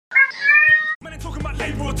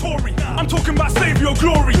Labour or Tory, I'm talking about slavery or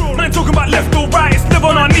glory. Man talking about left or right, it's live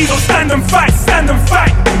on our knees or stand and fight. Stand and fight,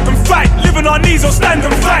 and fight. Live on our knees or stand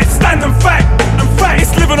and fight. Stand and fight, and fight.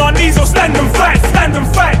 It's live on our knees or stand and fight. Stand and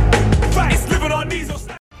fight, fight. It's live on our knees or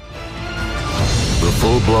stand. The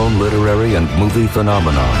full-blown literary and movie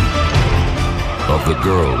phenomenon of The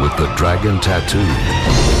Girl with the Dragon Tattoo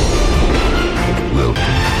will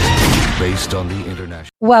be based on the international...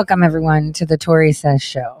 Welcome, everyone, to the Tori Says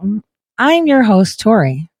Show. I'm your host,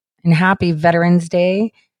 Tori, and happy Veterans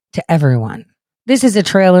Day to everyone. This is a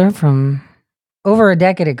trailer from over a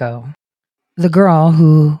decade ago, The Girl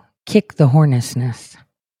Who Kicked the Hornet's Nest.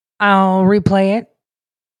 I'll replay it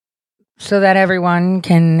so that everyone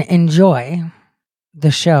can enjoy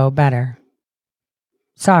the show better.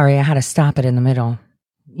 Sorry, I had to stop it in the middle.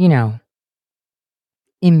 You know,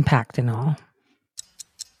 impact and all.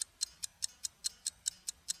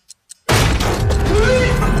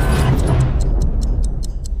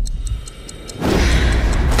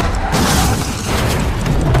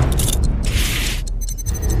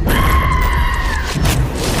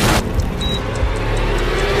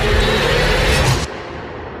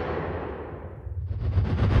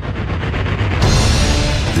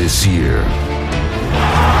 This year,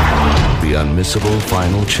 the unmissable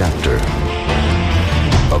final chapter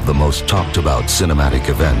of the most talked about cinematic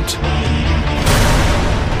event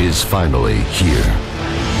is finally here.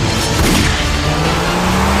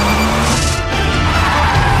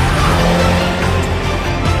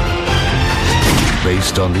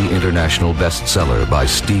 Based on the international bestseller by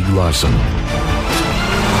Stieg Larsson,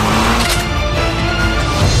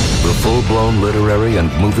 the full-blown literary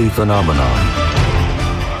and movie phenomenon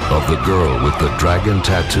of The Girl with the Dragon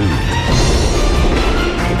Tattoo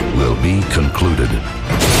will be concluded.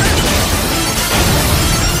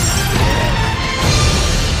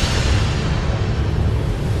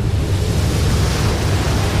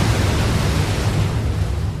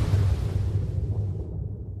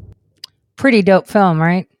 Pretty dope film,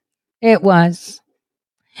 right? It was.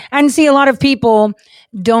 And see, a lot of people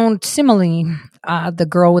don't simile The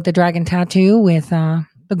Girl with the Dragon Tattoo with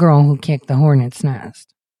The Girl Who Kicked the Hornet's Nest.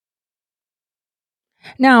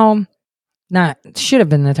 Now, that should have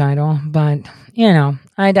been the title, but, you know,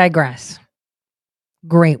 I digress.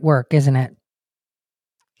 Great work, isn't it?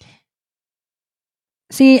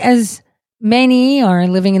 See, as many are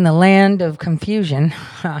living in the land of confusion,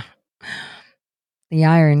 the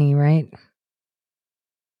irony, right?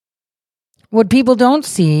 What people don't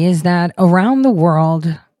see is that around the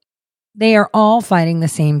world, they are all fighting the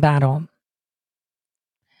same battle.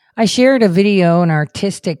 I shared a video, an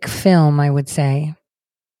artistic film, I would say.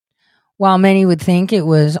 While many would think it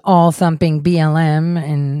was all thumping BLM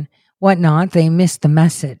and whatnot, they missed the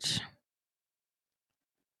message.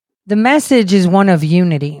 The message is one of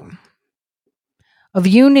unity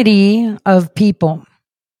of people,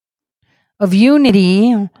 of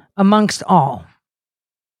unity amongst all.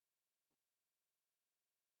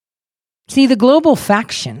 See, the Global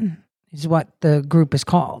Faction is what the group is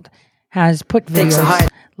called, has put videos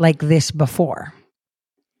like this before.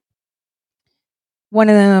 One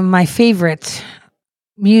of my favorite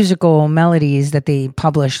musical melodies that they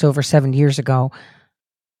published over 7 years ago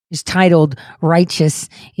is titled Righteous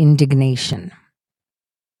Indignation.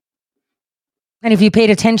 And if you paid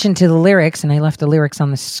attention to the lyrics, and I left the lyrics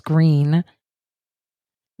on the screen,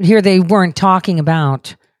 but here they weren't talking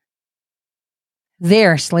about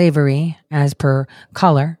their slavery as per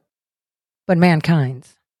color, but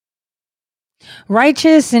mankind's.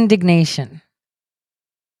 Righteous indignation.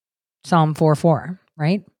 Psalm 4:4,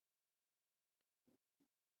 right?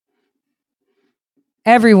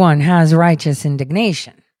 Everyone has righteous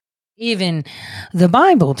indignation. Even the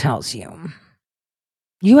Bible tells you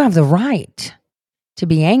you have the right to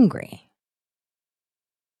be angry.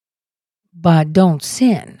 But don't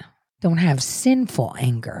sin. Don't have sinful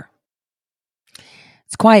anger.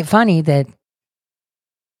 It's quite funny that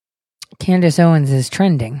Candace Owens is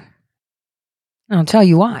trending. I'll tell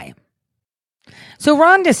you why. So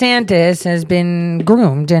Ron DeSantis has been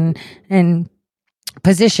groomed and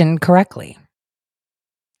positioned correctly.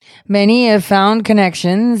 Many have found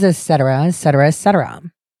connections, etc., etc., etc.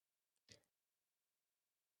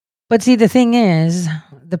 But see, the thing is,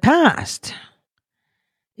 the past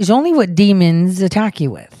is only what demons attack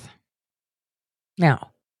you with. Now,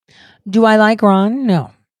 do I like Ron?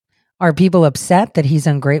 No. Are people upset that he's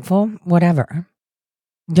ungrateful? Whatever.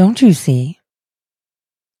 Don't you see?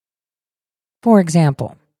 For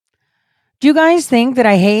example, do you guys think that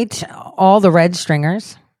I hate all the red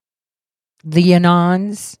stringers? The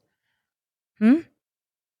Anons?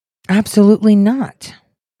 Absolutely not.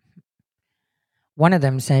 One of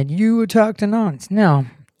them said, "You attacked an ant." No,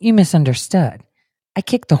 you misunderstood. I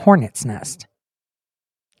kicked the hornet's nest.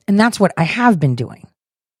 And that's what I have been doing.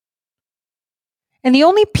 And the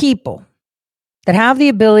only people that have the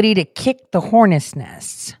ability to kick the hornet's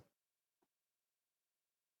nests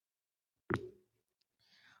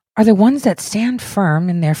are the ones that stand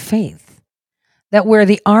firm in their faith, that wear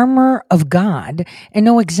the armor of God and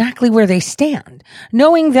know exactly where they stand,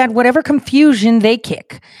 knowing that whatever confusion they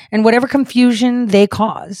kick and whatever confusion they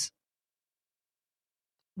cause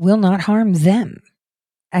will not harm them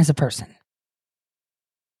as a person.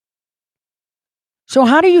 So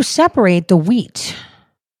how do you separate the wheat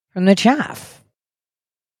from the chaff?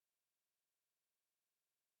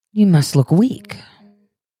 You must look weak.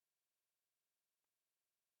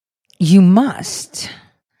 You must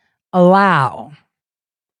allow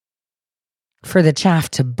for the chaff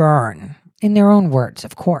to burn, in their own words,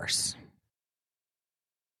 of course.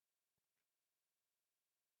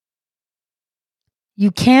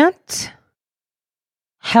 You can't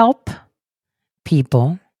help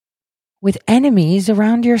people with enemies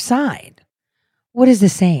around your side. What is the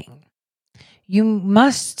saying? You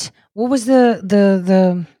must, what was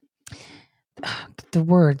the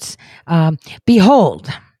words? Behold,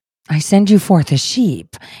 I send you forth as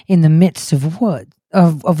sheep in the midst of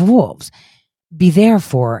wolves. Be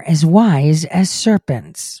therefore as wise as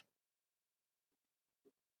serpents.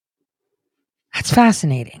 That's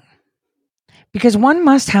fascinating. Because one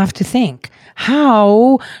must have to think,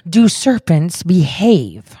 how do serpents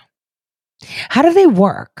behave? How do they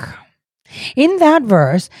work? In that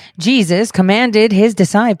verse, Jesus commanded his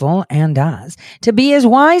disciple and us to be as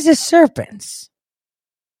wise as serpents.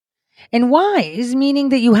 And wise, meaning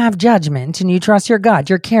that you have judgment and you trust your God.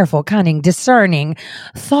 You're careful, cunning, discerning,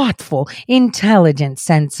 thoughtful, intelligent,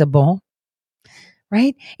 sensible.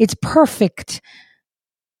 Right? It's perfect.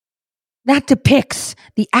 That depicts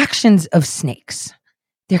the actions of snakes.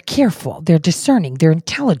 They're careful, they're discerning, they're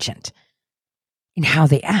intelligent in how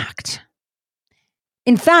they act.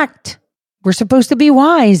 In fact, we're supposed to be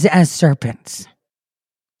wise as serpents.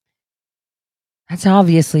 That's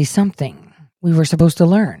obviously something we were supposed to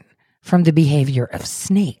learn from the behavior of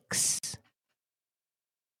snakes.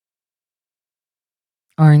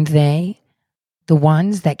 Aren't they the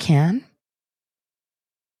ones that can?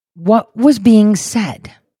 What was being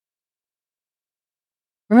said?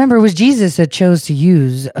 Remember, it was Jesus that chose to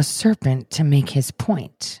use a serpent to make his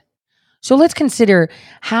point. So let's consider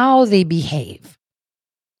how they behave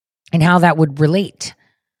and how that would relate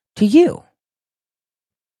to you.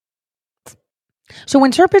 So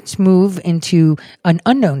when serpents move into an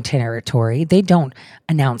unknown territory, they don't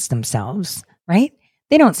announce themselves, right?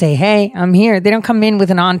 They don't say, "Hey, I'm here." They don't come in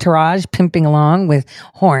with an entourage pimping along with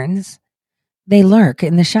horns. They lurk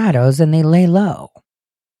in the shadows and they lay low,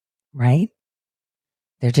 right?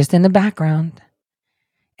 They're just in the background.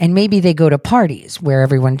 And maybe they go to parties where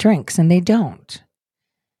everyone drinks and they don't.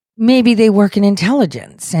 Maybe they work in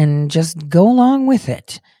intelligence and just go along with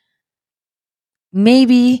it.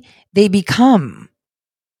 Maybe they become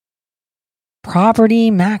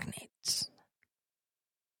property magnates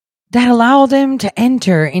that allow them to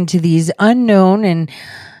enter into these unknown and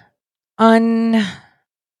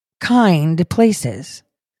unkind places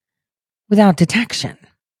without detection.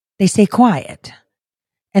 They stay quiet.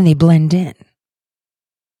 And they blend in.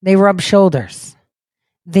 They rub shoulders.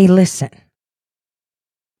 They listen.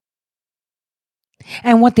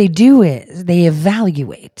 And what they do is they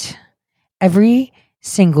evaluate every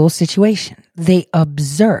single situation. They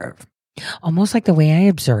observe, almost like the way I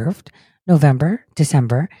observed November,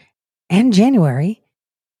 December, and January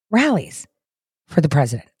rallies for the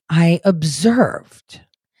president. I observed.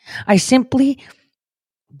 I simply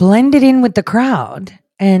blended in with the crowd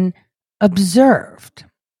and observed.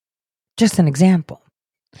 Just an example.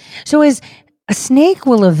 So as a snake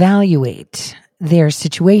will evaluate their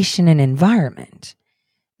situation and environment,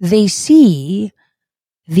 they see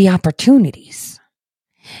the opportunities.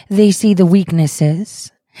 They see the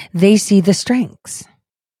weaknesses. They see the strengths.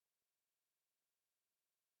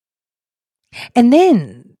 And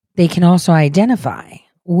then they can also identify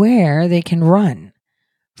where they can run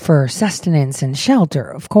for sustenance and shelter,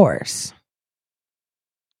 of course.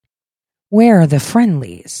 Where are the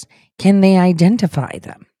friendlies? Can they identify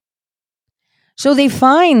them? So they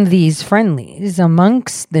find these friendlies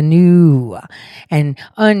amongst the new and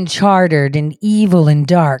uncharted and evil and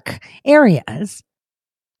dark areas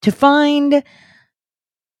to find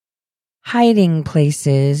hiding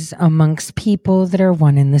places amongst people that are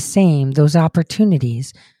one and the same, those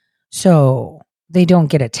opportunities, so they don't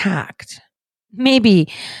get attacked.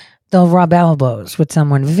 Maybe They'll rub elbows with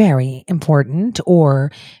someone very important,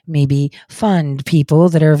 or maybe fund people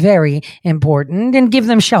that are very important and give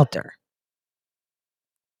them shelter.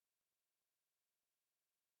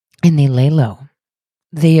 And they lay low.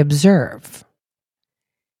 They observe.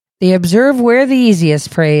 They observe where the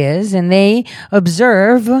easiest prey is, and they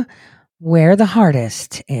observe where the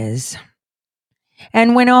hardest is.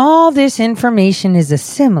 And when all this information is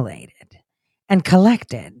assimilated and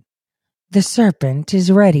collected, the serpent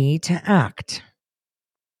is ready to act.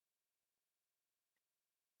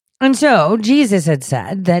 And so Jesus had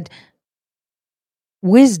said that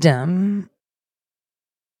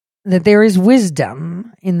there is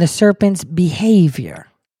wisdom in the serpent's behavior.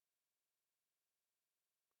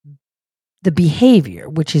 The behavior,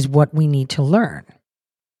 which is what we need to learn.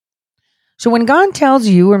 So when God tells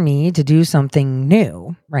you or me to do something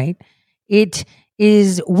new, right, it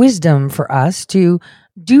is wisdom for us to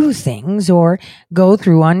do things or go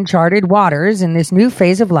through uncharted waters in this new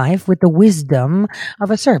phase of life with the wisdom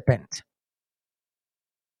of a serpent.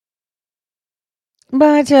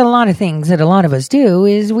 But a lot of things that a lot of us do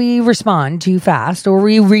is we respond too fast, or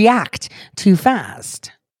we react too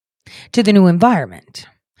fast to the new environment.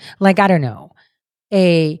 Like, I don't know,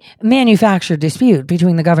 a manufactured dispute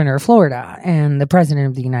between the governor of Florida and the president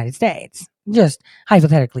of the United States. Just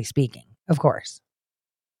hypothetically speaking, of course.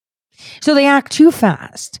 So they act too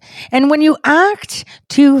fast. And when you act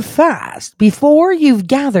too fast, before you've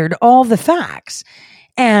gathered all the facts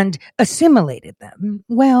and assimilated them,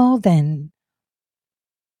 well, then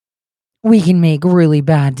we can make really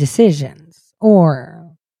bad decisions.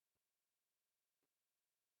 Or,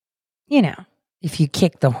 if you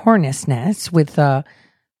kick the hornet's nest with a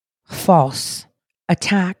false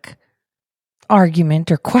attack,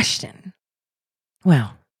 argument, or question,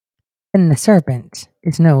 well, then the serpent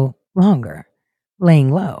is no longer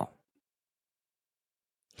laying low.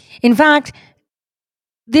 In fact,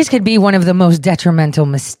 this could be one of the most detrimental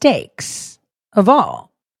mistakes of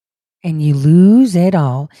all, and you lose it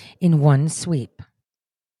all in one sweep.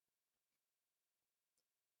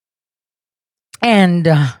 And,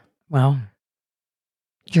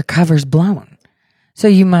 your cover's blown. So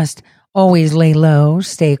you must always lay low,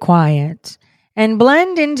 stay quiet, and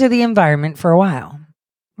blend into the environment for a while,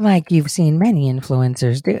 like you've seen many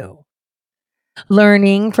influencers do.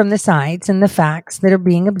 Learning from the sights and the facts that are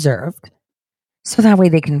being observed, so that way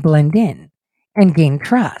they can blend in and gain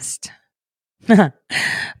trust. But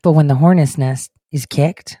when the hornet's nest is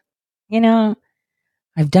kicked, I've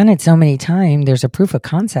done it so many times, there's a proof of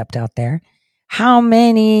concept out there. How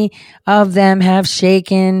many of them have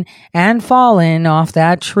shaken and fallen off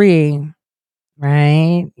that tree?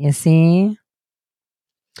 Right? You see?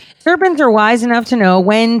 Serpents are wise enough to know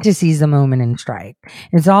when to seize the moment and strike.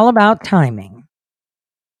 It's all about timing.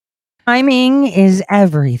 Timing is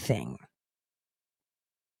everything.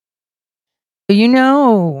 You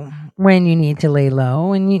know when you need to lay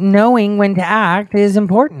low, and knowing when to act is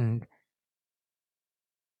important.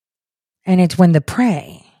 And it's when the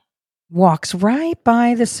prey walks right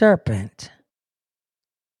by the serpent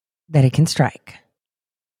that it can strike.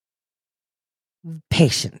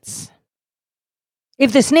 Patience.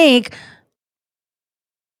 If the snake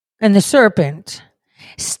and the serpent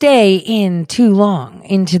stay in too long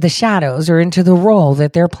into the shadows or into the role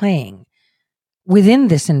that they're playing within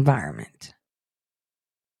this environment,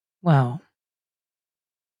 well,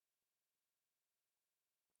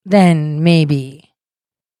 then maybe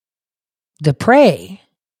the prey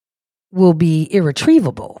will be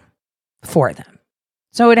irretrievable for them.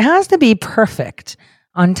 So it has to be perfect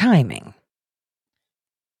on timing.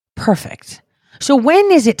 Perfect. So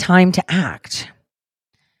when is it time to act?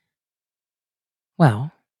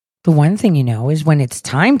 Well, the one thing you know is when it's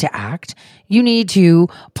time to act, you need to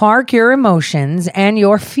park your emotions and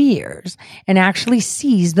your fears and actually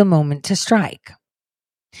seize the moment to strike.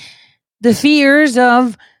 The fears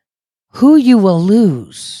of who you will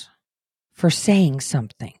lose for saying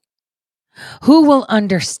something. Who will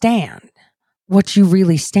understand what you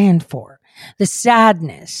really stand for? The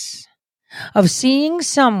sadness of seeing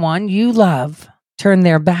someone you love turn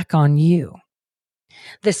their back on you.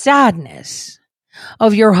 The sadness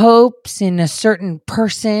of your hopes in a certain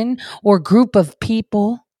person or group of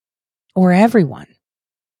people or everyone.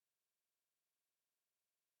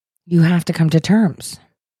 You have to come to terms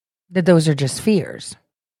that those are just fears.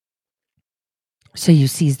 So you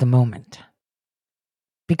seize the moment,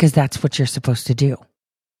 because that's what you're supposed to do.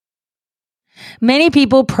 Many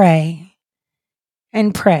people pray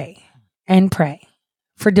and pray and pray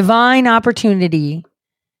for divine opportunity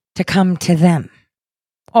to come to them.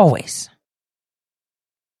 Always.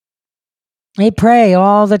 They pray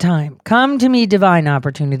all the time. Come to me, divine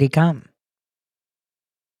opportunity, come.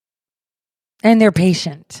 And they're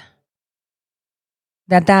patient.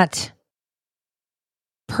 That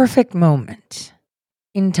perfect moment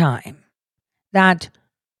in time, that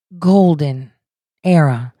golden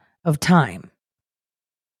era of time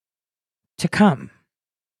to come.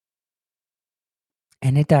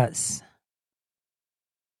 And it does.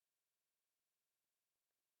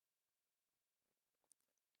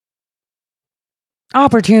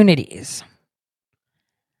 Opportunities.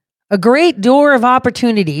 A great door of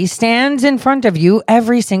opportunity stands in front of you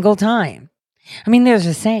every single time. I mean, there's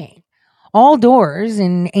a saying. All doors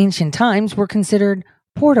in ancient times were considered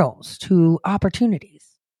portals to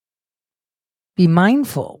opportunities. Be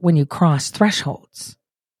mindful when you cross thresholds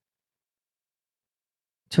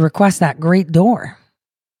to request that great door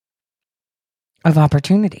of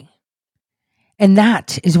opportunity. And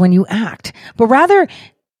that is when you act. But rather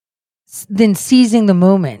than seizing the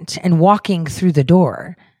moment and walking through the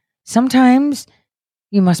door, sometimes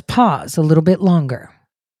you must pause a little bit longer.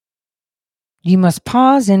 You must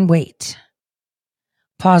pause and wait.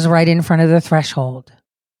 Pause right in front of the threshold.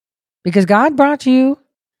 Because God brought you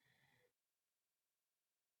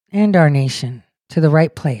and our nation to the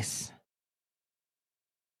right place.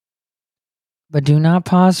 But do not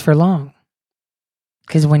pause for long.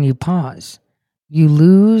 Because when you pause, you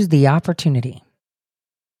lose the opportunity.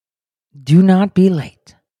 Do not be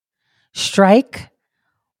late. Strike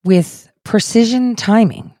with precision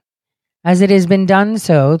timing, as it has been done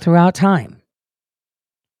so throughout time.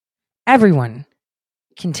 Everyone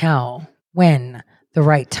can tell when the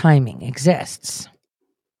right timing exists.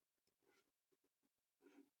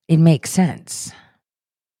 It makes sense.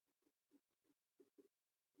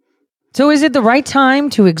 So is it the right time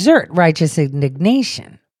to exert righteous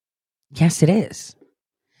indignation? Yes, it is.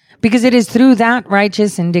 Because it is through that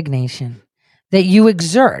righteous indignation that you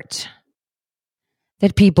exert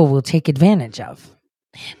that people will take advantage of.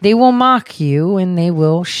 They will mock you and they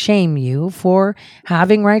will shame you for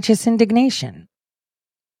having righteous indignation.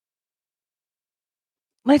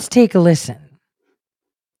 Let's take a listen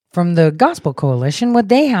from the Gospel Coalition what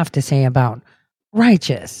they have to say about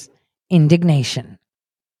righteous indignation.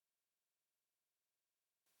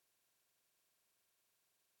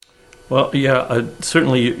 Well, yeah,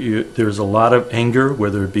 certainly there's a lot of anger,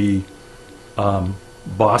 whether it be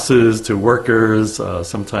bosses to workers.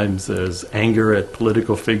 Sometimes there's anger at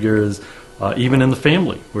political figures, even in the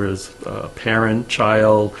family, whereas parent,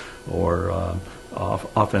 child, or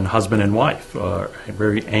often husband and wife are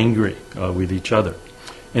very angry with each other.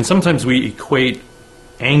 And sometimes we equate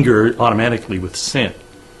anger automatically with sin.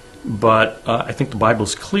 But I think the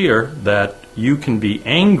Bible's clear that you can be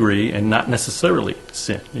angry and not necessarily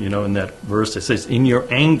sin. You know, in that verse it says, in your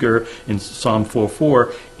anger, in Psalm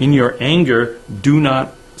 4:4, in your anger, do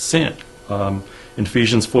not sin. In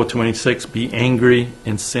Ephesians 4:26, be angry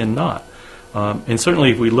and sin not. And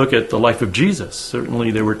certainly if we look at the life of Jesus,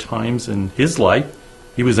 certainly there were times in his life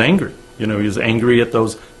he was angry. You know, he was angry at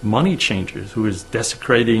those money changers who was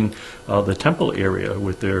desecrating the temple area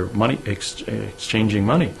with their money, exchanging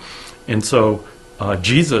money. And so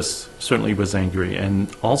Jesus certainly was angry.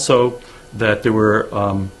 And also that there were,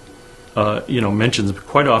 mentions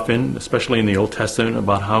quite often, especially in the Old Testament,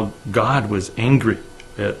 about how God was angry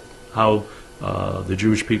at how the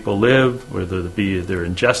Jewish people live, whether it be their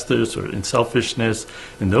injustice or in selfishness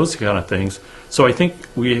and those kind of things. So I think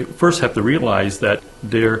we first have to realize that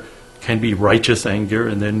there can be righteous anger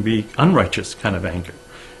and then be unrighteous kind of anger.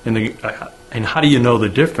 And how do you know the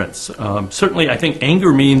difference? Certainly I think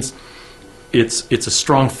anger means it's a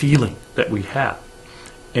strong feeling that we have.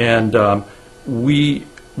 And we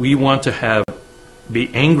want to be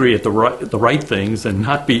angry at the right things and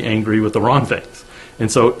not be angry with the wrong things.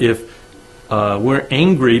 And so if we're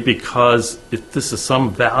angry because this is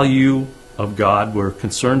some value of God, we're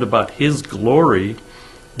concerned about his glory,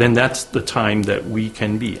 then that's the time that we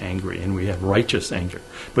can be angry and we have righteous anger.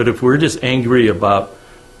 But if we're just angry about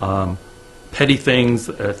petty things,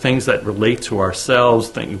 things that relate to ourselves,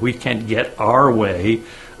 things we can't get our way,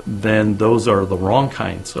 then those are the wrong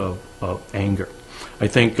kinds of anger. I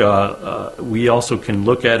think we also can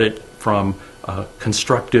look at it from a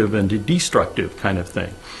constructive and a destructive kind of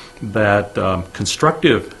thing. That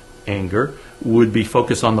constructive anger would be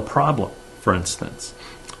focused on the problem, for instance,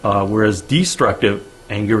 whereas destructive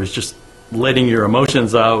anger is just letting your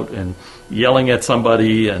emotions out and yelling at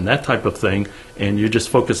somebody and that type of thing, and you just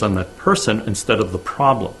focus on that person instead of the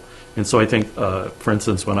problem. And so I think, for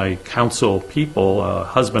instance, when I counsel people,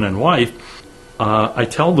 husband and wife, I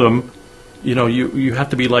tell them, you know, you have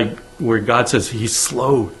to be like where God says he's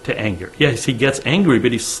slow to anger. Yes, he gets angry,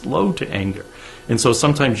 but he's slow to anger. And so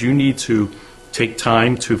sometimes you need to take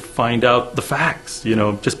time to find out the facts.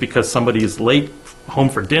 Just because somebody is late home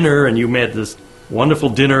for dinner and you made this wonderful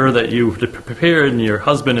dinner that you prepared and your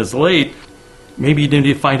husband is late, maybe you need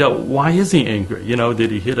to find out, why is he angry?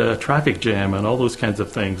 Did he hit a traffic jam and all those kinds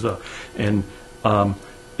of things? And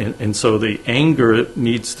so the anger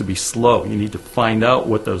needs to be slow. You need to find out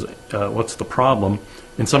what's the problem.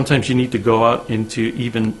 And sometimes you need to go out into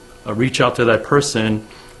even reach out to that person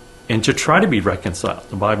and to try to be reconciled.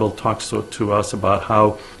 The Bible talks to us about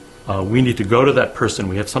how we need to go to that person.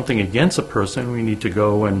 We have something against a person. We need to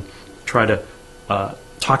go and try to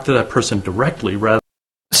talk to that person directly rather.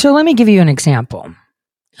 So let me give you an example.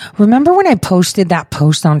 Remember when I posted that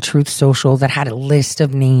post on Truth Social that had a list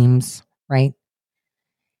of names, right?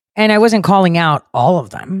 And I wasn't calling out all of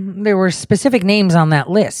them. There were specific names on that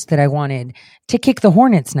list that I wanted to kick the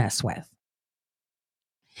hornet's nest with.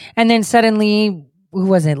 And then suddenly, who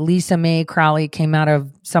was it? Lisa Mae Crowley came out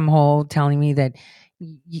of some hole telling me that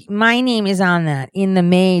my name is on that in the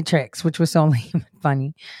Matrix, which was so lame and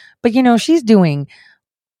funny. But she's doing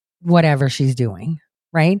whatever she's doing,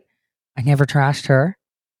 right? I never trashed her.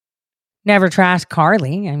 Never trashed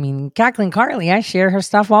Carly. I mean, Cackling Carly, I share her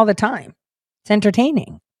stuff all the time. It's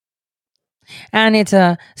entertaining. And it's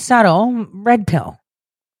a subtle red pill.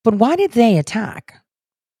 But why did they attack?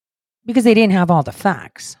 Because they didn't have all the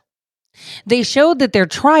facts. They showed that their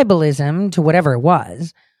tribalism, to whatever it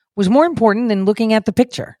was more important than looking at the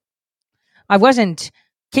picture. I wasn't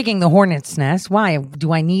kicking the hornet's nest. Why?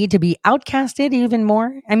 Do I need to be outcasted even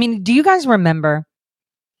more? I mean, do you guys remember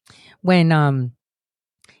when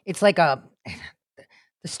it's like the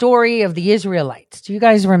story of the Israelites? Do you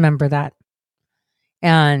guys remember that?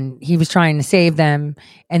 And he was trying to save them,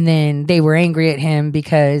 and then they were angry at him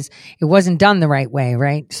because it wasn't done the right way,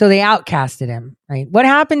 right? So they outcasted him, right? What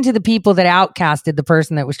happened to the people that outcasted the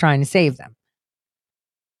person that was trying to save them?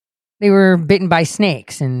 They were bitten by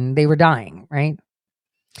snakes and they were dying, right?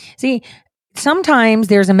 See, sometimes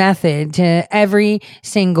there's a method to every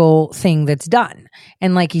single thing that's done.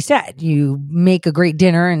 And like you said, you make a great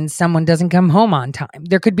dinner and someone doesn't come home on time.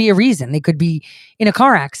 There could be a reason. They could be in a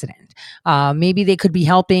car accident. Maybe they could be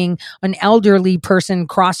helping an elderly person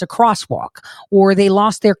cross a crosswalk, or they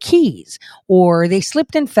lost their keys, or they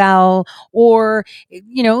slipped and fell, or,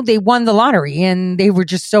 they won the lottery and they were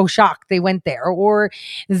just so shocked they went there, or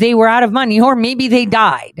they were out of money, or maybe they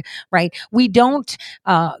died, right? We don't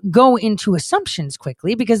go into assumptions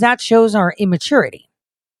quickly because that shows our immaturity.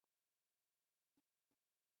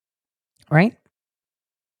 Right?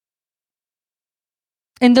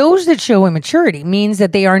 And those that show immaturity means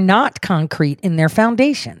that they are not concrete in their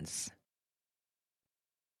foundations.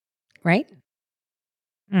 Right?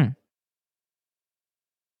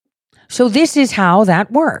 So this is how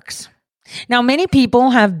that works. Now, many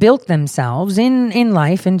people have built themselves in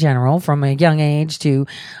life in general from a young age to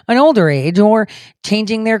an older age, or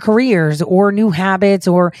changing their careers or new habits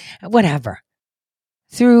or whatever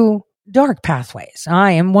through dark pathways.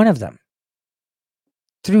 I am one of them.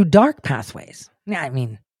 Through dark pathways. I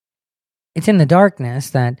mean, it's in the darkness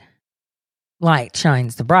that light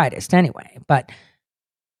shines the brightest anyway, but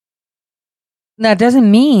that doesn't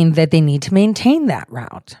mean that they need to maintain that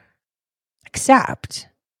route. Except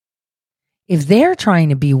if they're trying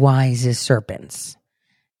to be wise as serpents,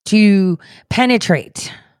 to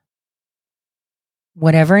penetrate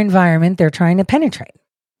whatever environment they're trying to penetrate.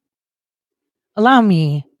 Allow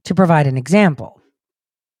me to provide an example.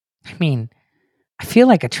 I mean, I feel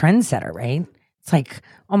like a trendsetter, right? It's like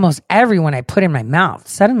almost everyone I put in my mouth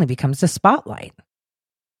suddenly becomes the spotlight.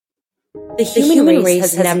 The human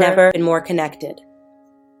race has never been more connected.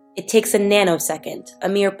 It takes a nanosecond, a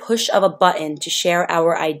mere push of a button, to share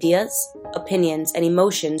our ideas, opinions, and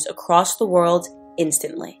emotions across the world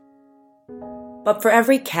instantly. But for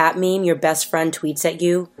every cat meme your best friend tweets at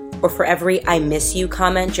you, or for every "I miss you"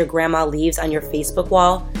 comment your grandma leaves on your Facebook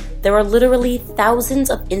wall, there are literally thousands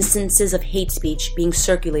of instances of hate speech being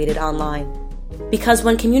circulated online. Because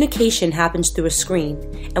when communication happens through a screen,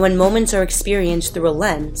 and when moments are experienced through a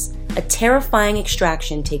lens, a terrifying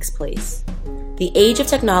extraction takes place. The age of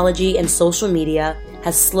technology and social media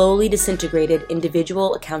has slowly disintegrated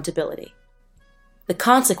individual accountability, the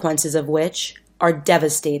consequences of which are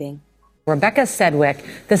devastating. Rebecca Sedgwick,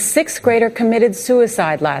 the sixth grader, committed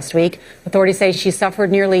suicide last week. Authorities say she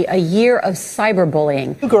suffered nearly a year of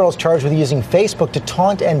cyberbullying. Two girls charged with using Facebook to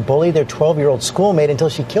taunt and bully their 12-year-old schoolmate until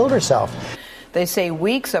she killed herself. They say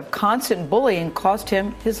weeks of constant bullying cost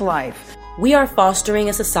him his life. We are fostering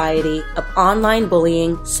a society of online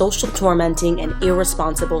bullying, social tormenting, and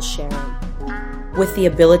irresponsible sharing. With the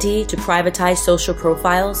ability to privatize social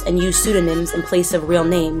profiles and use pseudonyms in place of real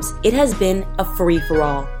names, it has been a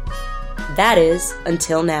free-for-all. That is,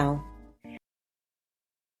 until now.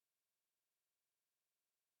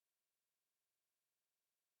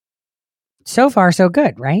 So far, so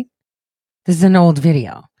good, right? This is an old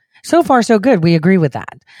video. So far, so good. We agree with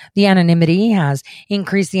that. The anonymity has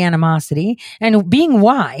increased the animosity. And being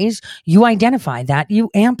wise, you identify that, you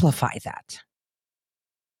amplify that.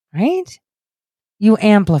 Right? You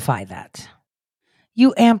amplify that.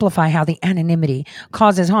 You amplify how the anonymity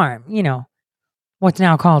causes harm. You know, what's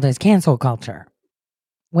now called as cancel culture.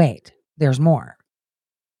 Wait, there's more.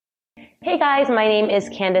 Hey guys, my name is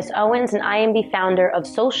Candace Owens and I am the founder of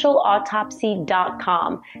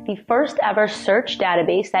socialautopsy.com, the first ever search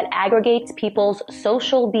database that aggregates people's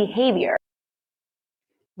social behavior.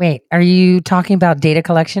 Wait, are you talking about data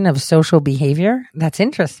collection of social behavior? That's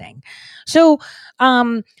interesting. So,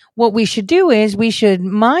 what we should do is we should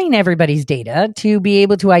mine everybody's data to be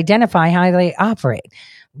able to identify how they operate.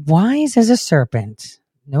 Wise as a serpent,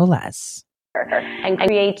 no less. And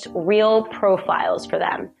creates real profiles for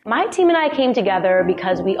them. My team and I came together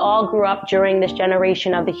because we all grew up during this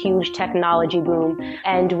generation of the huge technology boom,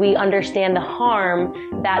 and we understand the harm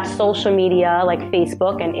that social media like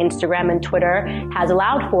Facebook and Instagram and Twitter has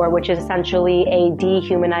allowed for, which is essentially a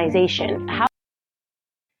dehumanization.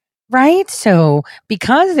 Right? So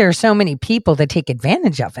because there are so many people that take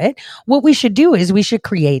advantage of it, what we should do is we should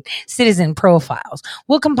create citizen profiles.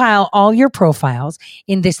 We'll compile all your profiles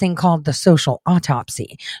in this thing called the social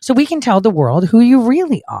autopsy. So we can tell the world who you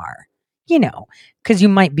really are, you know, because you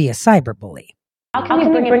might be a cyberbully. How can we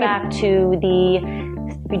bring it back to the,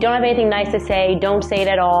 if you don't have anything nice to say, don't say it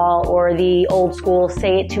at all, or the old school,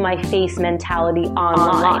 say it to my face mentality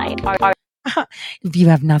online? If you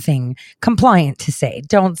have nothing compliant to say,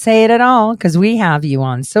 don't say it at all, because we have you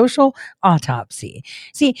on social autopsy.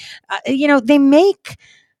 See, you know, they make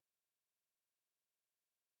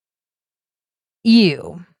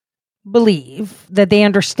you believe that they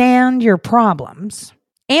understand your problems,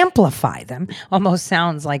 amplify them. Almost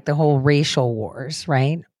sounds like the whole racial wars,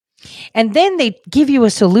 right? And then they give you a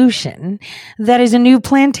solution that is a new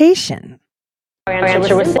plantation. Our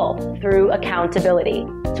answer was simple, through accountability.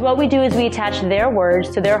 So what we do is we attach their words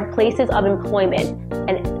to their places of employment,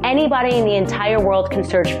 and anybody in the entire world can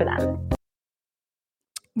search for them.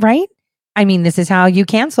 Right? I mean, this is how you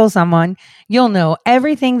cancel someone. You'll know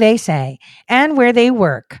everything they say and where they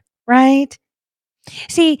work, right?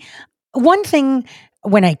 See, one thing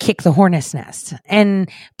when I kick the hornet's nest and,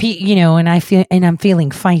 you know, and I'm feeling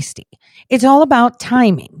feisty, it's all about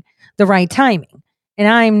timing, the right timing. And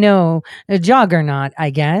I'm no juggernaut, I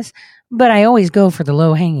guess, but I always go for the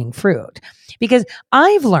low-hanging fruit because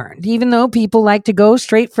I've learned, even though people like to go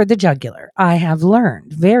straight for the jugular, I have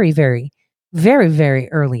learned very, very, very,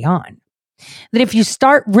 very early on that if you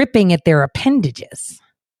start ripping at their appendages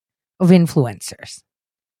of influencers,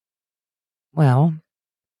 well,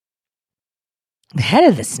 the head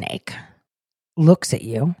of the snake looks at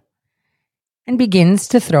you and begins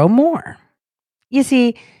to throw more. You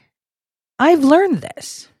see, I've learned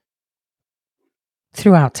this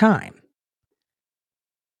throughout time.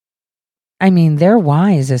 I mean, they're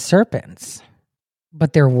wise as serpents,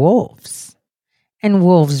 but they're wolves, and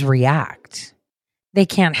wolves react. They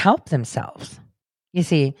can't help themselves. You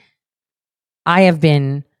see, I have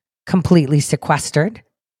been completely sequestered.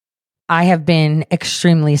 I have been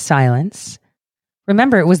extremely silenced.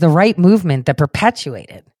 Remember, it was the right movement that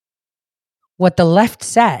perpetuated what the left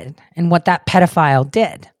said and what that pedophile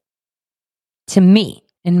did to me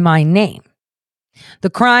in my name. The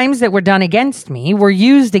crimes that were done against me were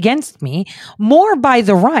used against me more by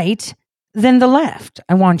the right than the left.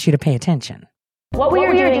 I want you to pay attention. What we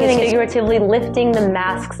are doing is figuratively lifting the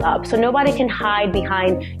masks up so nobody can hide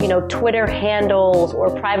behind, Twitter handles or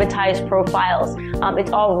privatized profiles.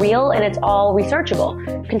 It's all real and it's all researchable.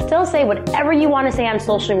 You can still say whatever you want to say on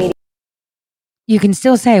social media. You can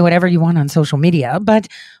still say whatever you want on social media, but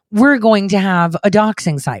we're going to have a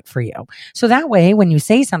doxing site for you. So that way, when you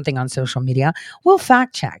say something on social media, we'll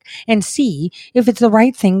fact check and see if it's the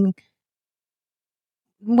right thing.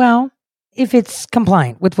 Well, if it's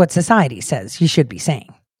compliant with what society says you should be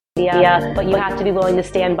saying. Yeah, but you have to be willing to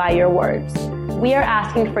stand by your words. We are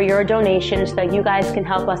asking for your donations so that you guys can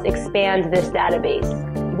help us expand this database.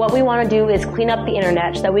 What we want to do is clean up the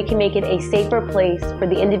internet so that we can make it a safer place for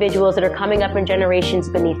the individuals that are coming up in generations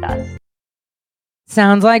beneath us.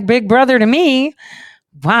 Sounds like Big Brother to me.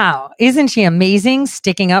 Wow, isn't she amazing,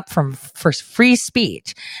 sticking up for free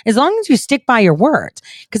speech? As long as you stick by your words,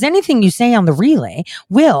 because anything you say on the relay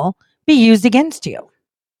will be used against you.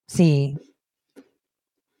 See,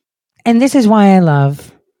 And this is why I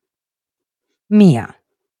love Mia.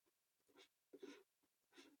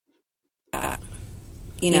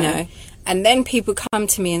 You know, and then people come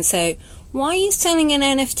to me and say, why are you selling an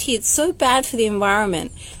NFT? It's so bad for the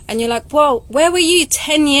environment. And you're like, well, where were you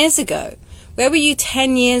 10 years ago? Where were you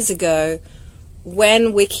 10 years ago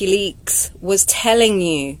when WikiLeaks was telling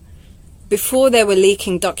you, before they were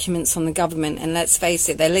leaking documents on the government, and let's face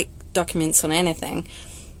it, they leak documents on anything,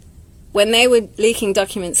 when they were leaking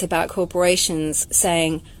documents about corporations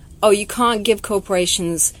saying, oh, you can't give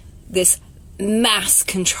corporations this mass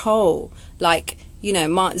control like, you know,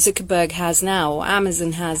 Mark Zuckerberg has now, or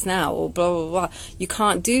Amazon has now, or blah, blah, blah. You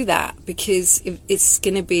can't do that because it's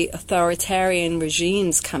going to be authoritarian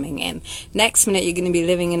regimes coming in. Next minute, you're going to be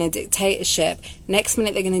living in a dictatorship. Next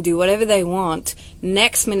minute, they're going to do whatever they want.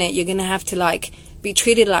 Next minute, you're going to have to, like, be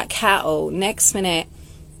treated like cattle. Next minute,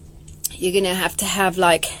 you're going to have,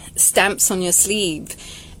 like, stamps on your sleeve,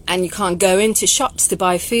 and you can't go into shops to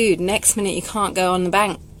buy food. Next minute, you can't go on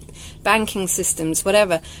the banking systems,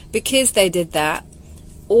 whatever. Because they did that,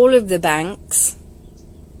 all of the banks,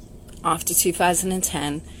 after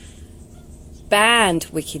 2010, banned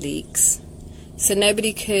WikiLeaks. So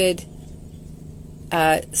nobody could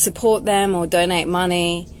support them or donate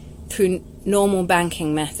money through normal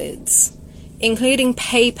banking methods, including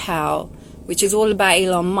PayPal, which is all about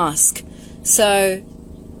Elon Musk. So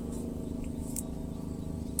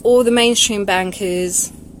all the mainstream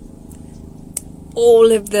bankers,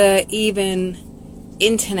 all of the even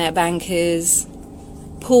internet bankers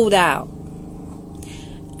pulled out.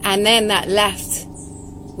 And then that left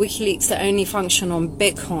WikiLeaks to only function on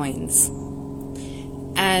Bitcoins.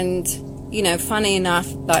 And, you know, funny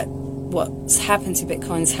enough, like, what's happened to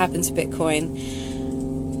Bitcoin's happened to Bitcoin.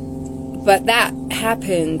 But that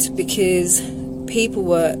happened because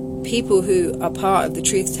people who are part of the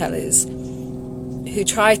truth tellers, who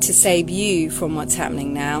tried to save you from what's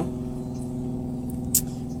happening now,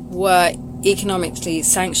 were economically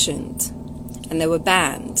sanctioned, and they were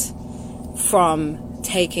banned from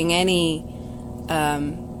taking any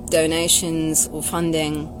donations or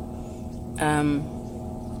funding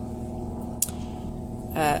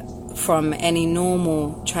from any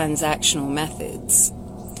normal transactional methods.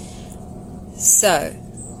 So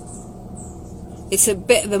it's a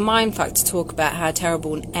bit of a mindfuck to talk about how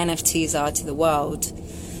terrible NFTs are to the world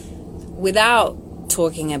without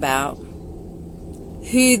talking about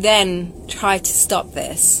who then tried to stop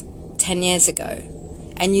this 10 years ago,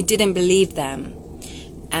 and you didn't believe them.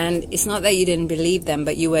 And it's not that you didn't believe them,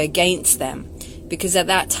 but you were against them, because at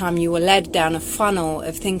that time you were led down a funnel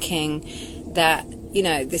of thinking that, you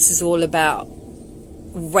know, this is all about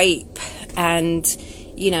rape and,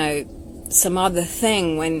 you know, some other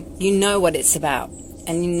thing, when you know what it's about,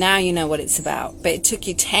 and now you know what it's about. But it took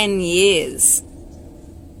you 10 years.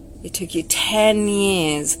 It took you 10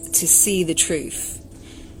 years to see the truth.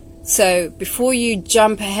 So before you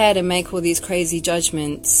jump ahead and make all these crazy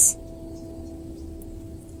judgments,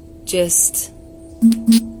 just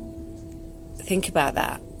think about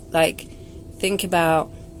that. Like, think about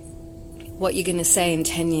what you're going to say in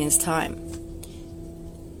 10 years' time.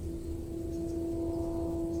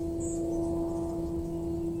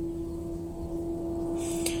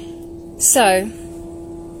 So,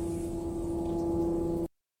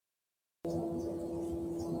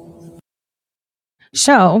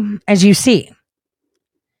 as you see,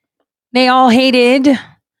 they all hated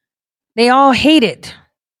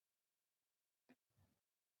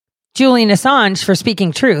Julian Assange for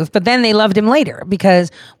speaking truth, but then they loved him later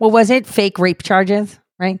because, what was it? Fake rape charges,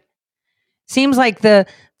 right? Seems like the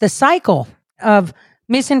cycle of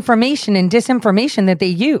misinformation and disinformation that they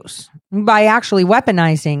use by actually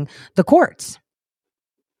weaponizing the courts.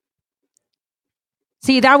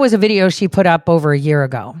 See, that was a video she put up over a year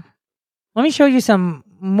ago. Let me show you some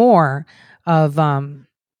more of, the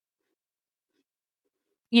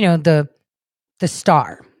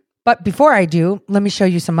star. But before I do, let me show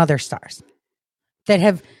you some other stars that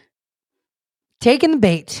have taken the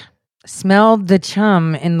bait, smelled the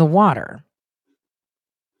chum in the water.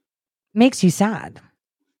 Makes you sad.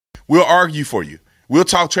 We'll argue for you. We'll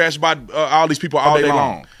talk trash about all these people all day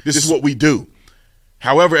long. This is what we do.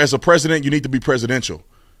 However, as a president, you need to be presidential.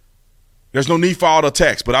 There's no need for all the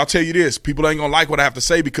attacks, but I'll tell you this, people ain't gonna like what I have to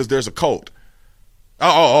say because there's a cult.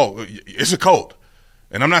 It's a cult.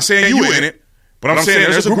 And I'm not saying you in it, but I'm saying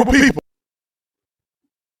there's a group of people.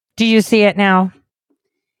 Do you see it now?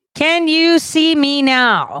 Can you see me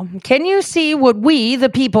now? Can you see what we, the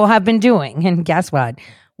people, have been doing? And guess what?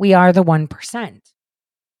 We are the 1%.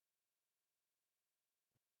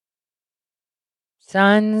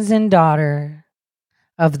 Sons and daughter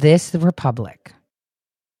of this republic.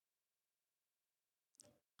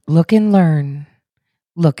 Look and learn.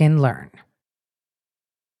 Look and learn.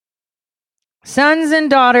 Sons and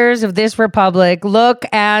daughters of this republic, look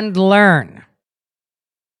and learn.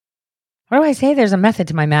 What do I say? There's a method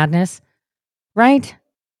to my madness, right?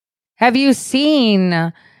 Have you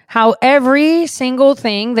seen how every single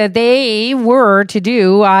thing that they were to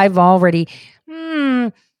do, I've already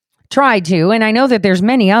tried to, and I know that there's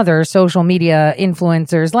many other social media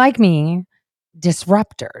influencers like me,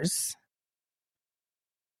 disruptors,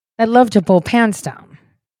 that love to pull pants down.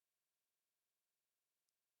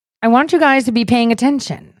 I want you guys to be paying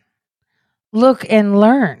attention. Look and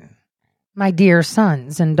learn, my dear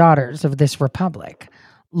sons and daughters of this republic.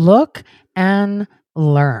 Look and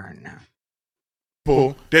learn.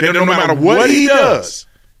 That no matter what he does,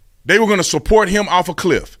 they were going to support him off a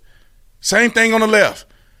cliff. Same thing on the left.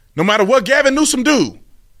 No matter what Gavin Newsom do,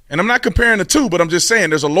 and I'm not comparing the two, but I'm just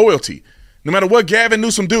saying there's a loyalty. No matter what Gavin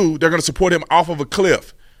Newsom do, they're going to support him off of a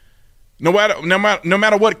cliff. No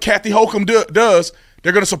matter what Kathy Hochul does,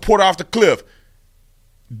 they're going to support her off the cliff.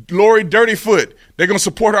 Lori Dirtyfoot, they're going to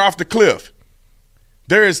support her off the cliff.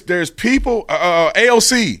 There's people,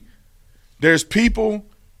 AOC, there's people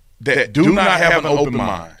that do not have an open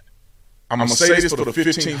mind. I'm going to say this for the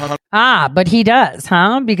 1,500. But he does,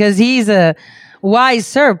 huh? Because he's a wise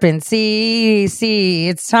serpent. See,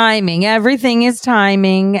 it's timing. Everything is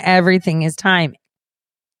timing. Everything is timing.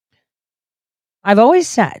 I've always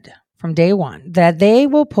said from day one that they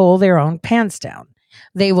will pull their own pants down.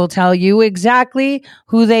 They will tell you exactly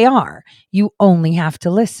who they are. You only have to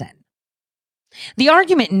listen. The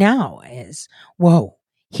argument now is, whoa,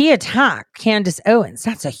 he attacked Candace Owens.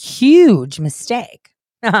 That's a huge mistake.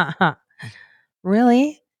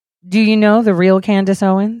 Really? Do you know the real Candace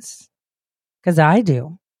Owens? Because I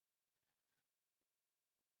do.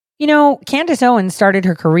 You know, Candace Owens started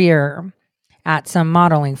her career at some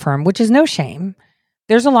modeling firm, which is no shame.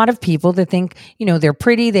 There's a lot of people that think, they're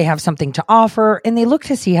pretty, they have something to offer, and they look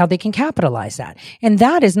to see how they can capitalize that. And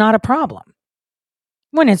that is not a problem.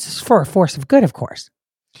 When it's for a force of good, of course.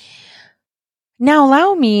 Now,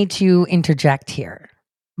 allow me to interject here.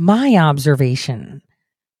 My observation,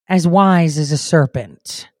 as wise as a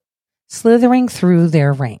serpent, slithering through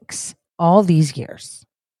their ranks all these years.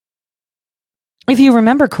 If you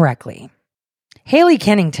remember correctly, Haley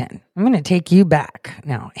Kennington, I'm going to take you back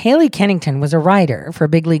now. Haley Kennington was a writer for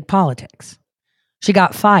Big League Politics. She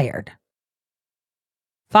got fired.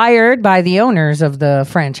 Fired by the owners of the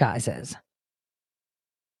franchises.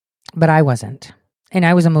 But I wasn't. And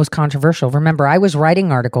I was the most controversial. Remember, I was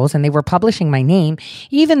writing articles and they were publishing my name,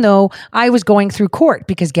 even though I was going through court,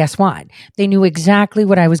 because guess what? They knew exactly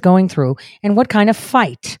what I was going through and what kind of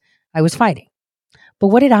fight I was fighting. But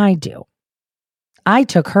what did I do? I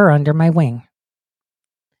took her under my wing.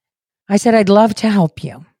 I said, I'd love to help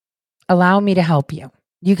you. Allow me to help you.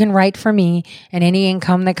 You can write for me, and any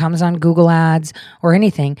income that comes on Google Ads or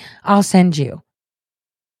anything, I'll send you.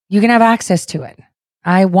 You can have access to it.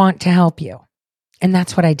 I want to help you. And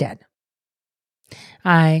that's what I did.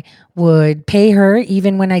 I would pay her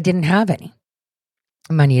even when I didn't have any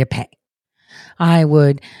money to pay. I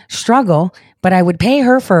would struggle, but I would pay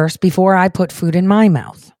her first before I put food in my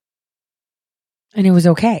mouth. And it was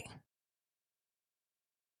okay.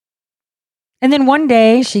 And then one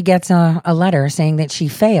day she gets a letter saying that she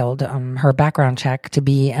failed her background check to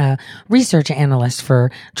be a research analyst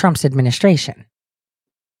for Trump's administration.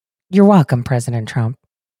 You're welcome, President Trump.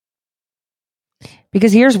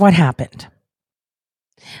 Because here's what happened.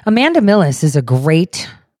 Amanda Millis is a great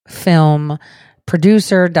film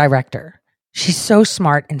producer, director. She's so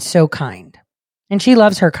smart and so kind. And she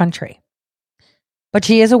loves her country. But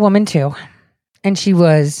she is a woman too. And she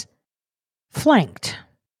was flanked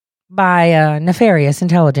by a nefarious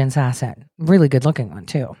intelligence asset. Really good looking one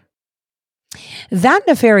too. That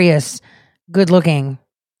nefarious good looking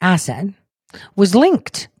asset was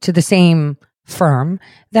linked to the same firm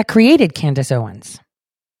that created Candace Owens.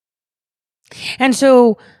 And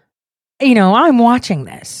so, I'm watching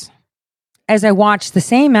this as I watch the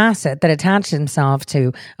same asset that attached himself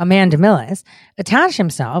to Amanda Millis attach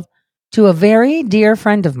himself to a very dear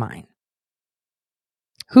friend of mine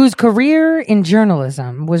whose career in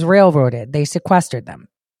journalism was railroaded. They sequestered them.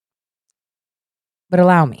 But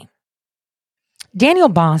allow me. Daniel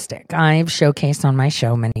Bostic, I've showcased on my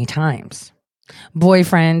show many times.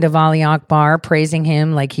 Boyfriend of Ali Akbar, praising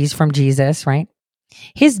him like he's from Jesus, right?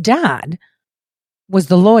 His dad was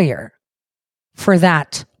the lawyer for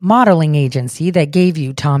that modeling agency that gave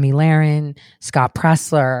you Tommy Lahren, Scott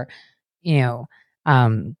Pressler,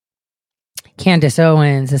 Candace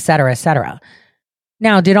Owens, et cetera, et cetera.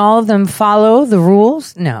 Now, did all of them follow the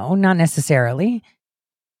rules? No, not necessarily.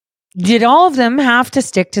 Did all of them have to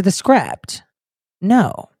stick to the script?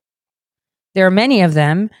 No. There are many of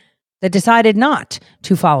them that decided not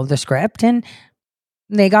to follow the script, and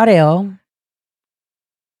they got ill.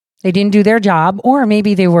 They didn't do their job, or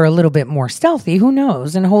maybe they were a little bit more stealthy, who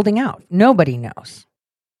knows, and holding out. Nobody knows.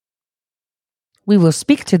 We will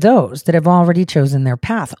speak to those that have already chosen their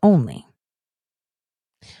path only.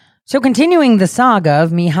 So continuing the saga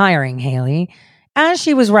of me hiring Haley, as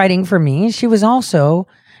she was writing for me, she was also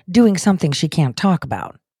doing something she can't talk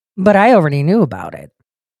about, but I already knew about it.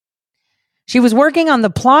 She was working on the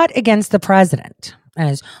plot against the president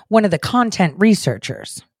as one of the content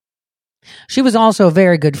researchers. She was also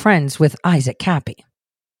very good friends with Isaac Cappy.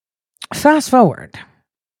 Fast forward.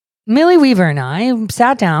 Millie Weaver and I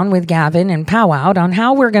sat down with Gavin and powwowed on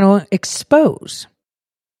how we're going to expose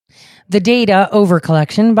the data over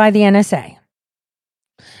collection by the NSA.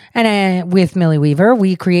 And with Millie Weaver,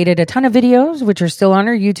 we created a ton of videos, which are still on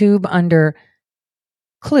our YouTube under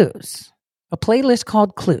Clues, a playlist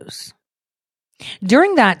called Clues.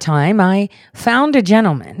 During that time, I found a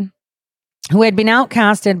gentleman who had been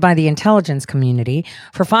outcasted by the intelligence community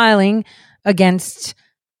for filing against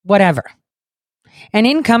whatever. And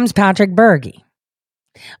in comes Patrick Berge.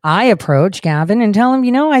 I approach Gavin and tell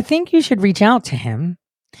him, I think you should reach out to him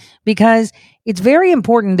because it's very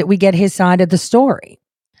important that we get his side of the story.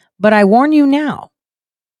 But I warn you now,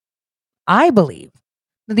 I believe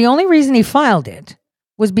that the only reason he filed it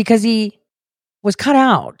was because he was cut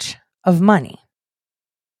out of money.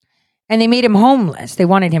 And they made him homeless. They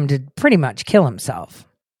wanted him to pretty much kill himself.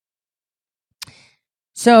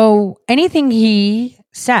 So anything he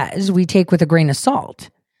says, we take with a grain of salt.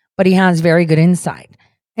 But he has very good insight.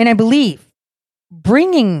 And I believe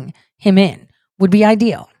bringing him in would be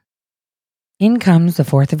ideal. In comes the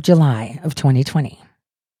 4th of July of 2020.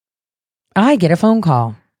 I get a phone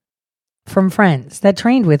call from friends that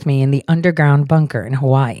trained with me in the underground bunker in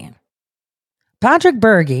Hawaii. Patrick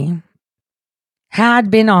Berge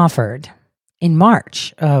had been offered in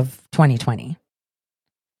March of 2020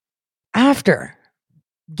 after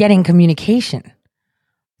getting communication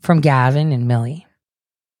from Gavin and Millie.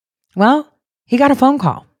 Well, he got a phone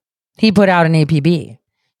call. He put out an APB.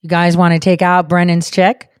 You guys want to take out Brennan's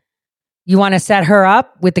chick? You want to set her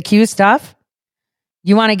up with the Q stuff?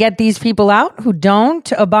 You want to get these people out who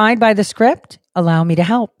don't abide by the script? Allow me to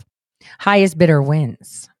help. Highest bidder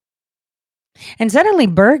wins. And suddenly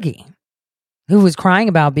Berge, who was crying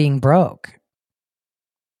about being broke,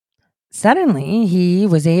 suddenly he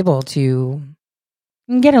was able to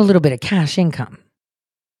get a little bit of cash income.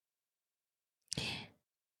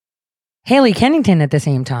 Haley Kennington at the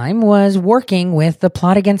same time was working with the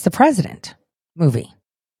Plot Against the President movie.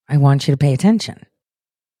 I want you to pay attention.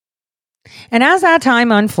 And as that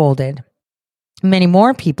time unfolded, many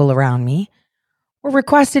more people around me were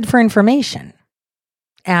requested for information.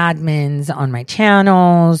 Admins on my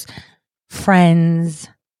channels, friends,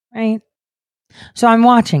 right? So I'm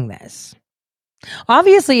watching this.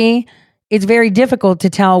 Obviously, it's very difficult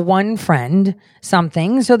to tell one friend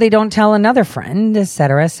something so they don't tell another friend, et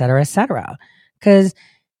cetera, et cetera, et cetera. Because,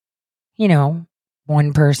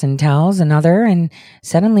 one person tells another and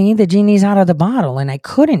suddenly the genie's out of the bottle, and I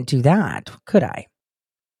couldn't do that, could I?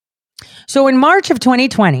 So in March of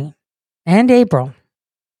 2020 and April,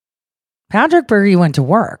 Patrick Berge went to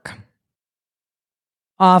work,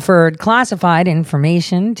 offered classified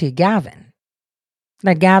information to Gavin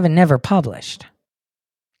that Gavin never published.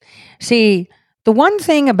 See, the one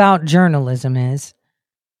thing about journalism is,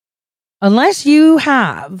 unless you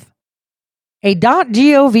have a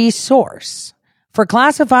 .gov source for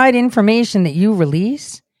classified information that you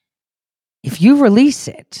release, if you release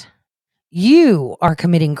it, you are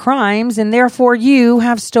committing crimes and therefore you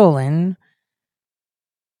have stolen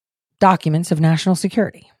documents of national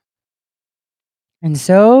security. And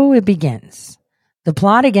so it begins. The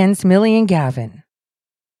plot against Millie and Gavin.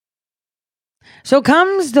 So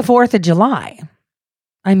comes the 4th of July.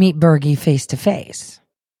 I meet Berge face to face.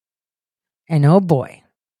 And oh boy,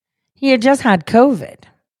 he had just had COVID.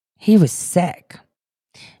 He was sick.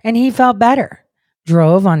 And he felt better.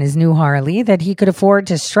 Drove on his new Harley that he could afford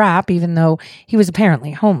to strap even though he was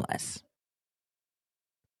apparently homeless.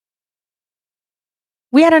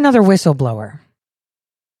 We had another whistleblower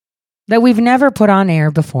that we've never put on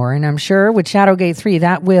air before, and I'm sure with Shadowgate 3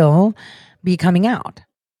 that will be coming out.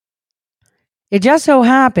 It just so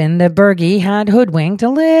happened that Berge had hoodwinked a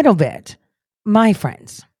little bit my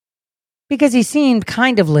friends because he seemed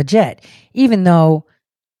kind of legit, even though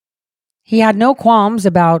he had no qualms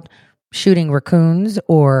about shooting raccoons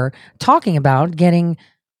or talking about getting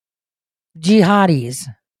jihadis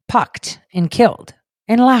pucked and killed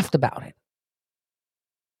and laughed about it.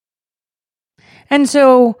 And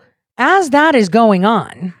so as that is going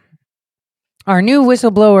on, our new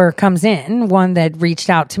whistleblower comes in, one that reached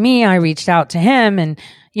out to me. I reached out to him and,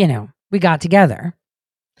 we got together.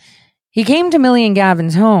 He came to Millie and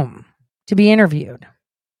Gavin's home to be interviewed.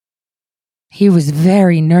 He was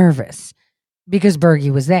very nervous because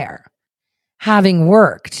Bergie was there, having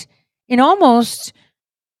worked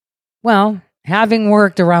having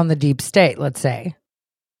worked around the deep state, let's say.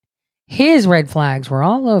 His red flags were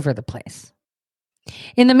all over the place.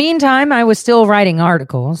 In the meantime, I was still writing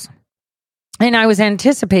articles, and I was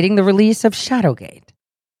anticipating the release of Shadowgate.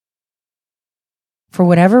 For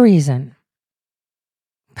whatever reason,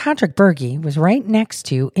 Patrick Bergie was right next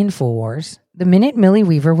to InfoWars the minute Millie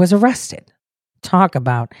Weaver was arrested. Talk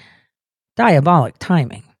about diabolic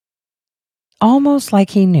timing. Almost like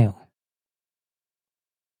he knew.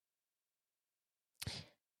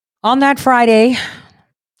 On that Friday,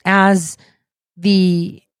 as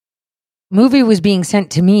the movie was being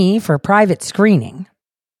sent to me for private screening,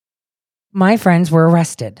 my friends were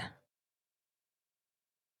arrested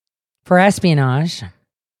for espionage.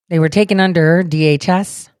 They were taken under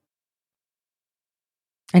DHS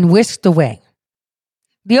and whisked away.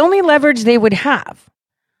 The only leverage they would have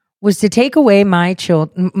was to take away my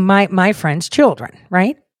friends' children,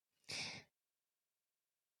 right?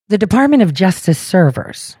 The Department of Justice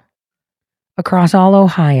servers across all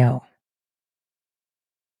Ohio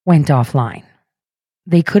went offline.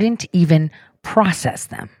 They couldn't even process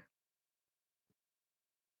them.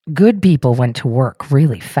 Good people went to work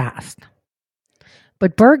really fast.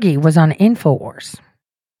 But Bergie was on InfoWars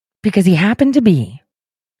because he happened to be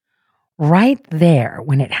right there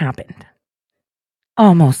when it happened.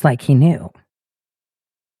 Almost like he knew.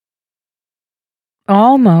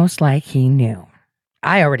 Almost like he knew.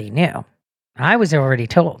 I already knew. I was already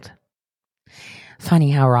told. Funny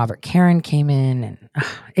how Robert Karen came in and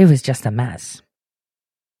it was just a mess.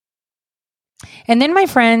 And then my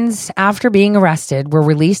friends, after being arrested, were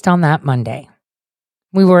released on that Monday.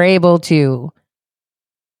 We were able to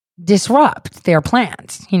disrupt their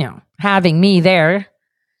plans, having me there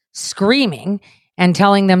screaming and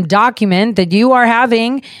telling them, document that you are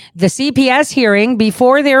having the CPS hearing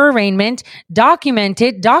before their arraignment. Document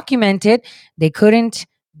it. They couldn't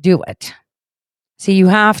do it. So you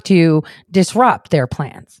have to disrupt their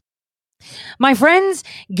plans. My friends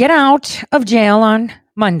get out of jail on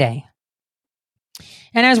Monday.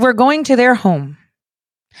 And as we're going to their home,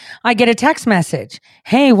 I get a text message.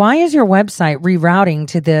 Hey, why is your website rerouting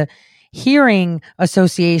to the Hearing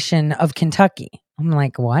Association of Kentucky? I'm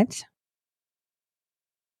like, what?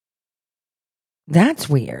 That's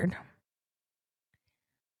weird.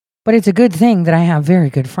 But it's a good thing that I have very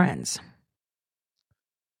good friends.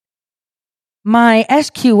 My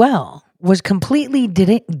SQL was completely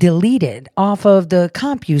deleted off of the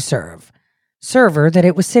CompuServe server that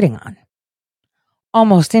it was sitting on.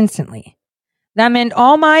 Almost instantly. That meant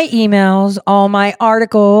all my emails, all my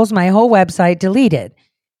articles, my whole website deleted.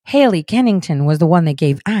 Haley Kennington was the one that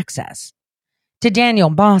gave access to Daniel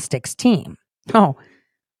Bostic's team. Oh,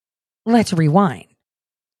 let's rewind.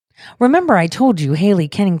 Remember, I told you Haley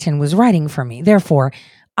Kennington was writing for me. Therefore,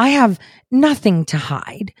 I have nothing to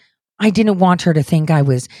hide. I didn't want her to think I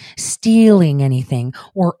was stealing anything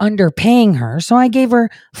or underpaying her, so I gave her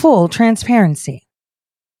full transparency.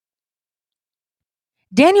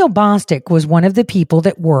 Daniel Bostic was one of the people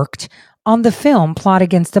that worked on the film Plot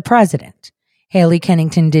Against the President. Haley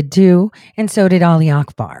Kennington did too, and so did Ali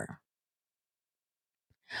Akbar.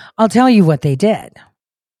 I'll tell you what they did.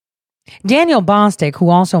 Daniel Bostic, who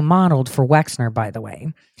also modeled for Wexner, by the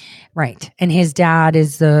way, right, and his dad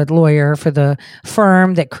is the lawyer for the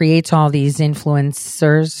firm that creates all these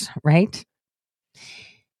influencers, right?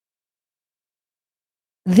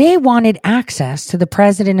 They wanted access to the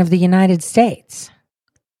President of the United States.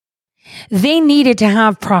 They needed to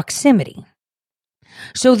have proximity.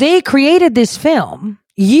 So they created this film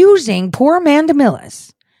using poor Amanda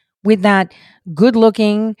Millis with that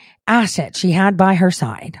good-looking asset she had by her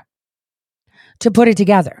side to put it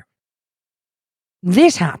together.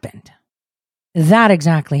 This happened. That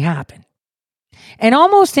exactly happened. And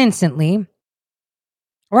almost instantly,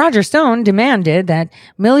 Roger Stone demanded that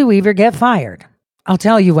Millie Weaver get fired. I'll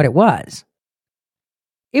tell you what it was.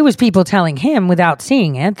 It was people telling him without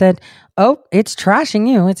seeing it that, oh, it's trashing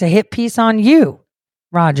you. It's a hit piece on you,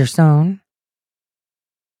 Roger Stone.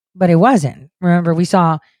 But it wasn't. Remember, we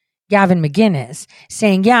saw Gavin McInnes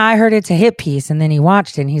saying, yeah, I heard it's a hit piece. And then he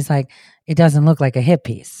watched it and he's like, it doesn't look like a hit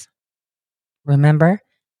piece. Remember?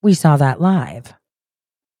 We saw that live.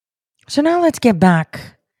 So now let's get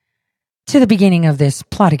back to the beginning of this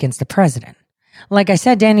plot against the president. Like I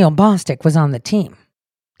said, Daniel Bostic was on the team.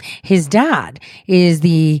 His dad is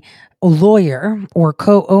the lawyer or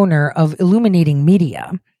co-owner of Illuminating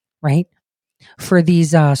Media, right? For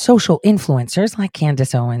these social influencers like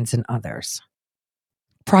Candace Owens and others.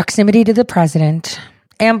 Proximity to the president,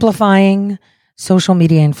 amplifying social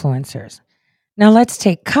media influencers. Now let's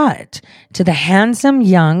take cut to the handsome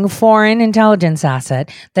young foreign intelligence asset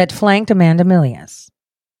that flanked Amanda Milius.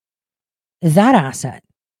 That asset,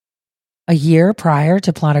 a year prior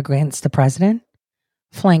to plot against the president,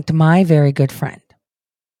 flanked my very good friend.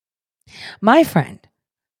 My friend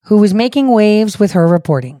who was making waves with her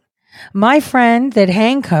reporting. My friend that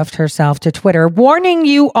handcuffed herself to Twitter, warning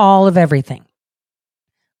you all of everything.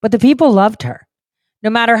 But the people loved her. No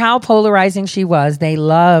matter how polarizing she was, they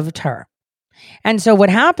loved her. And so what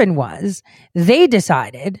happened was they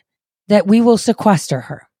decided that we will sequester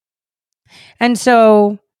her. And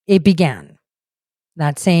so it began.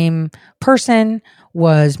 That same person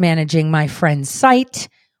was managing my friend's site,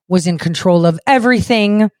 was in control of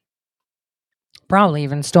everything, probably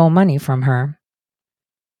even stole money from her.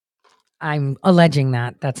 I'm alleging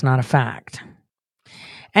that. That's not a fact.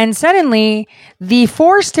 And suddenly, the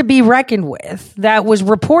force to be reckoned with that was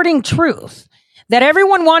reporting truth, that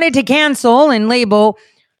everyone wanted to cancel and label,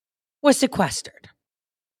 was sequestered.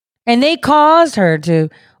 And they caused her to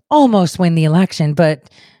almost win the election, but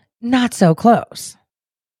not so close.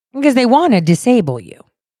 Because they want to disable you.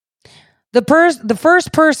 The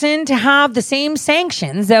first person to have the same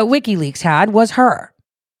sanctions that WikiLeaks had was her.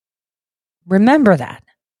 Remember that.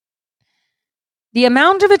 The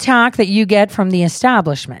amount of attack that you get from the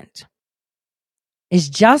establishment is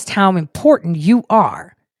just how important you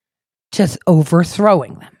are to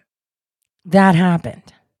overthrowing them. That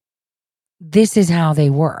happened. This is how they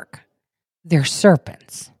work. They're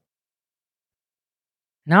serpents.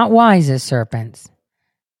 Not wise as serpents.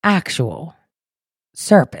 Actual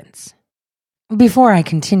serpents. Before I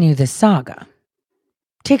continue this saga,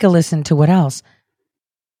 take a listen to what else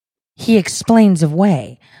he explains of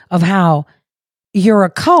how you're a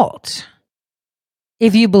cult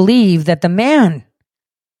if you believe that the man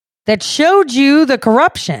that showed you the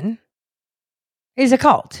corruption is a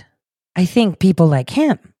cult. I think people like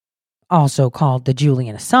him also called the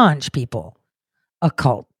Julian Assange people a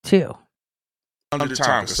cult too.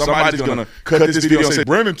 Somebody's going to cut this video and say,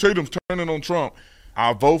 Brandon Tatum's turning on Trump.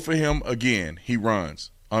 I'll vote for him again. He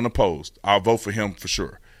runs unopposed. I'll vote for him for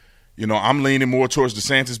sure. You know, I'm leaning more towards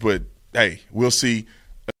DeSantis, but hey, we'll see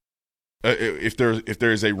if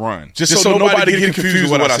there is a run. Just so nobody get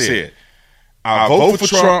confused with what I said. I'll vote for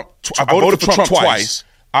Trump. I voted for Trump twice.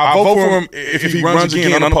 I'll vote for him if he runs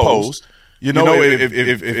again unopposed. You know,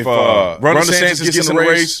 if Ron DeSantis gets in the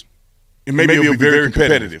race, maybe it'll be very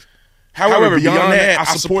competitive. However, beyond that, I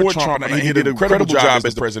support Trump, and he did an incredible job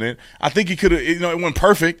as the president. I think he could have, it wasn't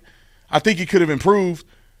perfect. I think he could have improved.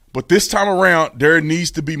 But this time around, there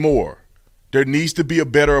needs to be more. There needs to be a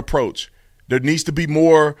better approach. There needs to be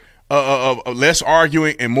more, less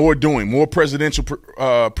arguing and more doing, more presidential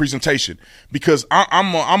presentation. Because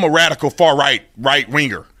I'm a radical far-right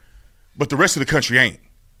winger, but the rest of the country ain't.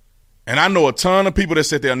 And I know a ton of people that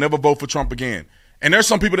said they'll never vote for Trump again. And there's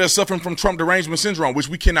some people that are suffering from Trump derangement syndrome, which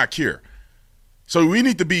we cannot cure. So we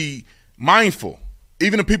need to be mindful,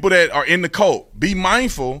 even the people that are in the cult, be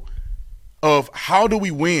mindful of how do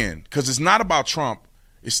we win? Because it's not about Trump.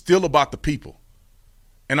 It's still about the people.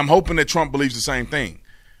 And I'm hoping that Trump believes the same thing.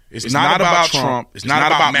 It's not about Trump. It's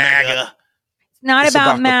not about MAGA. It's not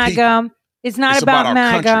about MAGA. It's not about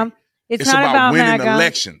MAGA. It's not about winning MAGA.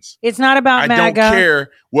 elections. It's not about MAGA. I don't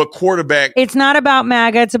care what quarterback. It's not about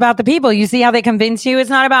MAGA. It's about the people. You see how they convince you? It's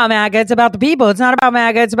not about MAGA. It's about the people. It's not about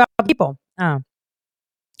MAGA. It's about people. Oh.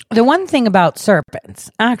 The one thing about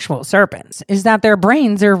serpents, actual serpents, is that their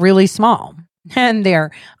brains are really small and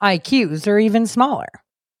their IQs are even smaller.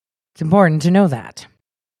 It's important to know that.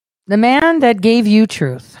 The man that gave you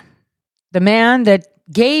truth, the man that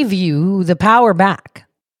gave you the power back,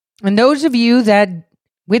 and those of you that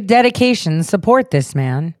with dedication support this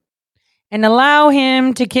man and allow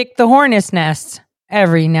him to kick the hornet's nest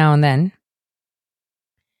every now and then,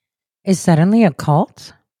 is suddenly a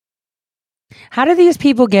cult? How do these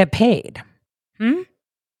people get paid?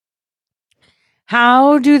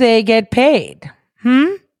 How do they get paid?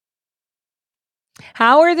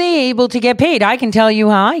 How are they able to get paid? I can tell you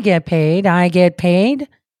how I get paid. I get paid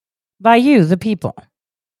by you, the people.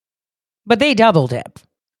 But they double dip.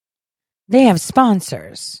 They have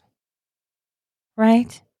sponsors,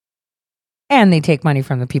 right? And they take money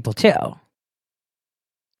from the people too,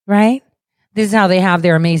 right? This is how they have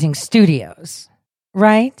their amazing studios,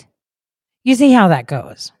 right? You see how that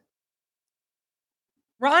goes.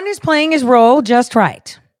 Ron is playing his role just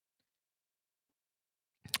right.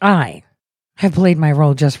 I have played my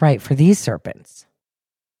role just right for these serpents.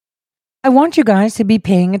 I want you guys to be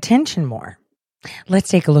paying attention more. Let's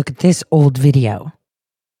take a look at this old video.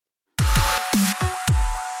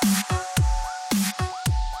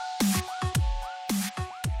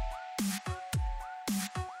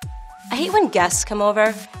 I hate when guests come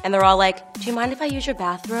over and they're all like, do you mind if I use your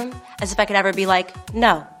bathroom? As if I could ever be like,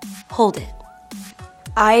 no, hold it.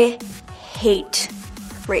 I hate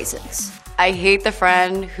raisins. I hate the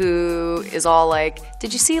friend who is all like,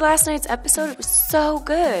 did you see last night's episode? It was so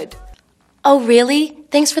good. Oh, really?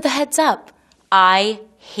 Thanks for the heads up. I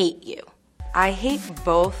hate you. I hate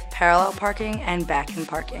both parallel parking and back-in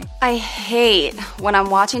parking. I hate when I'm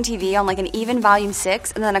watching TV on like an even volume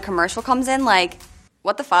 6 and then a commercial comes in like,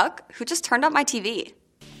 what the fuck? Who just turned up my TV?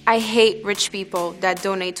 I hate rich people that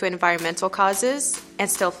donate to environmental causes and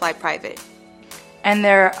still fly private. And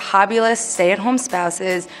they're hobbyless, stay-at-home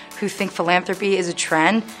spouses who think philanthropy is a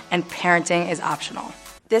trend and parenting is optional.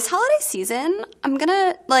 This holiday season, I'm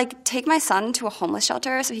gonna take my son to a homeless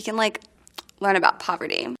shelter so he can learn about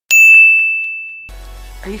poverty.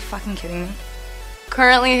 Are you fucking kidding me?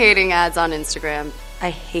 Currently hating ads on Instagram.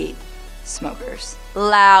 I hate smokers.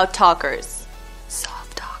 Loud talkers.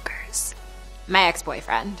 Soft talkers. My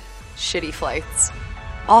ex-boyfriend. Shitty flights.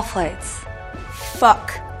 All flights.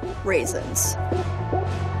 Fuck raisins.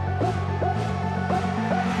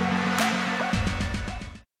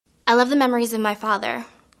 I love the memories of my father.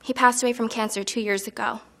 He passed away from cancer 2 years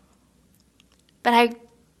ago. But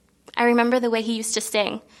I remember the way he used to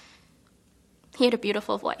sing. He had a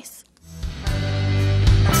beautiful voice.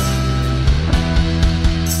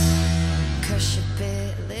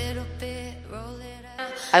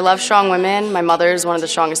 I love strong women. My mother is one of the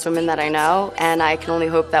strongest women that I know, and I can only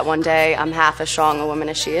hope that one day I'm half as strong a woman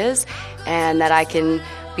as she is, and that I can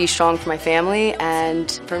be strong for my family and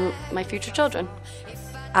for my future children.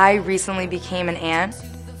 I recently became an aunt,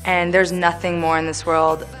 and there's nothing more in this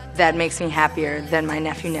world that makes me happier than my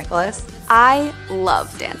nephew Nicholas. I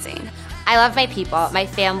love dancing. I love my people, my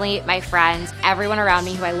family, my friends, everyone around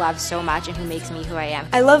me who I love so much and who makes me who I am.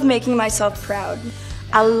 I love making myself proud.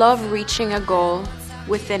 I love reaching a goal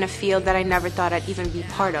within a field that I never thought I'd even be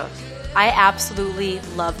part of. I absolutely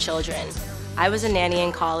love children. I was a nanny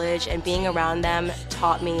in college, and being around them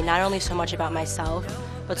taught me not only so much about myself,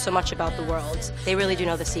 but so much about the world. They really do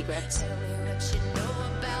know the secrets.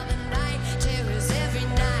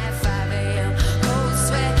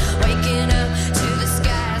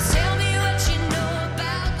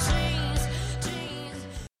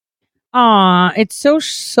 Aw, it's so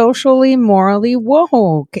socially, morally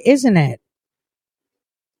woke, isn't it?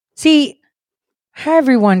 See,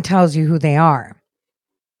 everyone tells you who they are.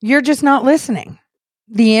 You're just not listening.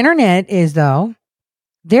 The internet is, though.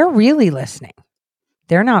 They're really listening.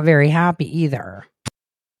 They're not very happy either.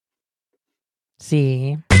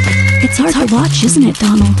 See? It's hard to watch, isn't it,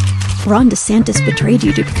 Donald? Ron DeSantis betrayed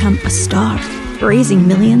you to become a star, raising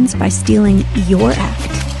millions by stealing your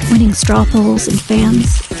act, winning straw polls and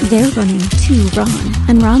fans. They're running to Ron,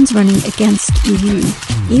 and Ron's running against you.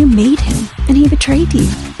 You made him, and he betrayed you.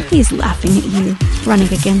 He's laughing at you,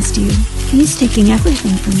 running against you. He's taking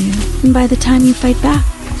everything from you, and by the time you fight back,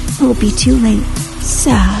 it'll be too late.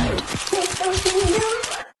 Sad.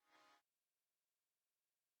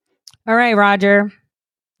 All right, Roger.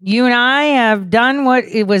 You and I have done what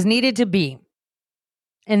it was needed to be.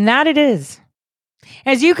 And that it is.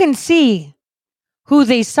 As you can see who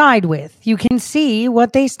they side with, you can see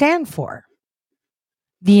what they stand for.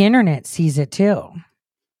 The internet sees it too.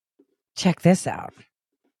 Check this out.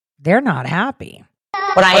 They're not happy.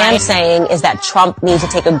 What I am saying is that Trump needs to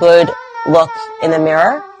take a good look in the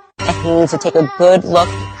mirror, and he needs to take a good look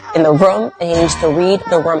in the room, and he needs to read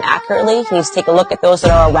the room accurately. He needs to take a look at those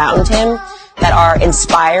that are around him that are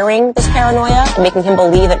inspiring this paranoia and making him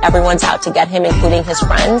believe that everyone's out to get him, including his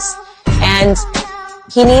friends. And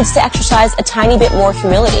he needs to exercise a tiny bit more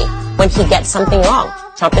humility when he gets something wrong.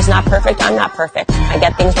 Trump is not perfect. I'm not perfect. I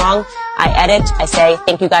get things wrong. I edit. I say,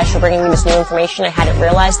 thank you guys for bringing me this new information. I hadn't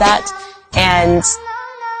realized that. And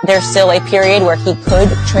there's still a period where he could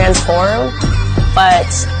transform.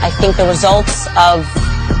 But I think the results of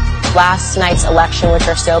last night's election, which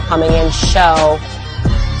are still coming in, show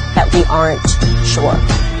that we aren't sure.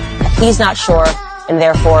 That he's not sure, and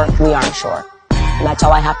therefore we aren't sure. And that's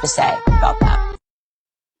all I have to say about that.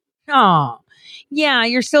 Oh, yeah,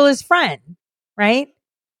 you're still his friend, right?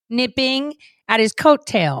 Nipping at his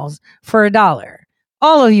coattails for $1.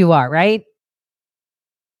 All of you are, right?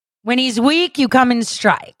 When he's weak, you come and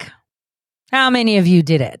strike. How many of you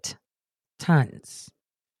did it? Tons.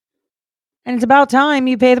 And it's about time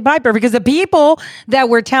you pay the piper, because the people that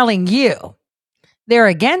were telling you they're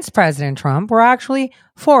against President Trump were actually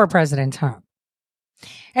for President Trump.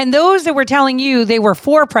 And those that were telling you they were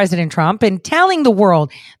for President Trump and telling the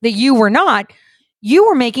world that you were not, you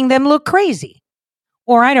were making them look crazy.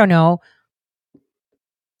 Or I don't know,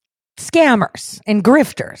 scammers and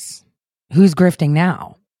grifters. Who's grifting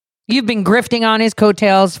now? You've been grifting on his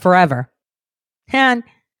coattails forever. And,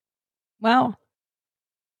 well,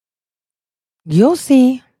 you'll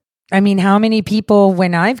see. I mean, how many people,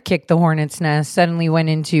 when I've kicked the hornet's nest, suddenly went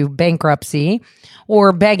into bankruptcy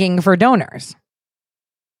or begging for donors?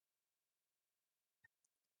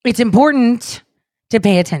 It's important to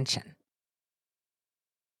pay attention.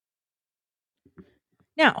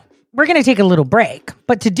 Now, we're going to take a little break,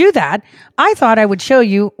 but to do that, I thought I would show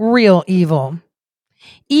you real evil.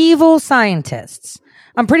 Evil scientists.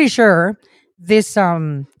 I'm pretty sure this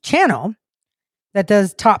channel that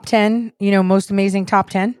does top 10, most amazing top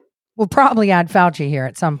 10, will probably add Fauci here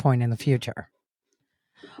at some point in the future.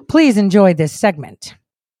 Please enjoy this segment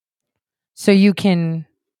so you can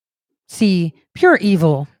see pure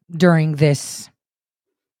evil during this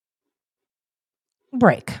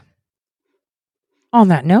break. On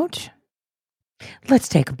that note, let's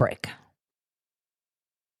take a break.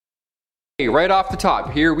 Right off the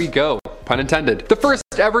top, here we go. Pun intended. The first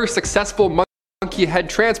ever successful monkey head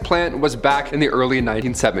transplant was back in the early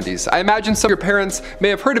 1970s. I imagine some of your parents may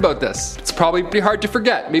have heard about this. It's probably pretty hard to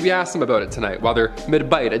forget. Maybe ask them about it tonight while they're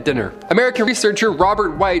mid-bite at dinner. American researcher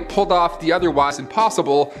Robert White pulled off the otherwise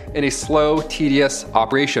impossible in a slow, tedious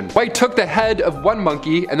operation. White took the head of one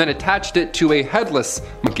monkey and then attached it to a headless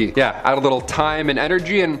monkey. Yeah, add a little time and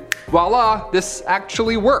energy and voila, this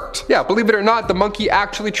actually worked. Yeah, believe it or not, the monkey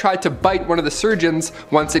actually tried to bite one of the surgeons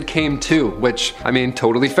once it came to, which, I mean,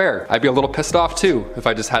 totally fair. I'd be a little pissed off too if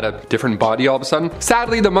I just had a different body all of a sudden.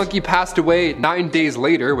 Sadly, the monkey passed away 9 days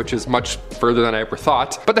later, which is much further than I ever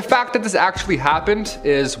thought. But the fact that this actually happened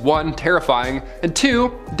is 1, terrifying, and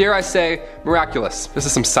 2, dare I say, miraculous. This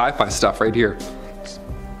is some sci-fi stuff right here.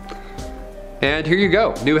 And here you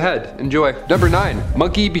go, new head, enjoy. Number 9,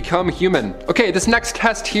 monkey become human. Okay, this next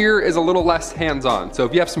test here is a little less hands-on, so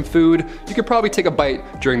if you have some food, you could probably take a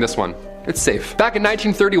bite during this one. It's safe. Back in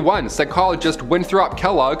 1931, psychologist Winthrop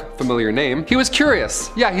Kellogg, familiar name, he was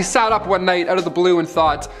curious. Yeah, he sat up one night out of the blue and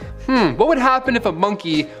thought, what would happen if a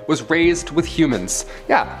monkey was raised with humans?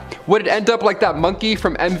 Yeah, would it end up like that monkey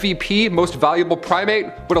from MVP, Most Valuable Primate?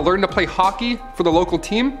 Would it learn to play hockey for the local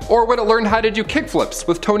team? Or would it learn how to do kickflips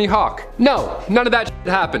with Tony Hawk? No, none of that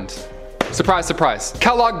happened. Surprise, surprise.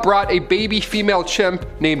 Kellogg brought a baby female chimp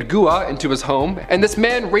named Gua into his home, and this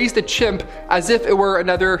man raised the chimp as if it were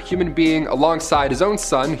another human being alongside his own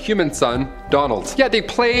son, human son, Donald. Yeah, they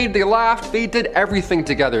played, they laughed, they did everything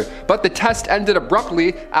together, but the test ended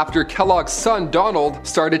abruptly after Kellogg's son, Donald,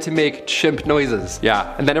 started to make chimp noises.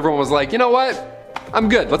 Yeah, and then everyone was like, you know what? I'm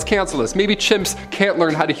good, let's cancel this. Maybe chimps can't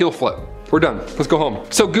learn how to heel flip. We're done, let's go home.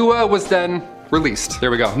 So Gua was then released. There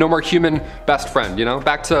we go. No more human best friend,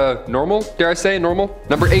 Back to normal, dare I say, normal?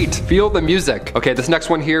 Number 8, feel the music. Okay, this next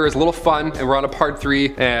one here is a little fun, and we're on a part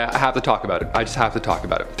 3, and I have to talk about it. I just have to talk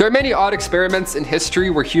about it. There are many odd experiments in history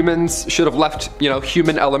where humans should have left,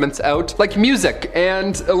 human elements out, like music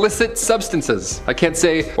and illicit substances. I can't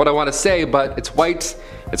say what I want to say, but it's white,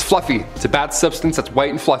 it's fluffy. It's a bad substance that's white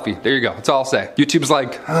and fluffy. There you go. That's all I'll say. YouTube's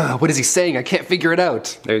like, what is he saying? I can't figure it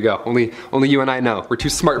out. There you go. Only you and I know. We're too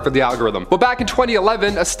smart for the algorithm. Well, back in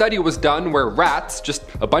 2011, a study was done where rats, just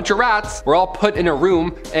a bunch of rats, were all put in a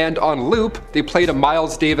room and on loop, they played a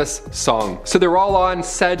Miles Davis song. So they were all on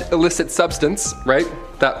said illicit substance, right?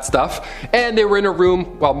 That stuff. And they were in a room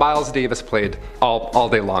while Miles Davis played all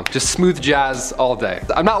day long. Just smooth jazz all day.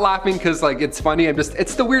 I'm not laughing because it's funny.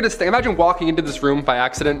 It's the weirdest thing. Imagine walking into this room by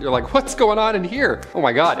accident. You're like, what's going on in here? Oh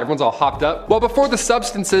my God, everyone's all hopped up. Well, before the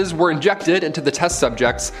substances were injected into the test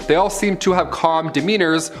subjects, they all seemed to have calm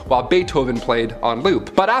demeanors while Beethoven played on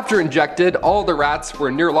loop. But after injected, all the rats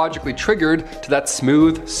were neurologically triggered to that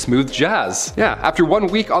smooth jazz. Yeah, after 1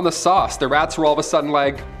 week on the sauce, the rats were all of a sudden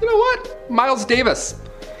like, you know what? Miles Davis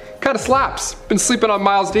kind of slaps. Been sleeping on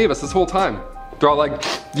Miles Davis this whole time. They're all like,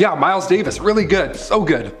 yeah, Miles Davis, really good, so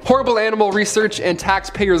good. Horrible animal research and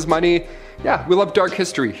taxpayers' money. Yeah, we love dark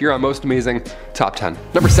history here on Most Amazing Top 10.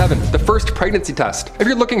 Number 7, the first pregnancy test. If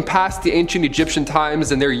you're looking past the ancient Egyptian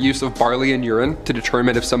times and their use of barley and urine to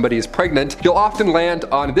determine if somebody is pregnant, you'll often land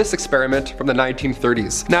on this experiment from the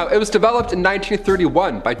 1930s. Now, it was developed in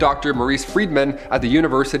 1931 by Dr. Maurice Friedman at the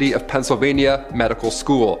University of Pennsylvania Medical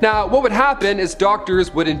School. Now, what would happen is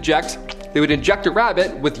doctors would inject a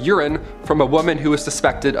rabbit with urine from a woman who was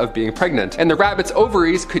suspected of being pregnant, and the rabbit's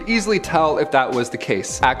ovaries could easily tell if that was the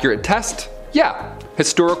case. Accurate test? Yeah.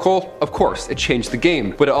 Historical? Of course, it changed the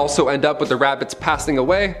game. Would it also end up with the rabbits passing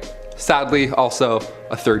away? Sadly, also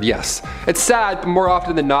a third yes. It's sad, but more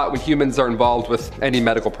often than not, when humans are involved with any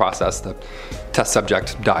medical process, the test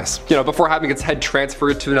subject dies. Before having its head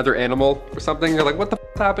transferred to another animal or something, you're like, what the f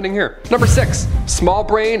is happening here? Number 6, small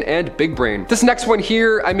brain and big brain. This next one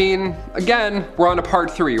here, again, we're on to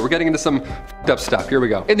part 3. We're getting into some f***ed up stuff. Here we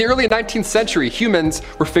go. In the early 19th century, humans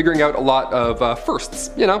were figuring out a lot of firsts,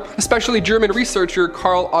 especially German researcher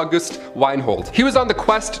Karl August Weinhold. He was on the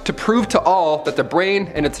quest to prove to all that the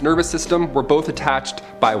brain and its nervous system were both attached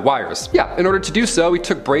by wires. Yeah, in order to do so, he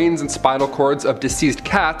took brains and spinal cords of deceased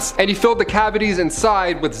cats, and he filled the cavities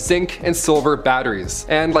inside with zinc and silver batteries.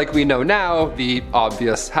 And like we know now, the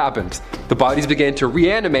obvious happened. The bodies began to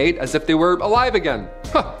reanimate as if they were alive again.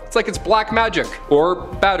 It's like it's black magic. Or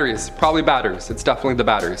batteries. Probably batteries. It's definitely the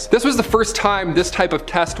batteries. This was the first time this type of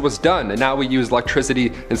test was done, and now we use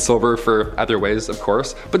electricity and silver for other ways, of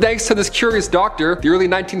course. But thanks to this curious doctor, the early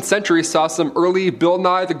 19th century saw some early Bill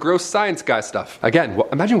Nye the Gross Science Guy stuff. Again,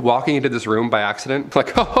 imagine walking into this room by accident.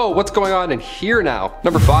 Like, oh, what's going on in here now?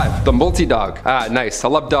 Number 5, the multi-dog. Ah, nice. I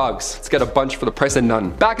love dogs. Let's get a bunch for the price of none.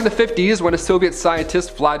 Back in the 50s, when a Soviet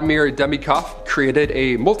scientist, Vladimir Demikhov, created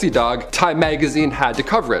a multi-dog, Time magazine had to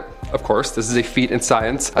cover it. Of course, this is a feat in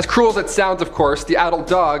science. As cruel as it sounds, of course, the adult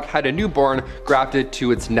dog had a newborn grafted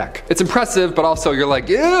to its neck. It's impressive, but also you're like,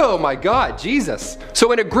 ew, my God, Jesus. So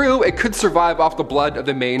when it grew, it could survive off the blood of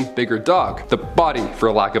the main, bigger dog. The body, for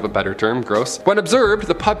lack of a better term, gross. When observed,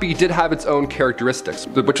 the puppy did have its own characteristics,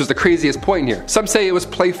 which was the craziest point here. Some say it was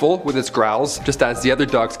playful with its growls, just as the other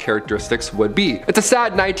dog's characteristics would be. It's a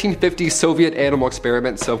sad 1950s Soviet animal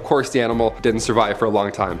experiment, so of course the animal didn't survive for a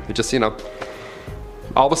long time. It just,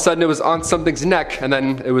 all of a sudden it was on something's neck and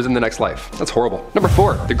then it was in the next life. That's horrible. Number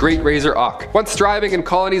 4, the great razor auk. Once thriving in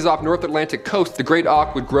colonies off North Atlantic coast, the great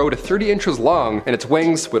auk would grow to 30 inches long and its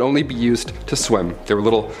wings would only be used to swim. They were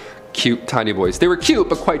little cute tiny boys. They were cute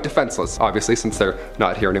but quite defenseless, obviously, since they're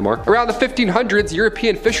not here anymore. Around the 1500s,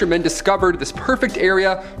 European fishermen discovered this perfect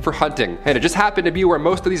area for hunting, and it just happened to be where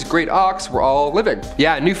most of these great auks were all living.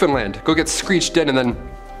 Yeah, Newfoundland. Go get screeched in and then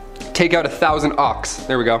take out 1,000 auks.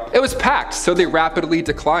 There we go. It was packed, so they rapidly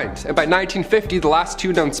declined. And by 1950, the last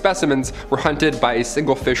 2 known specimens were hunted by a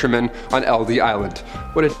single fisherman on LD Island.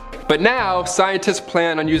 What a But now, scientists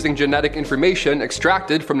plan on using genetic information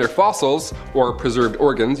extracted from their fossils or preserved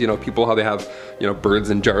organs, people how they have, birds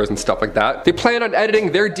in jars and stuff like that. They plan on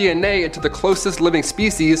editing their DNA into the closest living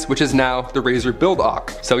species, which is now the razor-billed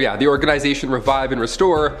auk. So yeah, the organization Revive and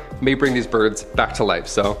Restore may bring these birds back to life.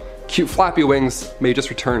 So cute flappy wings may just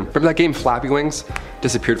return. Remember that game Flappy Wings?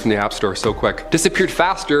 Disappeared from the App Store so quick. Disappeared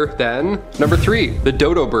faster than number 3, the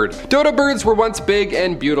dodo bird. Dodo birds were once big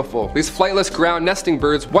and beautiful. These flightless ground nesting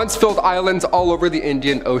birds once filled islands all over the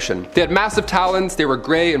Indian Ocean. They had massive talons, they were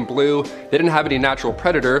gray and blue, they didn't have any natural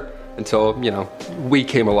predator until, we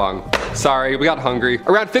came along. Sorry, we got hungry.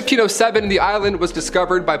 Around 1507, the island was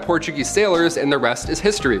discovered by Portuguese sailors and the rest is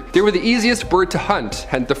history. They were the easiest bird to hunt,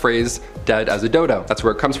 hence the phrase, dead as a dodo. That's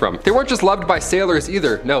where it comes from. They weren't just loved by sailors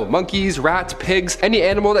either. No, monkeys, rats, pigs, any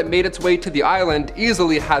animal that made its way to the island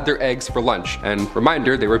easily had their eggs for lunch. And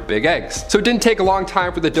reminder, they were big eggs. So it didn't take a long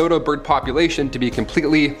time for the dodo bird population to be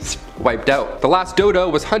completely wiped out. The last dodo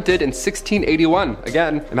was hunted in 1681.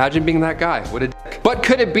 Again, imagine being that guy. What a dick. But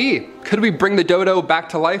could it be? Could we bring the dodo back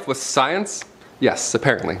to life with science? Yes,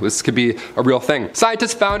 apparently. This could be a real thing.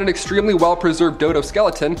 Scientists found an extremely well-preserved dodo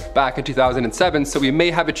skeleton back in 2007, so we may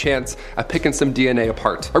have a chance at picking some DNA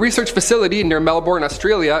apart. A research facility near Melbourne,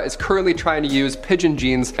 Australia is currently trying to use pigeon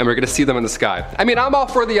genes, and we're gonna see them in the sky. I'm all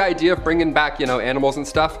for the idea of bringing back, animals and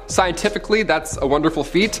stuff. Scientifically, that's a wonderful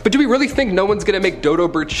feat, but do we really think no one's gonna make dodo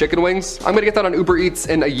bird chicken wings? I'm gonna get that on Uber Eats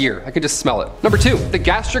in a year. I can just smell it. Number 2, the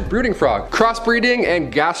gastric brooding frog. Crossbreeding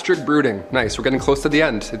and gastric brooding. Nice, we're getting close to the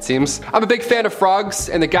end, it seems. I'm a big fan of frogs,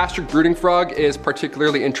 and the gastric brooding frog is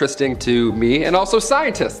particularly interesting to me and also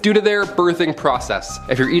scientists due to their birthing process.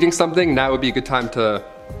 If you're eating something, now would be a good time to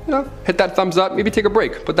hit that thumbs up, maybe take a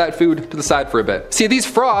break, put that food to the side for a bit. See, these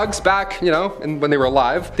frogs back, and when they were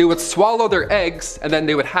alive, they would swallow their eggs and then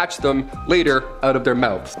they would hatch them later out of their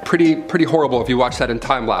mouths. Pretty horrible if you watch that in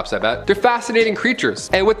time lapse, I bet. They're fascinating creatures.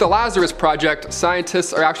 And with the Lazarus Project,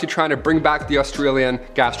 scientists are actually trying to bring back the Australian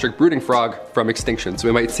gastric brooding frog from extinction. So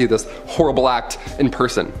we might see this horrible act in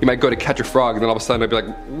person. You might go to catch a frog and then all of a sudden it'll be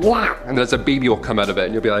like, wah! And then a baby will come out of it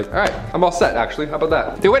and you'll be like, all right, I'm all set actually, how about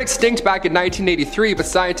that? They went extinct back in 1983, but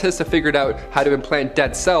scientists have figured out how to implant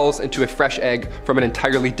dead cells into a fresh egg from an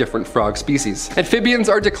entirely different frog species. Amphibians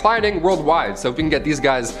are declining worldwide, so if we can get these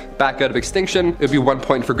guys back out of extinction, it would be 1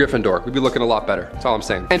 point for Gryffindor. We'd be looking a lot better. That's all I'm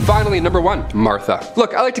saying. And finally, number 1, Martha.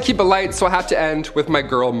 Look, I like to keep it light, so I have to end with my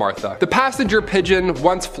girl Martha. The passenger pigeon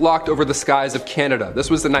once flocked over the skies of Canada.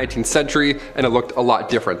 This was the 19th century, and it looked a lot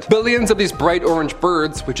different. Billions of these bright orange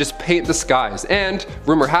birds would just paint the skies, and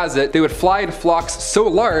rumor has it, they would fly in flocks so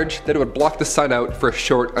large that it would block the sun out for a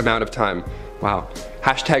short amount of time. Wow.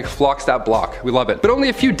 Hashtag flocks that block. We love it. But only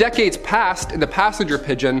a few decades passed and the passenger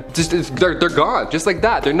pigeon, they're gone. Just like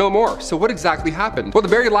that. They're no more. So what exactly happened? Well, the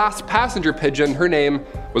very last passenger pigeon, her name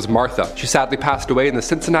was Martha. She sadly passed away in the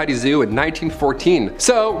Cincinnati Zoo in 1914.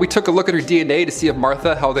 So we took a look at her DNA to see if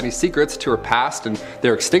Martha held any secrets to her past and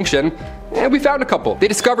their extinction. And we found a couple. They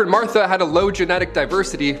discovered Martha had a low genetic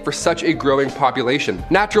diversity for such a growing population.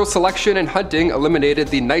 Natural selection and hunting eliminated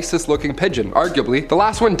the nicest looking pigeon, arguably. The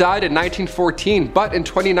last one died in 1914, but in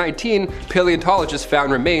 2019, paleontologists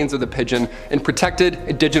found remains of the pigeon in protected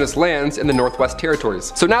indigenous lands in the Northwest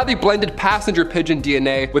Territories. So now they blended passenger pigeon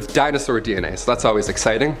DNA with dinosaur DNA, so that's always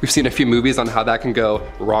exciting. We've seen a few movies on how that can go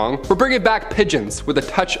wrong. We're bringing back pigeons with a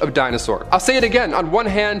touch of dinosaur. I'll say it again, on one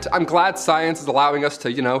hand, I'm glad science is allowing us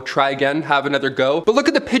to, try again, have another go. But look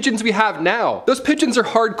at the pigeons we have now. Those pigeons are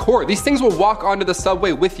hardcore. These things will walk onto the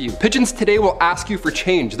subway with you. Pigeons today will ask you for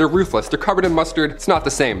change. They're ruthless. They're covered in mustard. It's not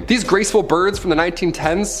the same. These graceful birds from the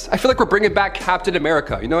 1910s, I feel like we're bringing back Captain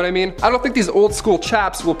America. You know what I mean? I don't think these old school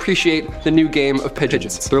chaps will appreciate the new game of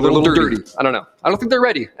pigeons. They're a little dirty. I don't know. I don't think they're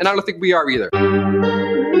ready. And I don't think we are either.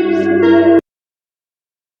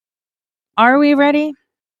 Are we ready?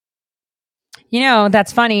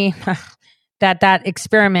 That's funny that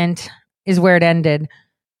experiment is where it ended.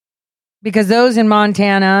 Because those in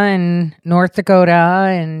Montana and North Dakota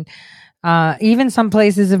and even some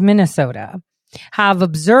places of Minnesota have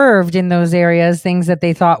observed in those areas things that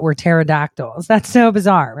they thought were pterodactyls. That's so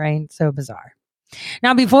bizarre, right? So bizarre.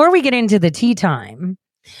 Now, before we get into the tea time,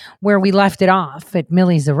 where we left it off at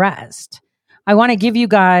Millie's arrest, I want to give you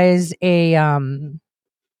guys a...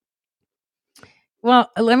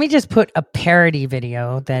 Well, let me just put a parody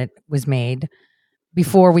video that was made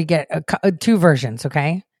before we get two versions,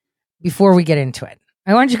 okay? Before we get into it.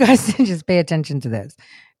 I want you guys to just pay attention to this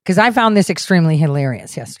because I found this extremely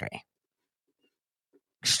hilarious yesterday.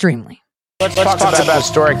 Extremely. Let's talk about the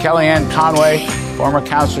story. Kellyanne Conway, former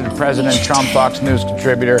counselor to President Trump, Fox News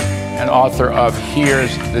contributor, and author of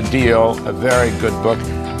Here's the Deal, a very good book.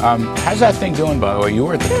 How's that thing doing, by the way? You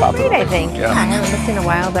were at the top of it. I think. Yeah, I haven't looked in a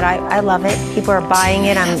while, but I love it. People are buying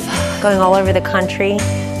it. I'm going all over the country.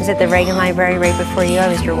 I was at the Reagan Library right before you. I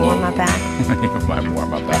was your warm-up act. My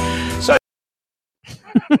warm-up act. So.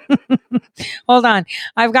 Hold on.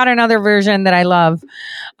 I've got another version that I love.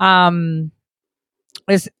 I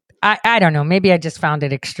don't know. Maybe I just found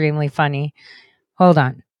it extremely funny. Hold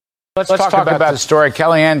on. Let's talk about the story.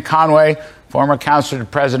 Kellyanne Conway, former counselor to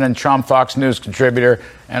President Trump, Fox News contributor,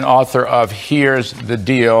 and author of Here's the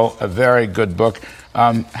Deal, a very good book.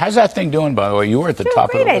 How's that thing doing, by the way? You were at the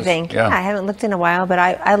top of it. I think. Yeah, I haven't looked in a while, but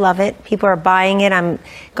I love it. People are buying it. I'm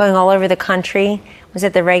going all over the country. I was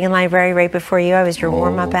at the Reagan Library right before you. I was your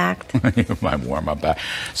warm-up act. My warm-up act.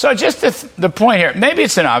 So just the point here, maybe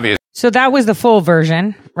it's an obvious. So that was the full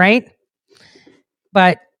version, right?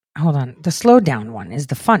 But hold on. The slowed down one is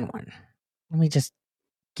the fun one. Let me just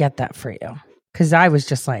get that for you. Because I was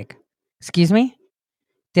just like, excuse me?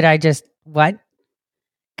 Did I just, what?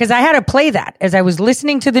 Because I had to play that. As I was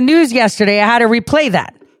listening to the news yesterday, I had to replay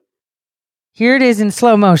that. Here it is in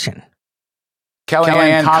slow motion.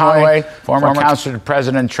 Kellyanne Conway, former counselor to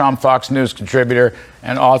President Trump, Fox News contributor,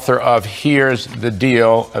 and author of Here's the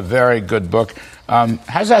Deal, a very good book.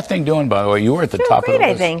 How's that thing doing, by the way? You were at the top of it.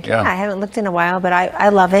 I think. Yeah, I haven't looked in a while, but I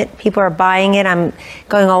love it. People are buying it. I'm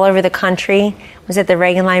going all over the country. I was at the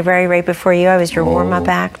Reagan Library right before you. I was your warm-up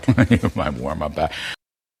act. My warm-up act.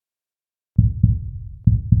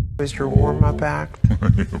 Was your warm-up act.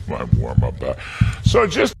 My warm-up act. So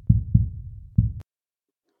just.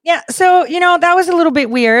 Yeah, so, that was a little bit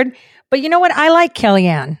weird. But you know what? I like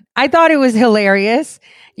Kellyanne. I thought it was hilarious.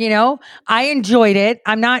 I enjoyed it.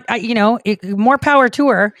 I'm not, more power to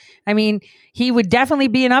her. I mean, he would definitely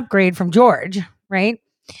be an upgrade from George, right?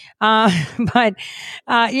 But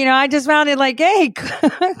I just found it like, hey,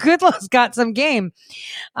 Goodlow's got some game.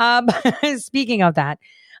 Speaking of that,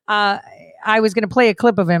 I was going to play a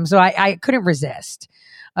clip of him, so I couldn't resist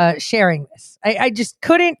sharing this. I just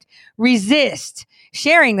couldn't resist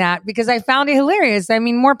sharing that because I found it hilarious. I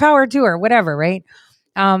mean, more power to her, whatever, right?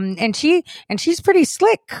 And she's pretty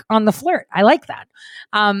slick on the flirt. I like that.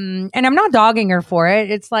 And I'm not dogging her for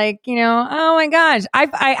it. It's like, oh my gosh. I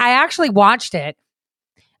actually watched it.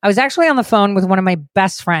 I was actually on the phone with one of my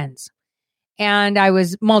best friends, and I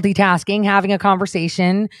was multitasking, having a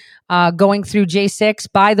conversation, going through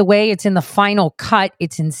J6. By the way, it's in the final cut.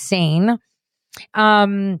 It's insane.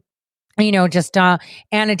 Just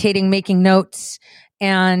annotating, making notes.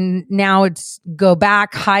 And now it's go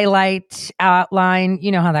back, highlight, outline.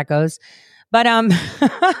 You know how that goes. But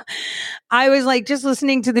I was like just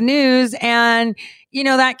listening to the news, and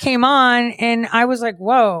that came on, and I was like,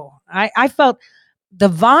 whoa. I felt the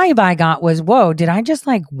vibe I got was, whoa, did I just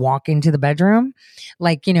like walk into the bedroom?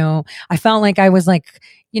 Like, I felt like I was like,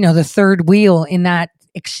 the third wheel in that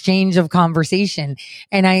exchange of conversation.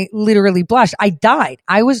 And I literally blushed. I died.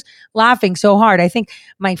 I was laughing so hard. I think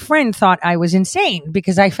my friend thought I was insane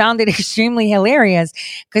because I found it extremely hilarious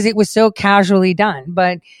because it was so casually done.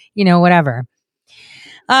 But, whatever.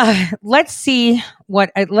 Let's see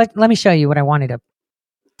let me show you what I wanted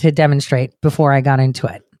to demonstrate before I got into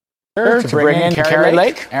it. To bring in Kari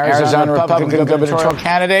Lake, Arizona Republican gubernatorial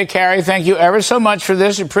candidate. Kari, thank you ever so much for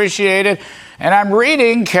this. Appreciate it. And I'm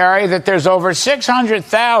reading, Kari, that there's over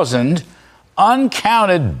 600,000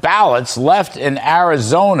 uncounted ballots left in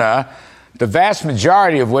Arizona, the vast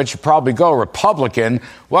majority of which probably go Republican.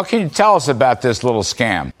 What can you tell us about this little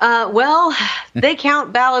scam? Well, they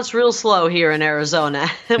count ballots real slow here in Arizona,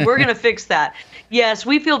 and we're going to fix that. Yes,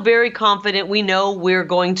 we feel very confident. We know we're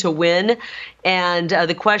going to win. And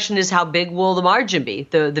the question is, how big will the margin be,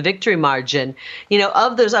 the victory margin?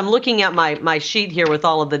 Of those, I'm looking at my sheet here with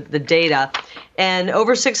all of the data, and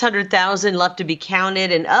over 600,000 left to be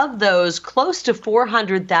counted. And of those, close to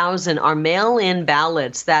 400,000 are mail-in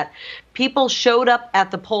ballots that people showed up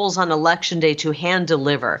at the polls on Election Day to hand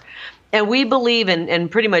deliver. And we believe,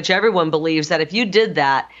 and pretty much everyone believes, that if you did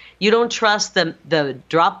that, you don't trust the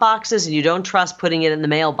drop boxes and you don't trust putting it in the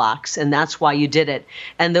mailbox. And that's why you did it.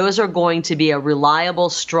 And those are going to be a reliable,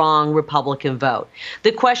 strong Republican vote.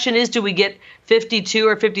 The question is, do we get 52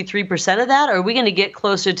 or 53% of that? Or are we going to get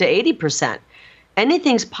closer to 80%?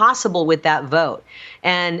 Anything's possible with that vote.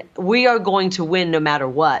 And we are going to win no matter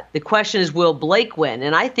what. The question is, will Blake win?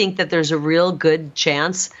 And I think that there's a real good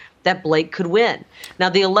chance that Blake could win.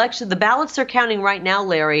 Now, the ballots they're counting right now,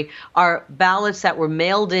 Larry, are ballots that were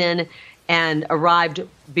mailed in and arrived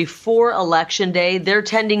before Election Day. They're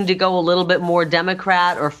tending to go a little bit more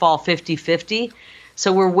Democrat or fall 50-50.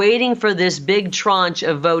 So we're waiting for this big tranche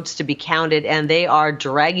of votes to be counted, and they are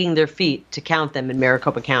dragging their feet to count them in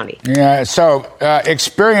Maricopa County. Yeah, so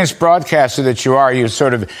experienced broadcaster that you are, you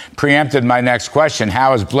sort of preempted my next question.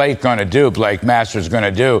 How is Blake going to do, Blake Masters going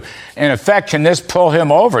to do? In effect, can this pull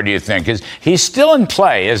him over, do you think? He's still in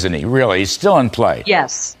play, isn't he, really? He's still in play.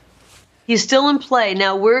 Yes. He's still in play.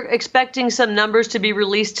 Now, we're expecting some numbers to be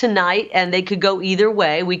released tonight, and they could go either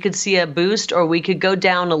way. We could see a boost or we could go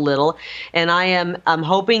down a little. And I'm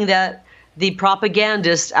hoping that the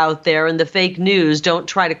propagandists out there and the fake news don't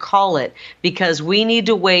try to call it, because we need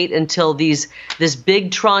to wait until this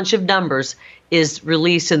big tranche of numbers is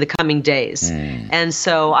released in the coming days. And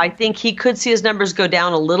so I think he could see his numbers go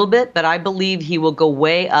down a little bit, but I believe he will go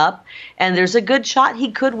way up. And there's a good shot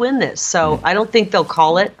he could win this. So I don't think they'll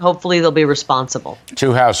call it. Hopefully they'll be responsible.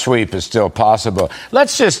 Two-house sweep is still possible.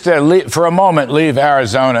 Let's just, for a moment, leave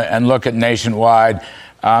Arizona and look at nationwide.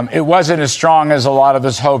 It wasn't as strong as a lot of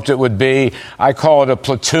us hoped it would be. I call it a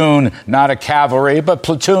platoon, not a cavalry, but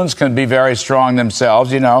platoons can be very strong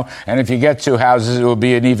themselves, and if you get two houses, it will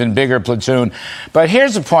be an even bigger platoon. But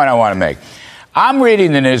here's the point I want to make. I'm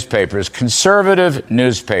reading the newspapers, conservative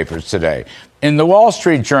newspapers today. In the Wall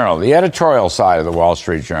Street Journal, the editorial side of the Wall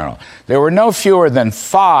Street Journal, there were no fewer than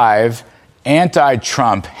 5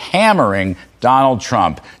 anti-Trump hammering Donald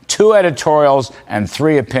Trump, 2 editorials and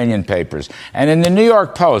 3 opinion papers. And in the New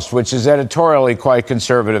York Post, which is editorially quite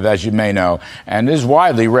conservative, as you may know, and is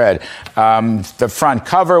widely read, the front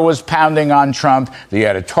cover was pounding on Trump. The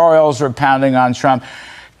editorials were pounding on Trump.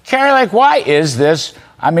 Kari Lake, why is this?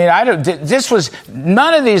 I mean,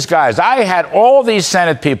 none of these guys. I had all these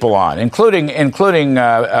Senate people on, including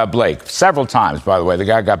Blake, several times, by the way. The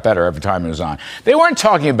guy got better every time he was on. They weren't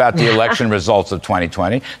talking about the election results of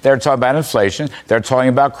 2020. They were talking about inflation. They're talking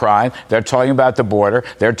about crime. They're talking about the border.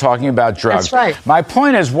 They're talking about drugs. That's right. My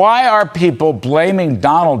point is, why are people blaming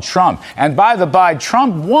Donald Trump? And by the by,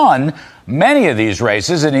 Trump won many of these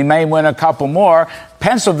races, and he may win a couple more.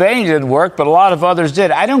 Pennsylvania didn't work, but a lot of others did.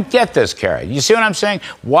 I don't get this, Kari. You see what I'm saying?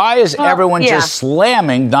 Why is everyone just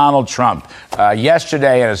slamming Donald Trump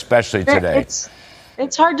yesterday and especially today?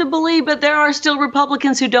 It's hard to believe, but there are still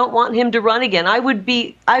Republicans who don't want him to run again. I would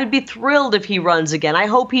be thrilled if he runs again. I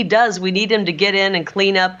hope he does. We need him to get in and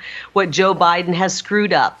clean up what Joe Biden has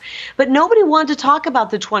screwed up. But nobody wanted to talk about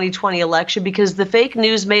the 2020 election because the fake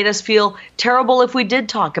news made us feel terrible if we did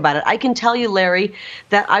talk about it. I can tell you, Larry,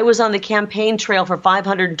 that I was on the campaign trail for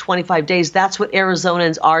 525 days. That's what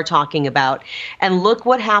Arizonans are talking about. And look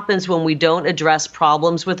what happens when we don't address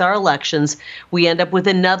problems with our elections. We end up with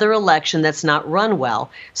another election that's not run well.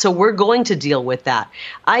 So we're going to deal with that.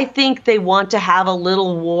 I think they want to have a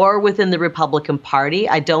little war within the Republican Party.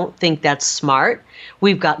 I don't think that's smart.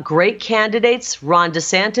 We've got great candidates. Ron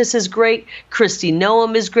DeSantis is great. Kristi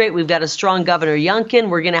Noem is great. We've got a strong Governor Youngkin.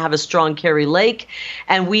 We're going to have a strong Kari Lake.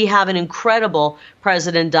 And we have an incredible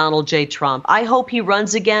President Donald J. Trump. I hope he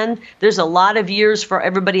runs again. There's a lot of years for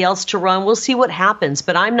everybody else to run. We'll see what happens.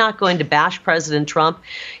 But I'm not going to bash President Trump.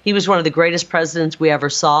 He was one of the greatest presidents we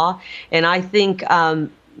ever saw. And I think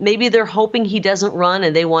maybe they're hoping he doesn't run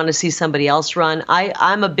and they want to see somebody else run.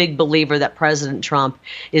 I'm a big believer that President Trump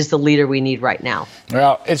is the leader we need right now.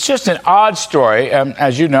 Well, it's just an odd story.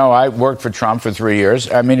 As you know, I worked for Trump for 3 years.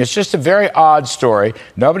 I mean, it's just a very odd story.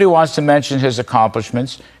 Nobody wants to mention his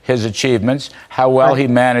accomplishments, his achievements, how well he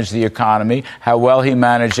managed the economy, how well he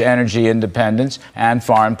managed energy independence and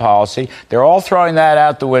foreign policy. They're all throwing that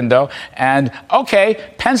out the window. And,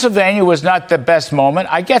 okay, Pennsylvania was not the best moment.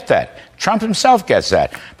 I get that. Trump himself gets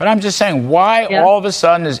that. But I'm just saying, why all of a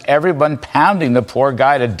sudden is everyone pounding the poor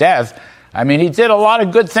guy to death? I mean, he did a lot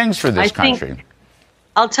of good things for this country.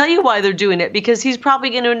 I'll tell you why they're doing it, because he's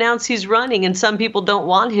probably going to announce he's running, and some people don't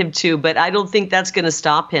want him to, but I don't think that's going to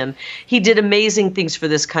stop him. He did amazing things for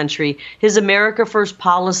this country. His America First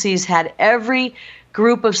policies had every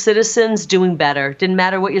group of citizens doing better. Didn't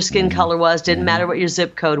matter what your skin color was, didn't matter what your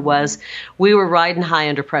zip code was. We were riding high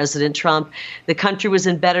under President Trump. The country was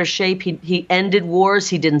in better shape. He ended wars.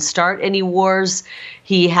 He didn't start any wars.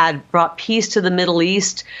 He had brought peace to the Middle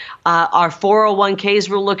East. Our 401ks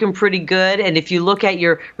were looking pretty good. And if you look at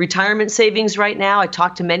your retirement savings right now, I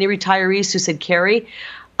talked to many retirees who said, Kari,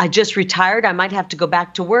 I just retired. I might have to go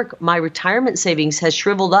back to work. My retirement savings has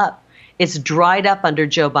shriveled up. It's dried up under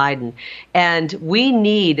Joe Biden. And we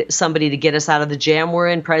need somebody to get us out of the jam we're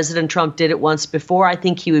in. President Trump did it once before. I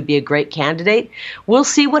think he would be a great candidate. We'll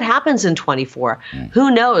see what happens in 24.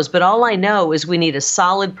 Who knows? But all I know is we need a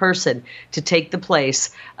solid person to take the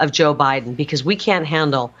place of Joe Biden, because we can't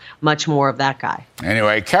handle much more of that guy.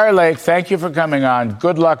 Anyway, Kari Lake, thank you for coming on.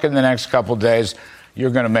 Good luck in the next couple of days.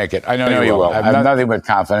 You're going to make it. I know you will. I have nothing but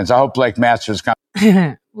confidence. I hope Blake Masters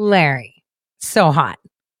comes. Larry, so hot.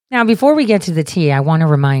 Now, before we get to the tea, I want to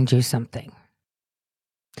remind you something.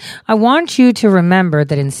 I want you to remember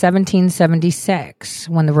that in 1776,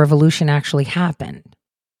 when the revolution actually happened,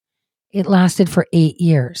 it lasted for 8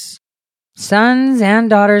 years. Sons and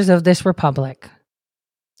daughters of this republic,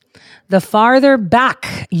 the farther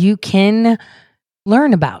back you can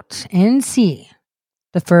learn about and see,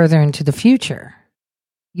 the further into the future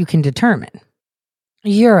you can determine.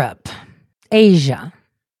 Europe, Asia,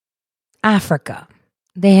 Africa,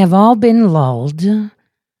 they have all been lulled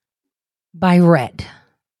by red,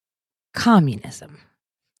 communism,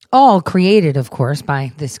 all created, of course,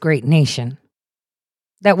 by this great nation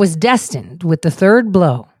that was destined with the third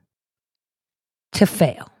blow to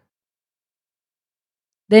fail.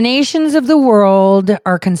 The nations of the world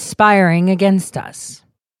are conspiring against us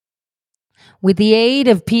with the aid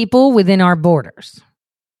of people within our borders.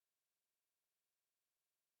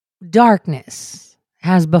 Darkness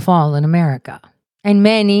has befallen America, and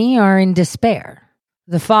many are in despair.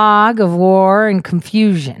 The fog of war and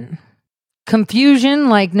confusion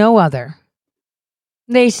like no other.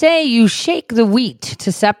 They say you shake the wheat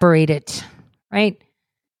to separate it, right?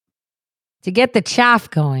 To get the chaff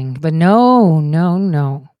going, but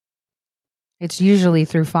no. It's usually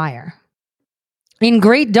through fire. In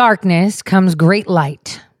great darkness comes great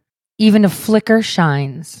light. Even a flicker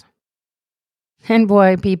shines. And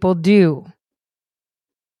boy, people do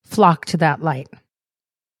flock to that light.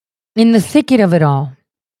 In the thicket of it all,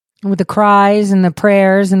 with the cries and the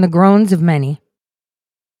prayers and the groans of many,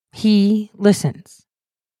 he listens.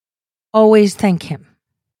 Always thank him.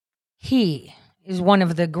 He is one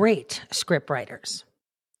of the great scriptwriters.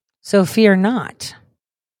 So fear not.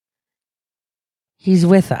 He's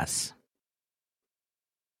with us.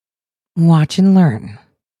 Watch and learn.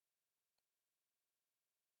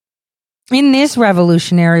 In this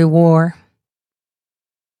revolutionary war,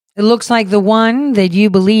 it looks like the one that you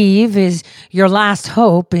believe is your last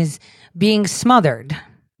hope is being smothered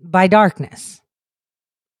by darkness,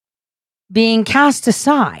 being cast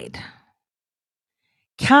aside.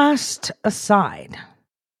 Cast aside.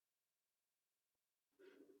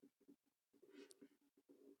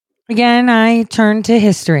 Again, I turn to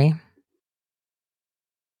history.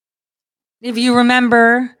 If you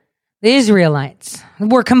remember, the Israelites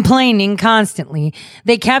were complaining constantly.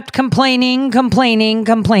 They kept complaining,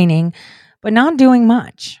 but not doing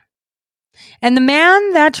much. And the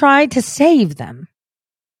man that tried to save them,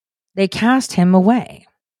 they cast him away.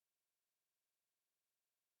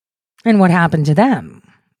 And what happened to them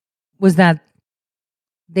was that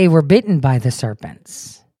they were bitten by the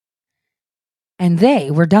serpents and they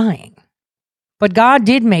were dying. But God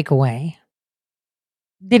did make a way,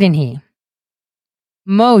 didn't he?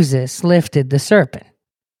 Moses lifted the serpent.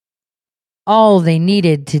 All they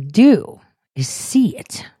needed to do is see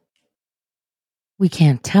it. We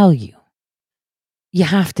can't tell you. You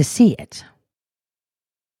have to see it.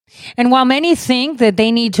 And while many think that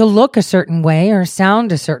they need to look a certain way or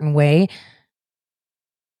sound a certain way,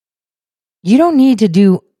 you don't need to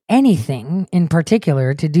do anything in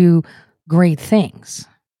particular to do great things.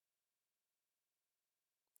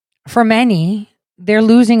 For many, they're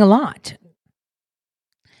losing a lot.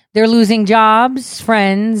 They're losing jobs,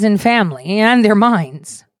 friends, and family, and their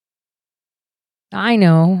minds. I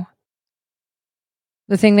know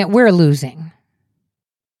the thing that we're losing.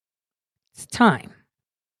 It's time.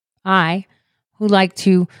 I, who like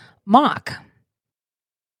to mock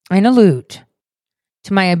and allude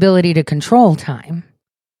to my ability to control time,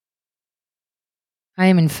 I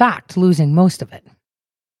am in fact losing most of it.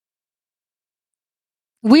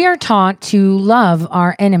 We are taught to love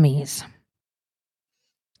our enemies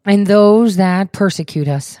and those that persecute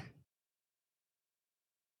us.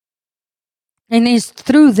 And it's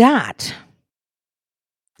through that,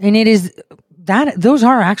 and it is that those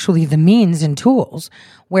are actually the means and tools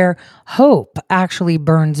where hope actually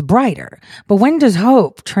burns brighter. But when does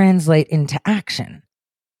hope translate into action?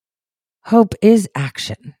 Hope is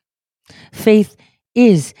action. Faith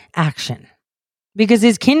is action. Because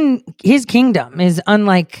his kingdom is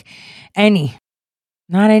unlike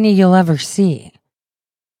not any you'll ever see,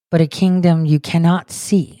 but a kingdom you cannot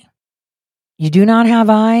see. You do not have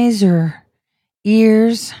eyes or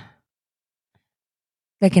ears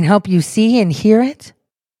that can help you see and hear it.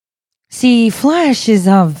 See, flesh is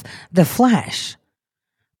of the flesh.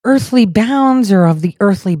 Earthly bounds are of the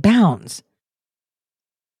earthly bounds.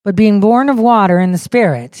 But being born of water and the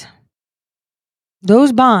Spirit,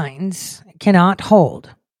 those binds cannot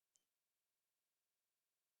hold.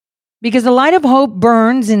 Because the light of hope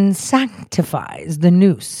burns and sanctifies the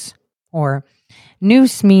nous, or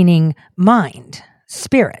nous meaning mind,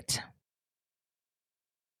 spirit.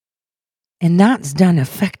 And that's done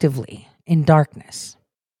effectively in darkness.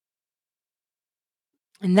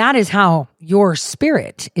 And that is how your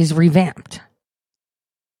spirit is revamped.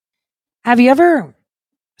 Have you ever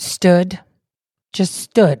just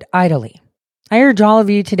stood idly? I urge all of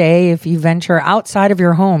you today, if you venture outside of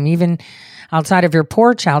your home, even outside of your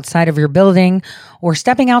porch, outside of your building, or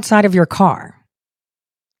stepping outside of your car,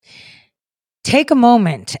 take a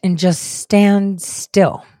moment and just stand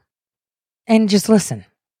still and just listen.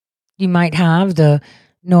 You might have the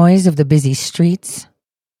noise of the busy streets,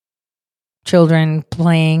 children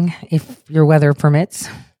playing if your weather permits,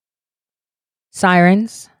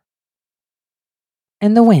 sirens,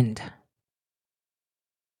 and the wind.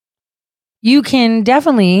 You can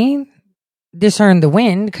definitely discern the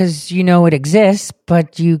wind because you know it exists,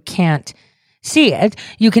 but you can't see it.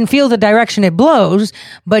 You can feel the direction it blows,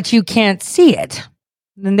 but you can't see it.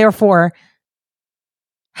 And therefore,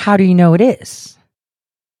 how do you know it is?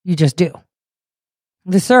 You just do.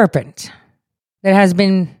 The serpent that has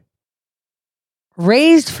been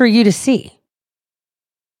raised for you to see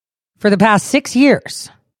for the past 6 years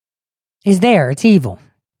is there. It's evil,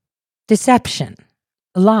 deception,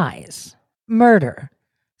 lies, murder,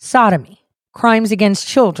 sodomy, crimes against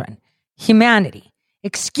children, humanity,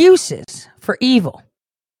 excuses for evil.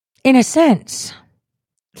 In a sense,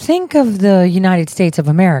 think of the United States of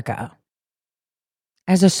America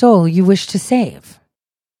as a soul you wish to save.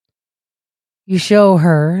 You show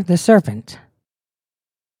her the serpent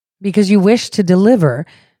because you wish to deliver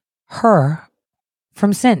her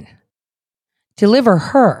from sin, deliver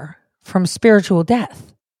her from spiritual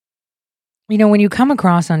death. You know, when you come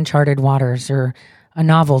across uncharted waters or a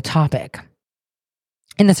novel topic,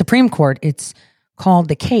 in the Supreme Court, it's called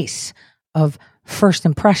the case of first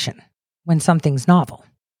impression when something's novel.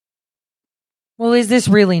 Well, is this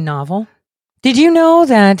really novel? Did you know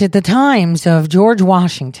that at the times of George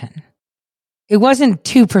Washington, it wasn't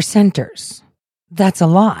 2%ers? That's a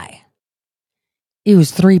lie. It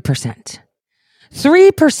was 3%.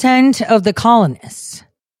 3% of the colonists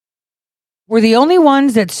were the only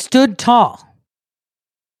ones that stood tall.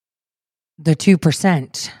 The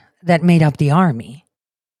 2% that made up the army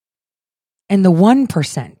and the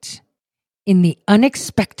 1% in the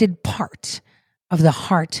unexpected part of the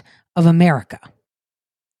heart of America.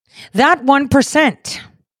 That 1%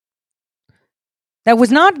 that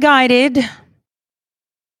was not guided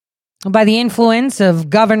by the influence of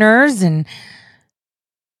governors and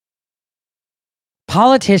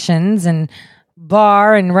politicians and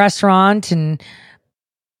bar and restaurant and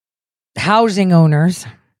housing owners,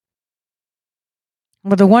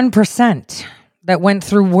 but the 1% that went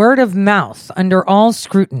through word of mouth under all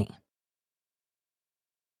scrutiny.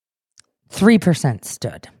 3%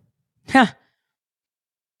 stood.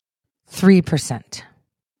 3%.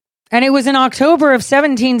 And it was in October of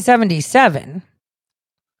 1777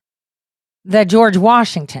 that George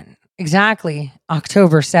Washington, exactly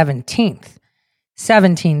October 17th,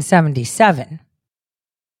 1777,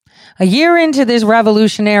 a year into this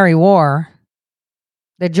Revolutionary War,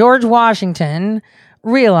 that George Washington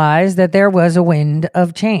realized that there was a wind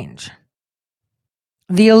of change.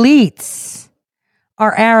 The elites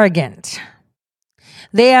are arrogant.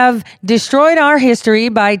 They have destroyed our history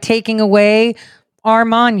by taking away our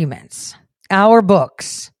monuments, our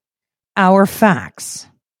books, our facts.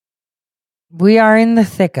 We are in the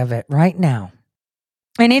thick of it right now.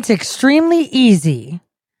 And it's extremely easy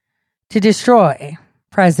to destroy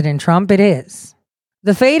President Trump. It is.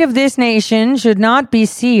 The fate of this nation should not be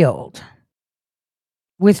sealed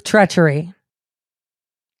with treachery,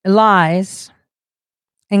 lies,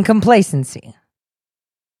 and complacency.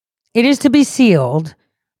 It is to be sealed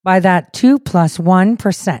by that 2 +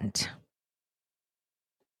 1%.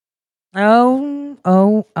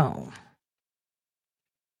 Oh.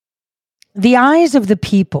 The eyes of the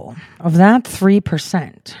people of that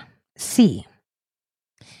 3% see.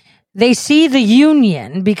 They see the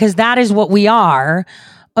union because that is what we are,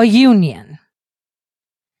 a union.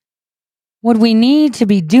 What we need to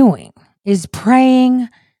be doing is praying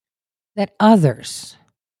that others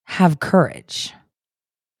have courage.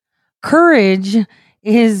 Courage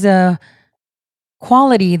is a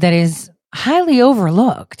quality that is highly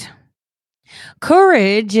overlooked.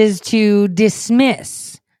 Courage is to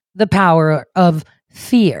dismiss the power of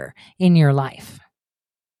fear in your life.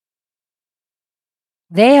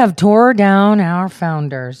 They have tore down our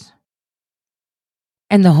founders,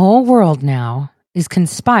 and the whole world now is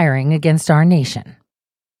conspiring against our nation.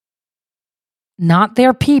 Not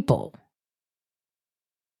their people,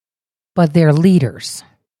 but their leaders.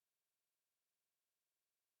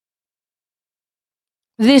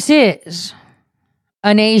 This is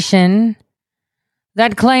a nation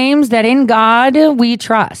that claims that in God we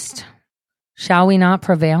trust. Shall we not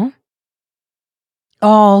prevail?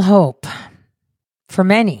 All hope for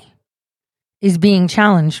many is being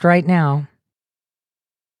challenged right now.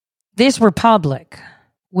 This republic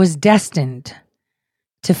was destined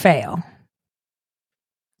to fail.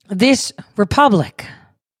 This republic,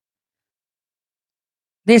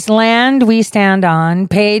 this land we stand on,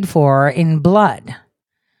 paid for in blood,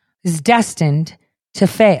 is destined to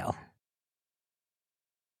fail.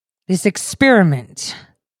 This experiment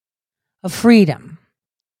of freedom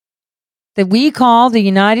that we call the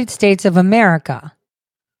United States of America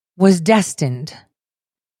was destined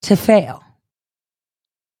to fail.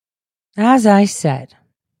 As I said,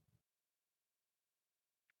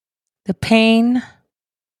 the pain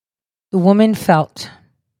the woman felt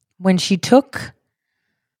when she took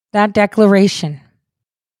that declaration,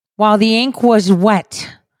 while the ink was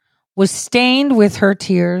wet, was stained with her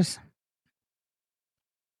tears,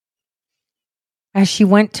 as she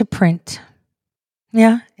went to print.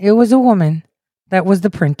 Yeah, it was a woman that was the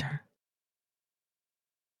printer.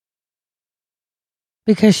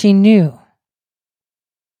 Because she knew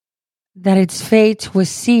that its fate was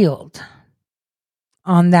sealed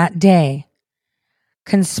on that day,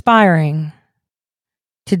 conspiring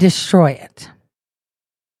to destroy it.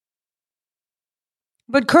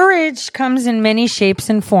 But courage comes in many shapes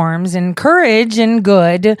and forms, and courage and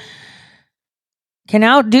good can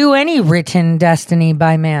outdo any written destiny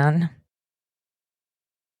by man.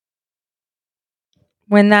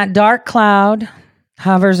 When that dark cloud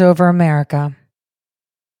hovers over America,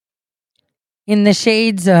 in the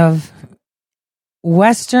shades of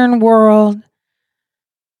Western world,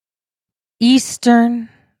 Eastern,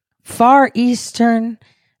 Far Eastern,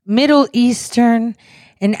 Middle Eastern,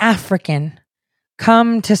 and African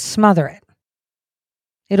come to smother it,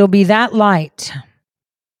 it'll be that light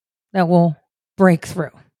that will break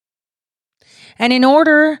through. And in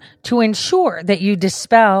order to ensure that you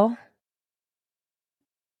dispel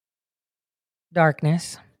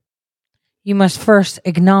darkness, you must first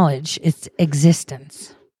acknowledge its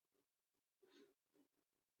existence.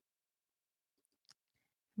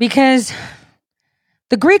 Because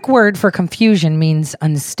The Greek word for confusion means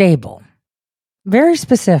unstable. Very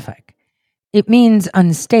specific. It means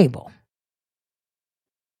unstable.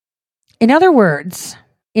 In other words,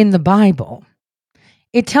 in the Bible,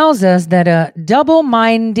 it tells us that a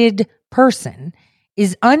double-minded person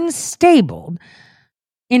is unstable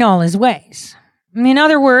in all his ways. In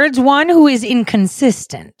other words, one who is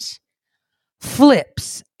inconsistent,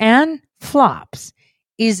 flips and flops,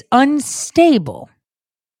 is unstable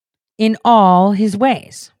in all his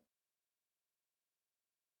ways.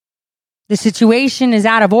 The situation is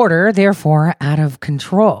out of order, therefore out of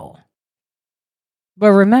control.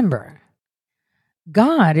 But remember,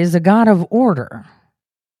 God is a God of order.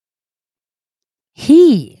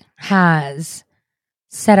 He has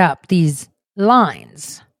set up these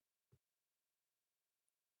lines.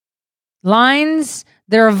 Lines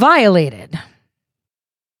that are violated.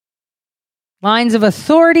 Lines of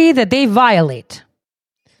authority that they violate.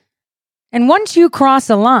 And once you cross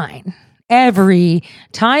a line, every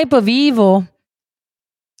type of evil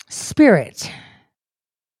spirit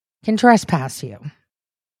can trespass you.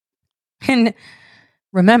 And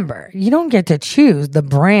remember, you don't get to choose the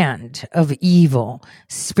brand of evil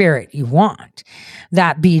spirit you want.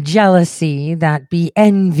 That be jealousy, that be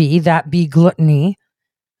envy, that be gluttony.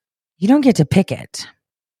 You don't get to pick it.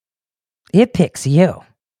 It picks you.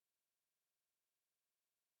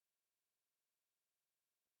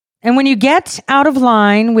 And when you get out of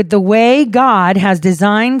line with the way God has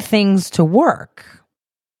designed things to work,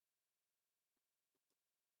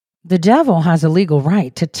 the devil has a legal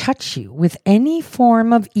right to touch you with any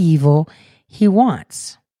form of evil he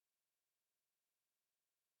wants.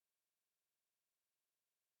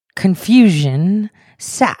 Confusion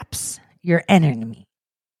saps your enemy.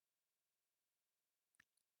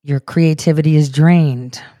 Your creativity is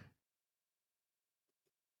drained.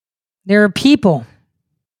 There are people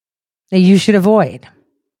that you should avoid.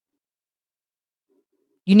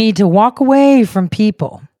 You need to walk away from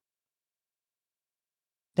people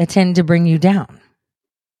that tend to bring you down.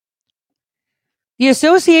 The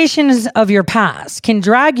associations of your past can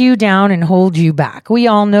drag you down and hold you back. We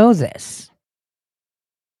all know this.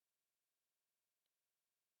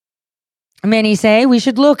 Many say we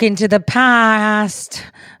should look into the past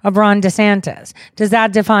of Ron DeSantis. Does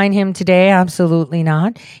that define him today? Absolutely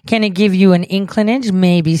not. Can it give you an inclinage?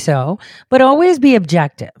 Maybe so. But always be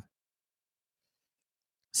objective.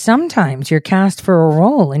 Sometimes you're cast for a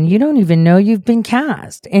role and you don't even know you've been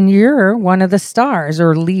cast, and you're one of the stars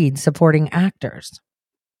or lead supporting actors.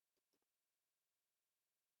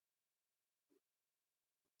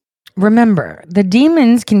 Remember, the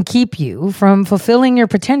demons can keep you from fulfilling your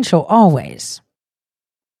potential always.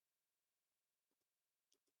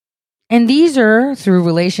 And these are through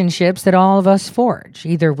relationships that all of us forge,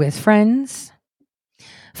 either with friends,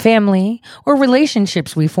 family, or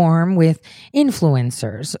relationships we form with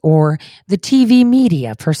influencers or the TV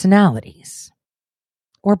media personalities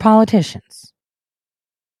or politicians.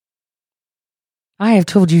 I have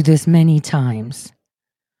told you this many times.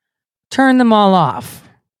 Turn them all off.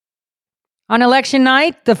 On election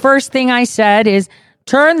night, the first thing I said is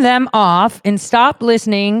turn them off and stop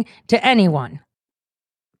listening to anyone.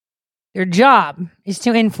 Their job is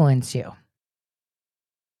to influence you.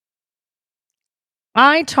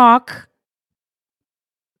 I talk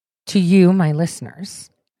to you, my listeners,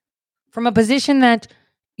 from a position that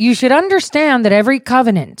you should understand that every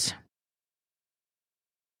covenant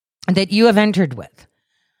that you have entered with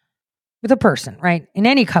a person, right? In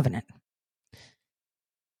any covenant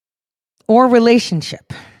or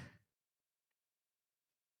relationship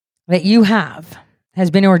that you have has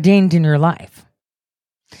been ordained in your life.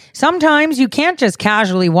 Sometimes you can't just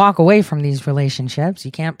casually walk away from these relationships.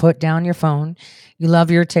 You can't put down your phone. You love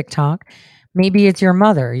your TikTok. Maybe it's your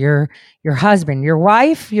mother, your husband, your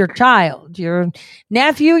wife, your child, your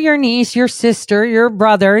nephew, your niece, your sister, your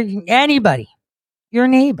brother, anybody, your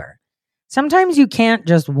neighbor. Sometimes you can't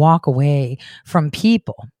just walk away from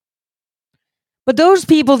people. But those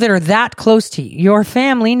people that are that close to you, your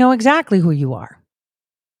family, know exactly who you are.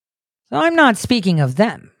 So I'm not speaking of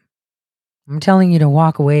them. I'm telling you to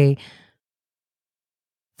walk away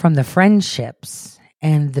from the friendships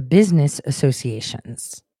and the business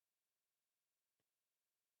associations,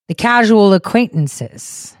 the casual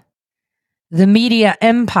acquaintances, the media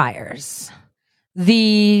empires,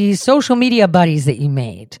 the social media buddies that you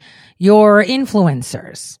made, your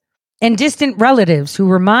influencers, and distant relatives who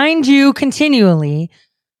remind you continually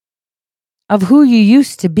of who you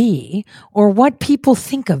used to be or what people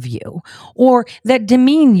think of you or that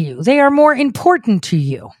demean you. They are more important to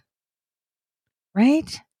you,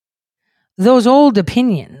 right? Those old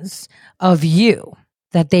opinions of you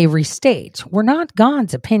that they restate were not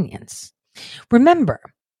God's opinions. Remember,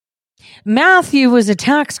 Matthew was a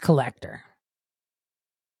tax collector.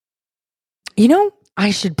 You know,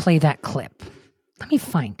 I should play that clip. Let me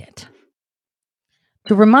find it.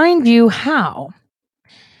 To remind you how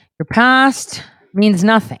your past means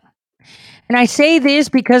nothing. And I say this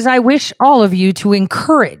because I wish all of you to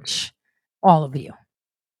encourage all of you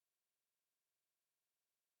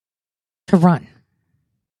to run.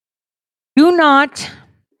 Do not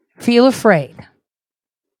feel afraid.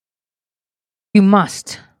 You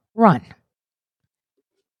must run.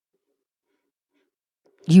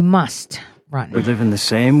 You must run. We live in the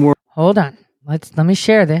same world. Hold on. Let me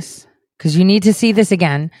share this because you need to see this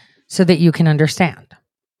again so that you can understand.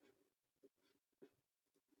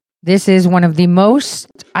 This is one of the most,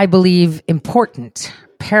 I believe, important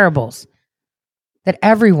parables that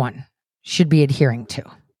everyone should be adhering to.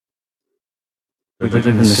 We live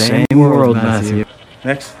in the same world, Matthew.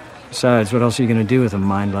 Next. Besides, what else are you going to do with a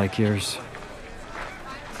mind like yours?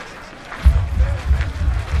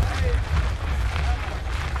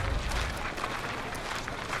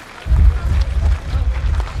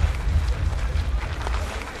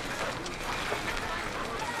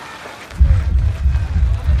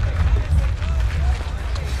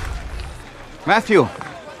 Matthew.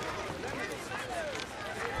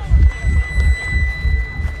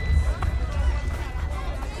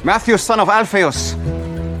 Matthew, son of Alphaeus.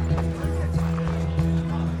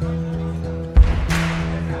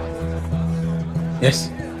 Yes.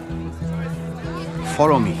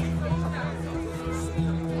 Follow me.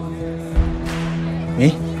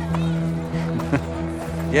 Me?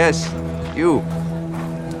 Yes, you.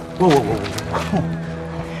 Whoa, whoa, whoa, whoa.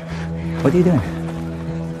 What are you doing?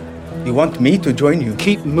 You want me to join you?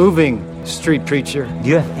 Keep moving, street preacher. Do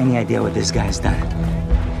you have any idea what this guy has done?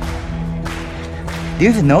 Do you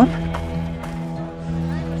even know him?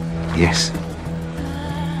 Yes.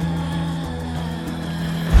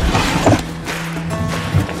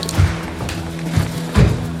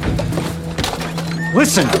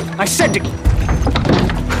 Listen, I said to...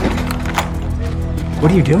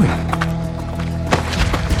 What are you doing?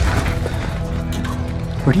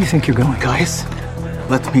 Where do you think you're going? Guys,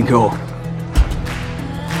 let me go.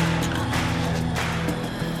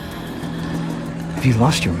 Have you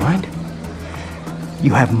lost your mind?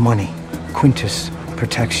 You have money. Quintus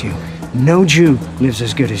protects you. No Jew lives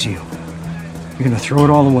as good as you. You're gonna throw it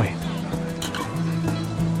all away.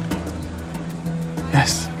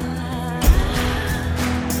 Yes.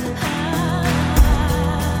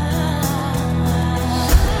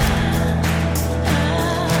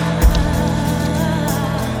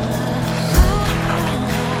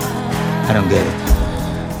 I don't get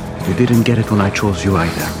it. You didn't get it when I chose you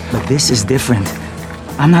either. But this is different.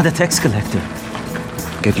 I'm not a tax collector.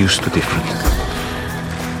 Get used to different.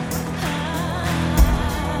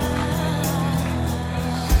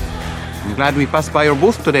 I'm glad we passed by your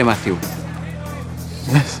booth today, Matthew.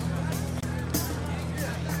 Yes.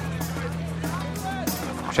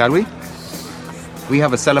 Shall we? We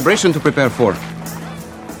have a celebration to prepare for.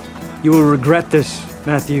 You will regret this,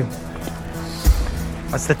 Matthew.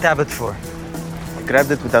 What's the tablet for? I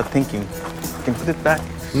grabbed it without thinking. You can put it back.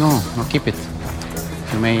 No, keep it.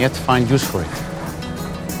 You may yet find use for it.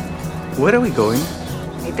 Where are we going?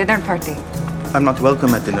 A dinner party. I'm not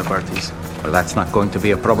welcome at dinner parties. Well, that's not going to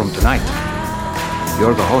be a problem tonight.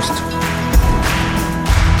 You're the host.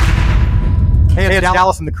 Hey, it's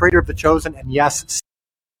Dallas. I'm the creator of The Chosen, and yes.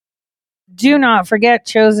 Do not forget,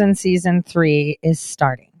 Chosen Season 3 is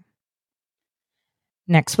starting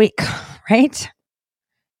next week, right?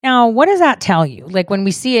 Now, what does that tell you? Like, when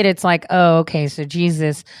we see it, it's like, oh, okay, so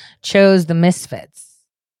Jesus chose the misfits.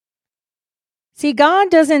 See, God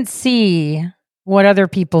doesn't see what other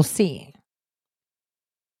people see.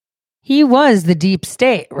 He was the deep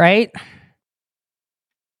state, right?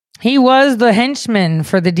 He was the henchman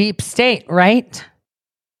for the deep state, right?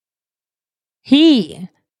 He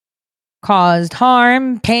caused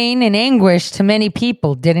harm, pain, and anguish to many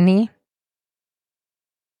people, didn't he?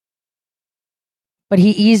 But he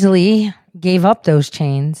easily gave up those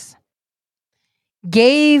chains,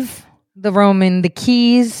 gave the Roman the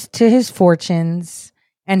keys to his fortunes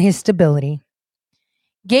and his stability,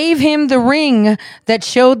 gave him the ring that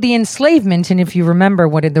showed the enslavement. And if you remember,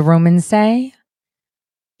 what did the Romans say?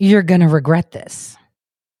 You're going to regret this.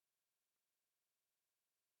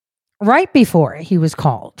 Right before he was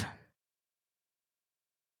called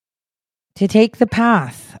to take the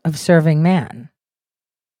path of serving man,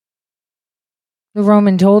 the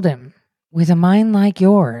Roman told him, with a mind like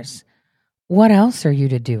yours, what else are you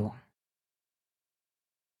to do?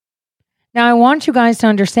 Now, I want you guys to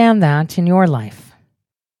understand that in your life.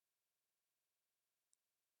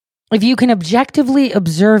 If you can objectively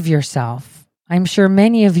observe yourself, I'm sure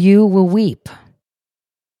many of you will weep.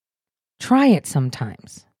 Try it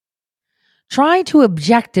sometimes. Try to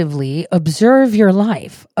objectively observe your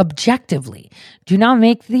life. Objectively. Do not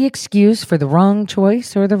make the excuse for the wrong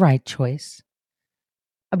choice or the right choice.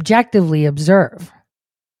 Objectively observe.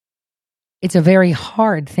 It's a very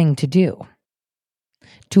hard thing to do.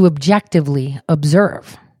 To objectively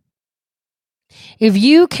observe. If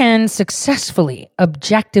you can successfully,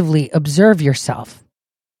 objectively observe yourself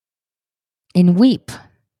and weep,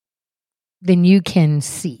 then you can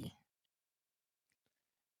see.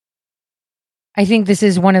 I think this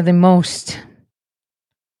is one of the most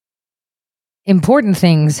important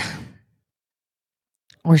things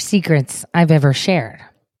or secrets I've ever shared.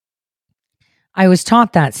 I was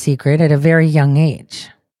taught that secret at a very young age.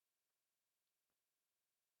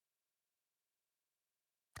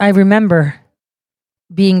 I remember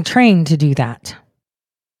being trained to do that.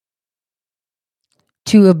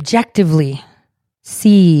 To objectively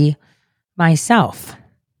see myself.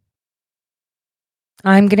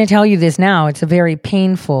 I'm going to tell you this now. It's a very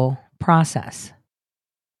painful process.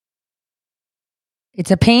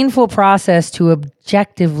 It's a painful process to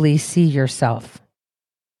objectively see yourself.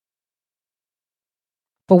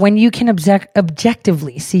 But when you can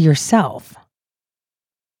objectively see yourself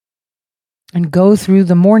and go through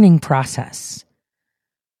the mourning process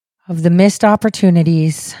of the missed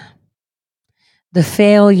opportunities, the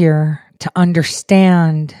failure to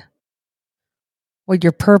understand what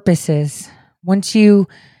your purpose is, once you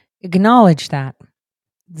acknowledge that,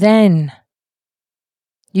 then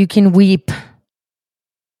you can weep,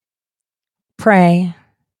 pray,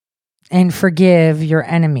 and forgive your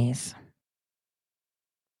enemies.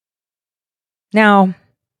 Now,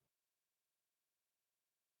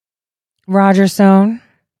 Roger Stone,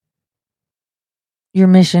 your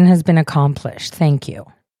mission has been accomplished. Thank you.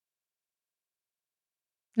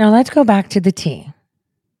 Now let's go back to the tea.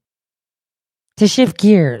 To shift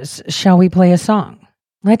gears, shall we play a song?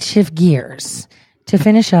 Let's shift gears to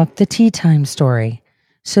finish up the tea time story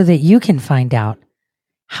so that you can find out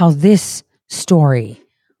how this story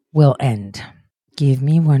will end. Give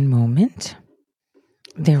me one moment.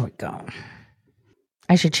 There we go.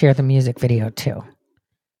 I should share the music video too.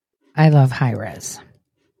 I love high res.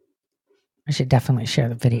 I should definitely share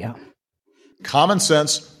the video. Common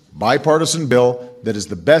sense, bipartisan bill that is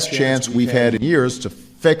the best chance we've had in years to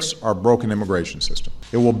fix our broken immigration system.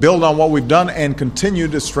 It will build on what we've done and continue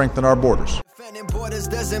to strengthen our borders. Defending borders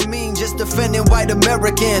doesn't mean just defending white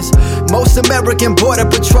Americans. Most American border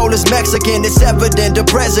patrol is Mexican. It's evident the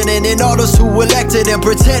president and all those who elected him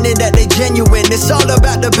pretending that they genuine. It's all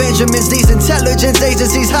about the Benjamins. These intelligence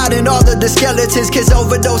agencies hiding all of the skeletons. Kids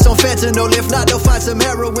overdose on fentanyl. If not, they'll find some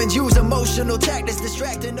heroin. Use emotional tactics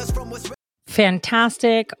distracting us from what's...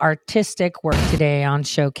 Fantastic artistic work today on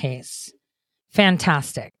Showcase.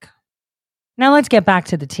 Fantastic. Now let's get back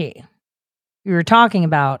to the tea. We were talking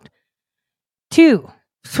about 2,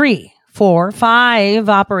 3, 4, 5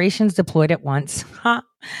 operations deployed at once.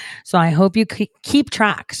 So I hope you keep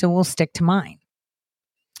track, so we'll stick to mine.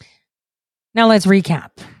 Now let's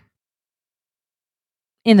recap.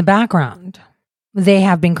 In the background, they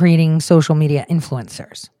have been creating social media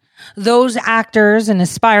influencers. Those actors and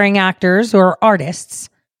aspiring actors or artists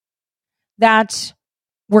that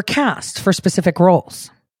were cast for specific roles.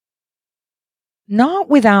 Not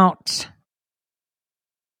without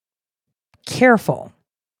careful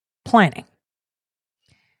planning.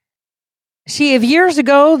 See, if years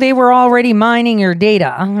ago they were already mining your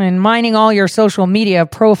data and mining all your social media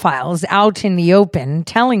profiles out in the open,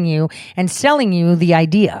 telling you and selling you the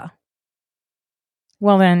idea,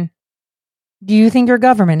 well then, do you think your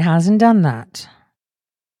government hasn't done that?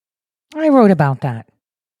 I wrote about that.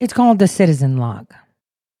 It's called the Citizen Log.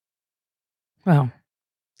 Well,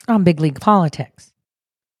 on Big League Politics.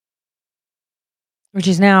 Which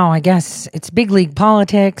is now, I guess, it's Big League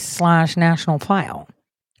Politics / National File.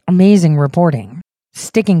 Amazing reporting.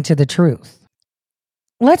 Sticking to the truth.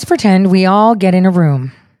 Let's pretend we all get in a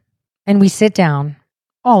room and we sit down,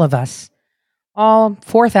 all of us, all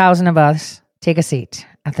 4,000 of us, take a seat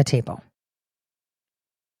at the table.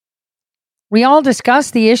 We all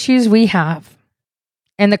discuss the issues we have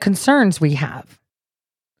and the concerns we have.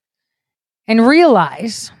 And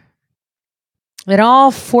realize that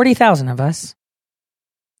all 40,000 of us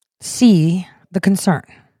see the concern.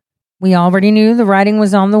 We already knew the writing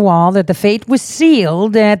was on the wall, that the fate was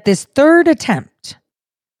sealed at this third attempt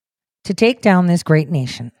to take down this great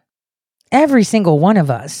nation. Every single one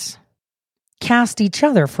of us cast each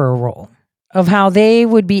other for a role of how they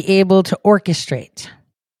would be able to orchestrate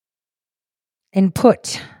and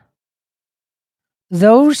put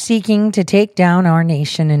those seeking to take down our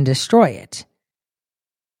nation and destroy it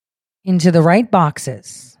into the right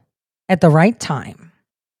boxes at the right time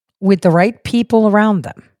with the right people around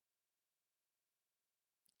them.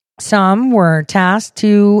 Some were tasked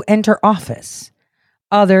to enter office.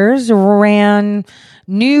 Others ran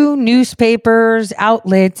new newspapers,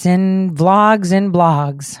 outlets, and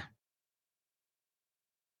blogs,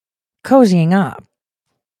 cozying up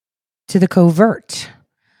to the covert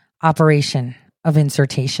operation of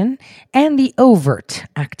insertion and the overt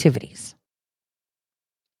activities.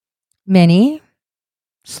 Many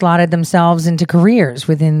slotted themselves into careers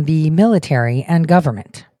within the military and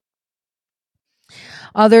government.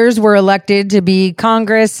 Others were elected to be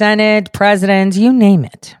Congress, Senate, president, you name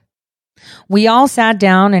it. We all sat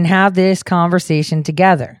down and had this conversation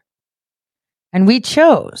together. And we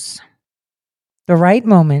chose the right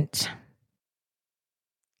moment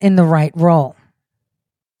in the right role.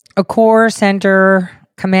 A core center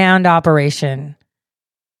command operation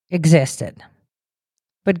existed.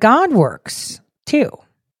 But God works too.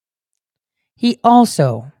 He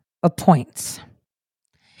also appoints.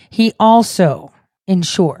 He also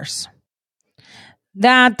ensures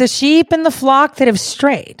that the sheep in the flock that have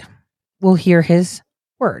strayed will hear his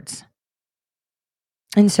words.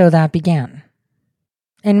 And so that began.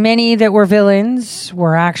 And many that were villains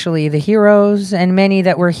were actually the heroes, and many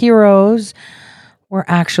that were heroes were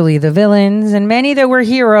actually the villains, and many that were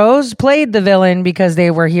heroes played the villain because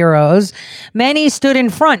they were heroes. Many stood in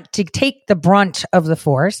front to take the brunt of the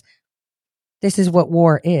force. This is what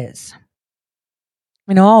war is.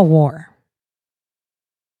 And all war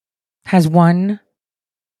has one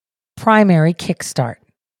primary kickstart: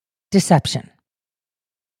 deception.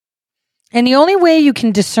 And the only way you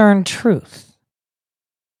can discern truth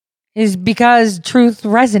is because truth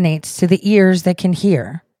resonates to the ears that can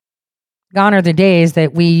hear. Gone are the days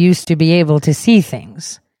that we used to be able to see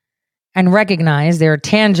things and recognize their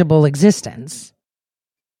tangible existence.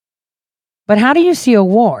 But how do you see a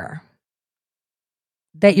war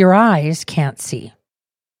that your eyes can't see?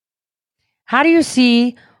 How do you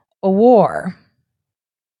see a war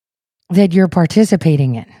that you're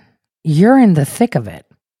participating in? You're in the thick of it.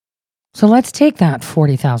 So let's take that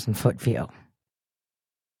 40,000 foot view.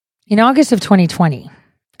 In August of 2020,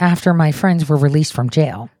 after my friends were released from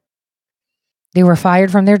jail, they were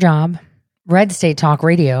fired from their job. Red State Talk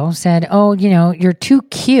Radio said, oh, you're too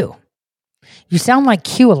Q. You sound like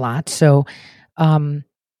Q a lot. So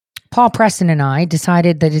Paul Preston and I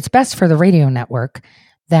decided that it's best for the radio network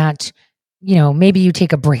that, maybe you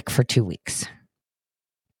take a break for 2 weeks.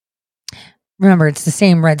 Remember, it's the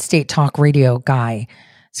same Red State Talk Radio guy,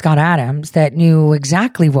 Scott Adams, that knew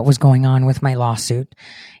exactly what was going on with my lawsuit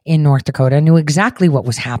in North Dakota, knew exactly what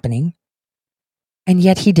was happening. And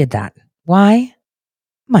yet he did that. Why?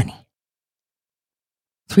 Money.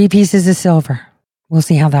 3 pieces of silver. We'll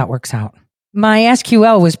see how that works out. My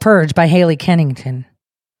SQL was purged by Haley Kennington.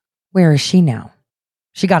 Where is she now?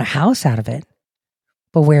 She got a house out of it.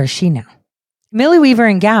 But where is she now? Millie Weaver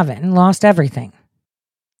and Gavin lost everything.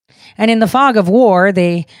 And in the fog of war,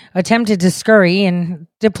 they attempted to scurry and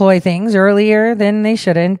deploy things earlier than they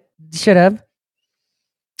should have.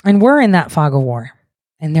 And we're in that fog of war.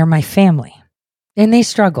 And they're my family. And they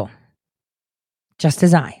struggle. Just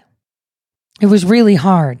as I. It was really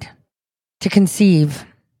hard to conceive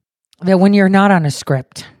that when you're not on a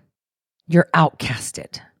script, you're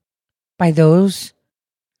outcasted by those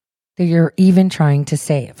that you're even trying to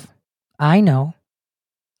save. I know.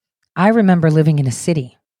 I remember living in a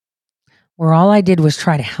city where all I did was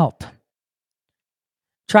try to help.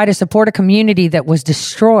 Try to support a community that was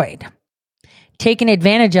destroyed, taken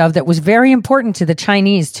advantage of, that was very important to the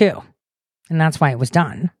Chinese too. And that's why it was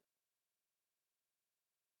done.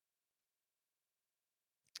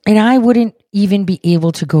 And I wouldn't even be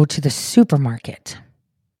able to go to the supermarket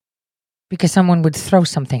because someone would throw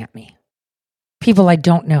something at me. People I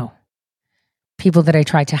don't know. People that I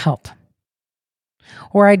try to help.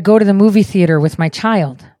 Or I'd go to the movie theater with my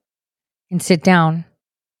child and sit down,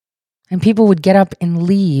 and people would get up and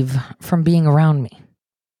leave from being around me.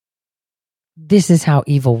 This is how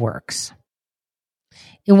evil works.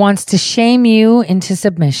 It wants to shame you into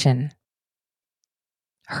submission,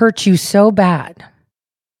 hurt you so bad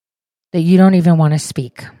that you don't even want to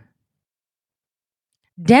speak.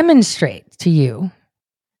 Demonstrate to you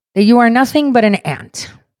that you are nothing but an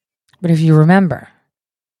ant. But if you remember,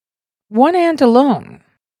 one ant alone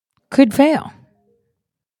could fail.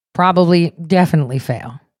 Probably, definitely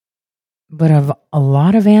fail. But of a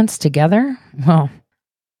lot of ants together, well,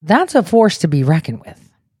 that's a force to be reckoned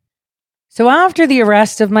with. So after the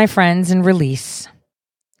arrest of my friends and release,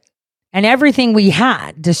 And everything we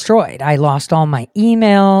had destroyed. I lost all my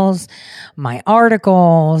emails, my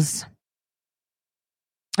articles.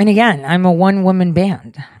 And again, I'm a one-woman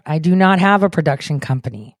band. I do not have a production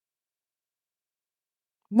company.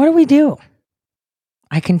 What do we do?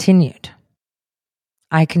 I continued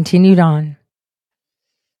on.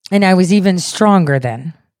 And I was even stronger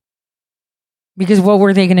then. Because what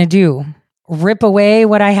were they going to do? Rip away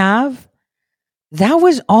what I have? That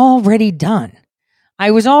was already done.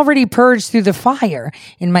 I was already purged through the fire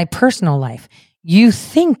in my personal life. You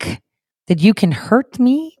think that you can hurt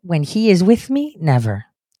me when he is with me? Never.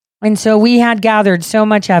 And so we had gathered so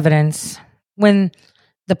much evidence when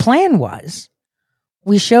the plan was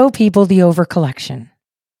we show people the overcollection.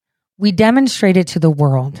 We demonstrate it to the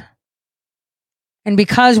world. And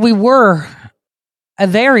because we were a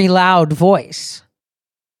very loud voice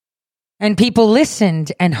and people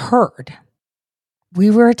listened and heard, we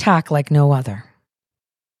were attacked like no other.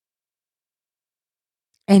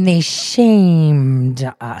 And they shamed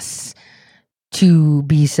us to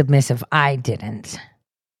be submissive. I didn't.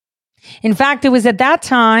 In fact, it was at that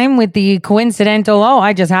time with the coincidental,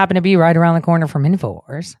 I just happened to be right around the corner from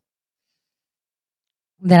InfoWars,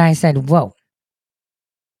 that I said, whoa,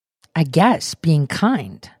 I guess being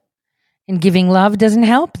kind and giving love doesn't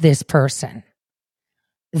help this person.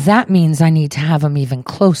 That means I need to have them even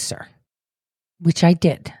closer, which I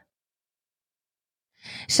did.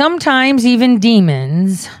 Sometimes even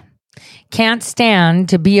demons can't stand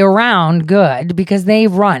to be around good because they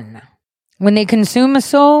run. When they consume a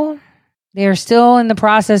soul, they are still in the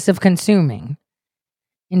process of consuming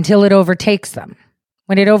until it overtakes them.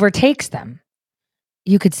 When it overtakes them,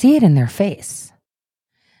 you could see it in their face.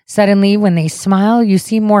 Suddenly, when they smile, you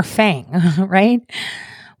see more fang, right?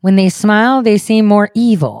 When they smile, they see more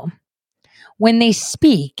evil. When they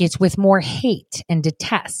speak, it's with more hate and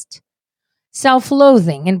detest,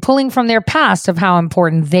 self-loathing, and pulling from their past of how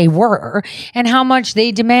important they were and how much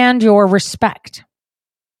they demand your respect.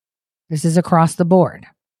 This is across the board.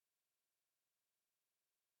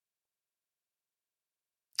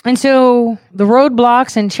 And so the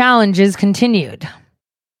roadblocks and challenges continued.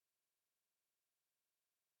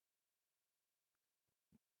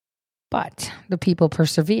 But the people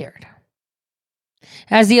persevered.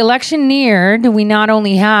 As the election neared, we not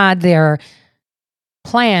only had their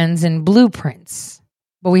plans and blueprints,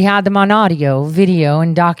 but we had them on audio, video,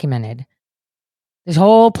 and documented. This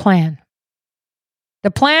whole plan.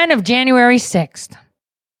 The plan of January 6th.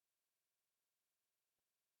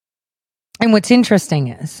 And what's interesting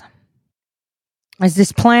is, as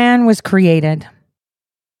this plan was created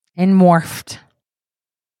and morphed,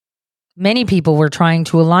 many people were trying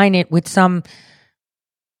to align it with some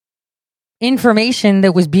information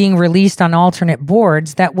that was being released on alternate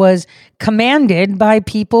boards that was commanded by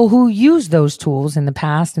people who used those tools in the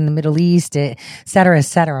past in the Middle East, et cetera,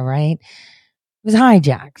 right? It was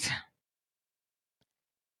hijacked.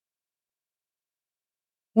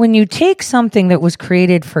 When you take something that was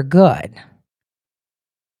created for good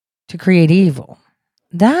to create evil,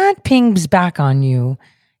 that pings back on you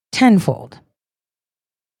tenfold.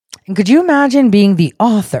 And could you imagine being the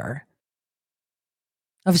author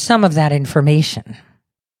of some of that information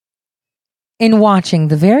in watching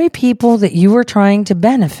the very people that you were trying to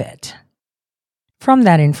benefit from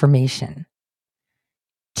that information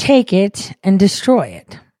take it and destroy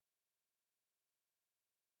it?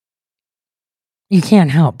 You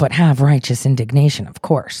can't help but have righteous indignation, of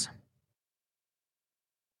course.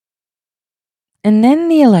 And then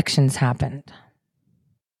the elections happened.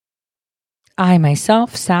 I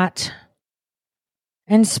myself sat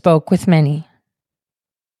and spoke with many.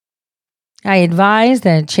 I advised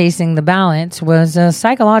that chasing the ballots was a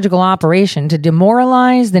psychological operation to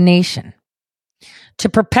demoralize the nation, to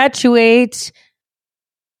perpetuate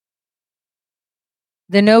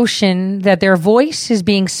the notion that their voice is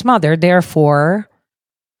being smothered, therefore,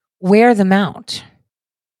 wear them out.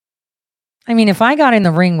 I mean, if I got in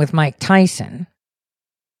the ring with Mike Tyson,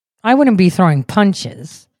 I wouldn't be throwing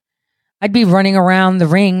punches. I'd be running around the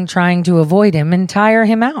ring trying to avoid him and tire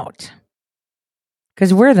him out.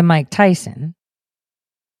 Because we're the Mike Tyson.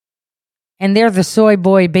 And they're the soy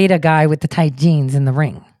boy beta guy with the tight jeans in the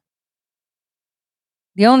ring.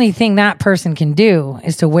 The only thing that person can do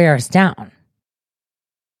is to wear us down.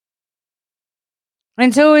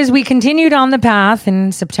 And so as we continued on the path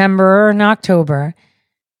in September and October,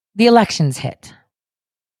 the elections hit.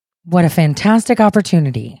 What a fantastic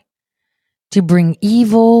opportunity to bring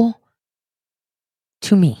evil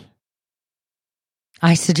to me.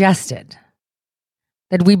 I suggested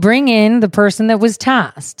that we bring in the person that was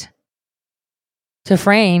tasked to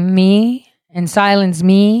frame me and silence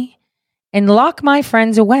me and lock my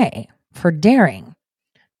friends away for daring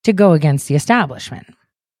to go against the establishment.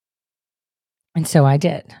 And so I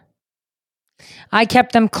did. I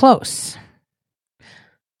kept them close.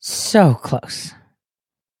 So close.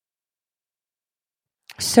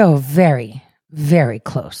 So very, very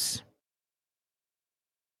close.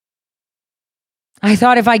 I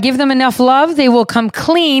thought if I give them enough love, they will come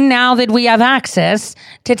clean now that we have access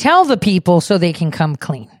to tell the people so they can come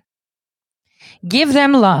clean. Give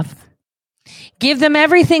them love. Give them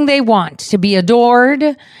everything they want, to be adored,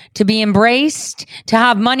 to be embraced, to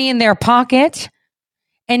have money in their pocket,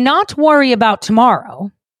 and not worry about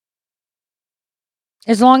tomorrow,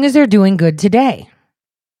 as long as they're doing good today.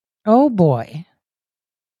 Oh boy.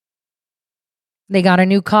 They got a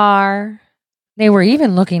new car. They were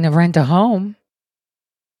even looking to rent a home.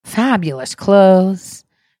 Fabulous clothes,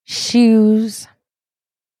 shoes.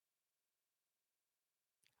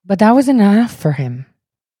 But that wasn't enough for him.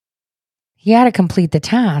 He had to complete the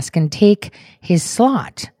task and take his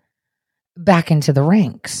slot back into the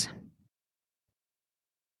ranks.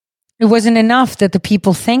 It wasn't enough that the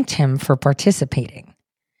people thanked him for participating.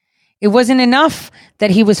 It wasn't enough that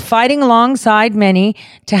he was fighting alongside many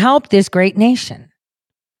to help this great nation.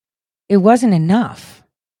 It wasn't enough.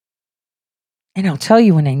 And I'll tell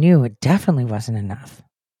you when I knew it definitely wasn't enough.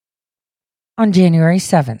 On January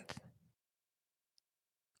 7th.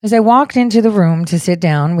 As I walked into the room to sit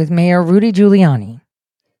down with Mayor Rudy Giuliani,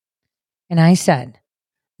 and I said,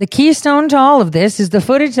 the keystone to all of this is the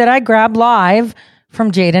footage that I grabbed live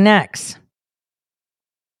from Jayden X,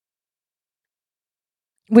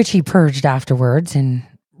 which he purged afterwards and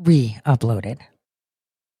re-uploaded.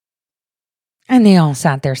 And they all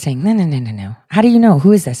sat there saying, no. How do you know?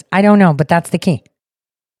 Who is this? I don't know, but that's the key.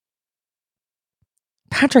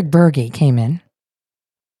 Patrick Berge came in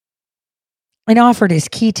and offered his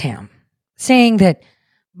key tam, saying that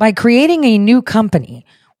by creating a new company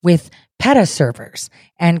with PETA servers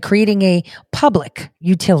and creating a public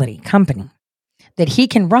utility company that he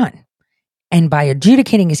can run, and by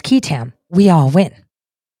adjudicating his key tam, we all win.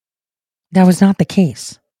 That was not the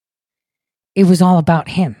case. It was all about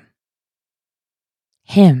him.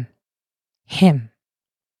 Him. It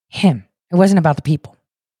wasn't about the people.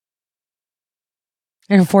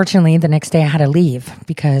 And unfortunately, the next day I had to leave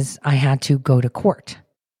because I had to go to court.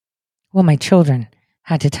 Well, my children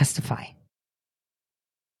had to testify.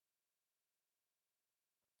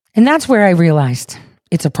 And that's where I realized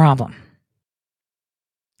it's a problem.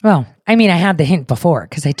 Well, I mean, I had the hint before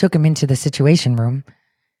because I took him into the Situation Room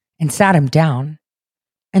and sat him down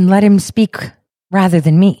and let him speak rather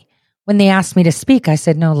than me. When they asked me to speak, I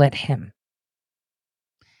said, no, let him.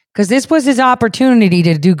 Because this was his opportunity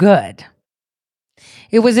to do good.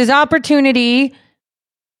 It was his opportunity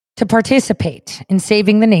to participate in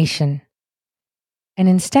saving the nation. And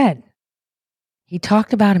instead, he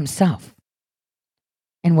talked about himself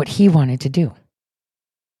and what he wanted to do.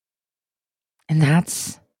 And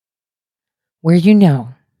that's where you know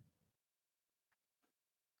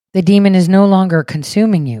the demon is no longer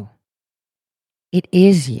consuming you. It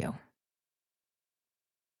is you.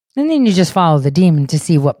 And then you just follow the demon to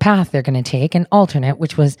see what path they're going to take, an alternate,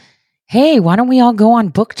 which was, hey, why don't we all go on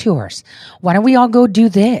book tours? Why don't we all go do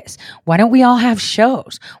this? Why don't we all have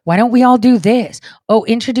shows? Why don't we all do this? Oh,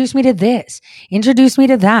 introduce me to this. Introduce me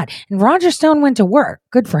to that. And Roger Stone went to work.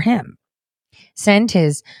 Good for him. Sent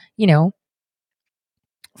his,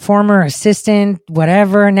 former assistant,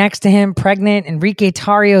 whatever, next to him, pregnant, Enrique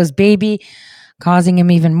Tarrio's baby, causing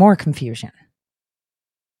him even more confusion.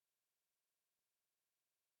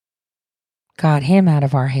 Got him out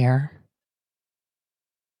of our hair.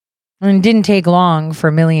 And it didn't take long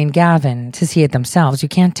for Millie and Gavin to see it themselves. You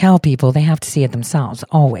can't tell people, they have to see it themselves,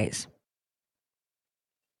 always.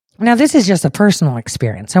 Now, this is just a personal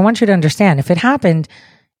experience. I want you to understand, if it happened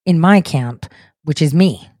in my camp, which is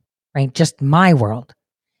me, right, just my world,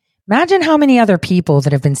 imagine how many other people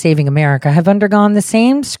that have been saving America have undergone the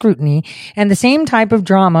same scrutiny and the same type of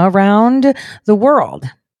drama around the world.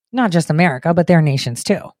 Not just America, but their nations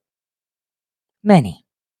too. Many.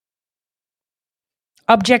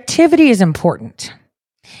 Objectivity is important,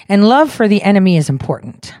 and love for the enemy is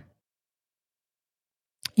important.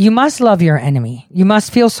 You must love your enemy. You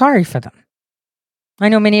must feel sorry for them. I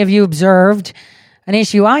know many of you observed an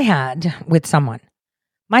issue I had with someone.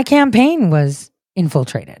 My campaign was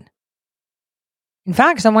infiltrated. In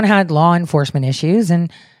fact, someone had law enforcement issues,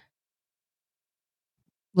 and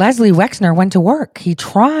Leslie Wexner went to work. He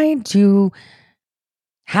tried to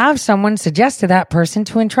have someone suggest to that person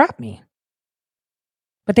to entrap me.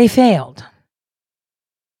 But they failed.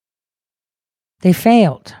 They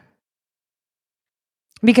failed.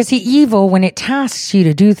 Because evil, when it tasks you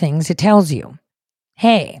to do things, it tells you,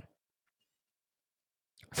 hey,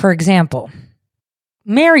 For example,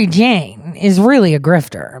 Mary Jane is really a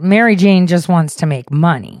grifter. Mary Jane just wants to make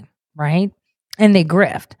money, right? And they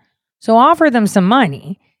grift. So offer them some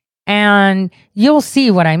money and you'll see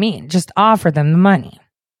what I mean. Just offer them the money.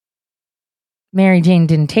 Mary Jane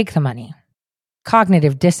didn't take the money.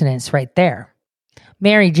 Cognitive dissonance right there.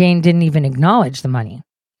 Mary Jane didn't even acknowledge the money.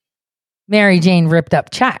 Mary Jane ripped up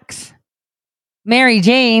checks. Mary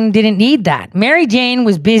Jane didn't need that. Mary Jane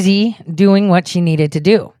was busy doing what she needed to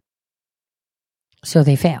do. So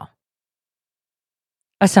they fail.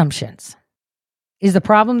 Assumptions is the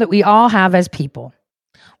problem that we all have as people.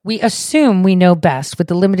 We assume we know best with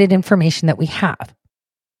the limited information that we have.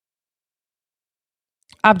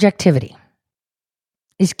 Objectivity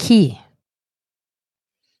is key.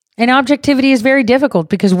 And objectivity is very difficult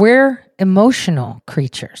because we're emotional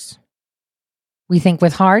creatures. We think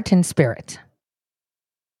with heart and spirit.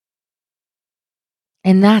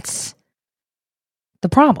 And that's the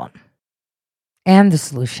problem and the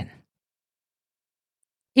solution.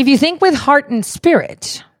 If you think with heart and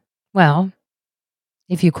spirit, well,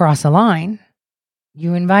 if you cross a line,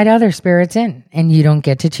 you invite other spirits in and you don't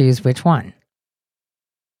get to choose which one.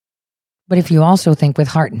 But if you also think with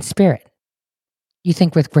heart and spirit, you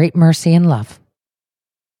think with great mercy and love.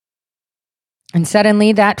 And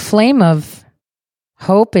suddenly that flame of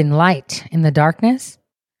hope and light in the darkness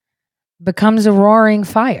becomes a roaring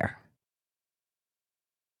fire.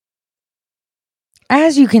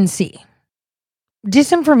 As you can see,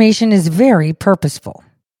 disinformation is very purposeful.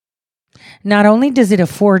 Not only does it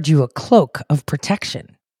afford you a cloak of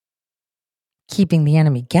protection, keeping the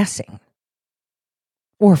enemy guessing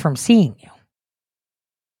or from seeing you,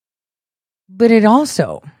 but it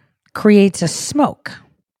also creates a smoke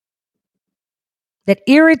that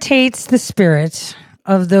irritates the spirit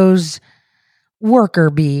of those worker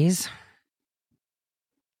bees.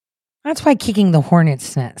 That's why kicking the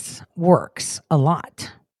hornet's nest works a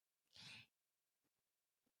lot.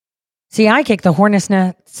 See, I kicked the hornet's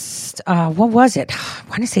nest, what was it? I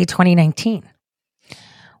want to say 2019.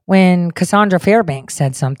 When Cassandra Fairbanks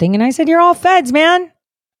said something, and I said, you're all feds, man.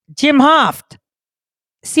 Jim Hoft,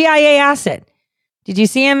 CIA asset. Did you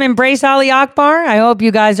see him embrace Ali Akbar? I hope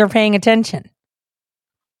you guys are paying attention.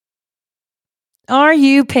 Are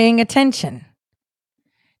you paying attention?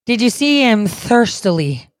 Did you see him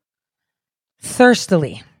thirstily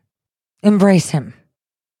embrace him?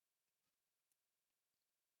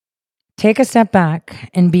 Take a step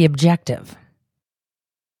back and be objective.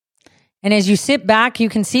 And as you sit back, you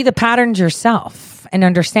can see the patterns yourself and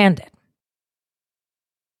understand it.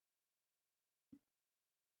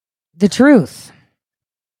 The truth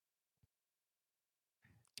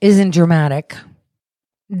isn't dramatic,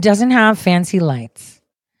 doesn't have fancy lights,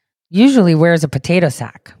 usually wears a potato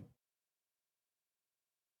sack.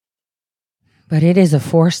 But it is a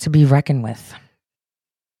force to be reckoned with.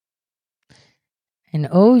 And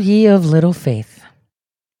O ye of little faith,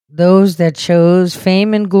 those that chose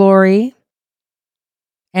fame and glory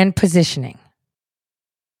and positioning,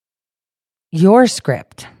 your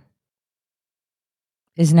script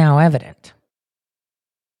is now evident.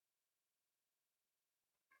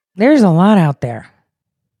 There's a lot out there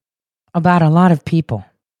about a lot of people.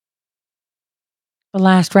 The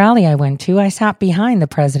last rally I went to, I sat behind the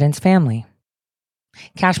president's family.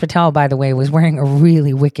 Kash Patel, by the way, was wearing a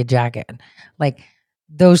really wicked jacket. Like,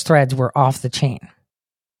 those threads were off the chain.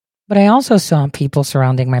 But I also saw people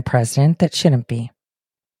surrounding my president that shouldn't be.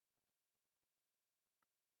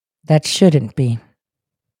 That shouldn't be.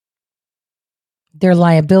 They're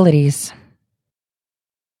liabilities.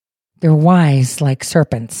 They're wise like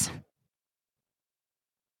serpents.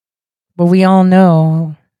 But we all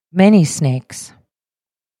know many snakes.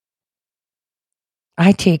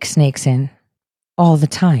 I take snakes in all the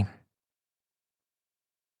time.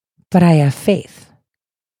 But I have faith.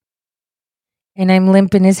 And I'm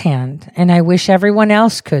limp in his hand, and I wish everyone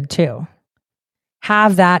else could too.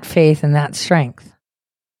 Have that faith and that strength.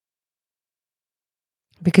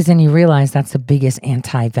 Because then you realize that's the biggest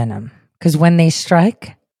anti-venom. Because when they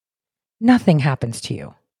strike, nothing happens to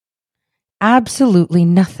you. Absolutely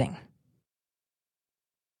nothing.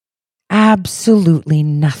 Absolutely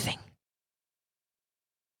nothing.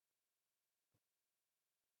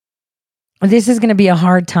 This is going to be a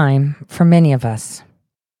hard time for many of us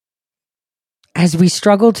as we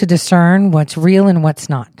struggle to discern what's real and what's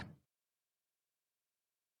not.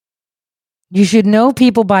 You should know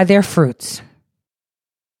people by their fruits,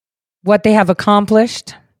 what they have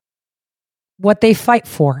accomplished, what they fight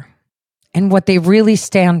for, and what they really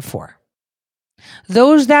stand for.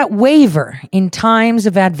 Those that waver in times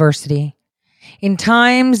of adversity, in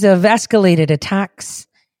times of escalated attacks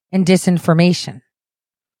and disinformation,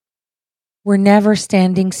 we're never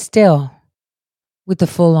standing still with the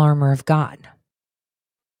full armor of God.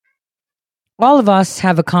 All of us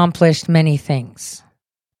have accomplished many things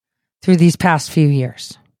through these past few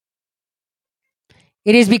years.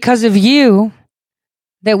 It is because of you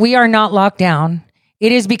that we are not locked down.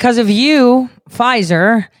 It is because of you,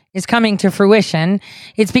 Pfizer is coming to fruition.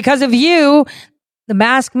 It's because of you, the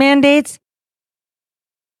mask mandates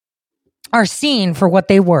are seen for what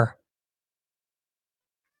they were.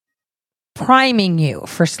 Priming you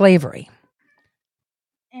for slavery.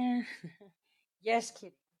 Yes,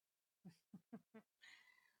 kid.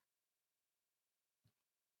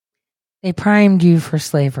 They primed you for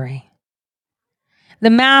slavery. The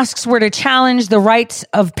masks were to challenge the rights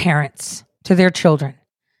of parents to their children.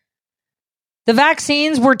 The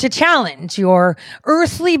vaccines were to challenge your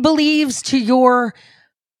earthly beliefs to your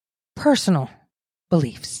personal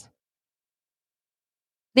beliefs.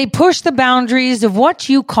 They push the boundaries of what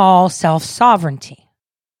you call self-sovereignty.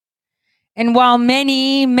 And while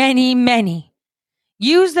many, many, many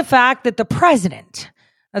use the fact that the president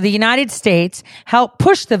of the United States helped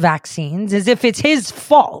push the vaccines as if it's his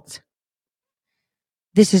fault,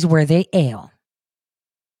 this is where they ail.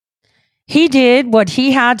 He did what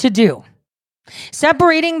he had to do,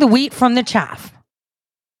 separating the wheat from the chaff.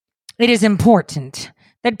 It is important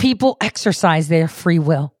that people exercise their free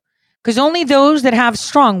will, because only those that have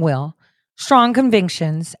strong will, strong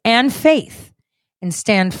convictions, and faith, and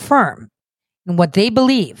stand firm in what they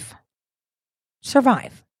believe,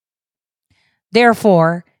 survive.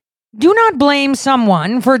 Therefore, do not blame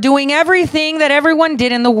someone for doing everything that everyone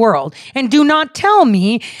did in the world. And do not tell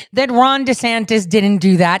me that Ron DeSantis didn't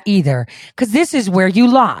do that either, because this is where you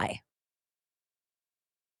lie.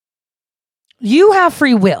 You have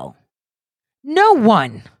free will. No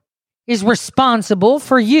one is responsible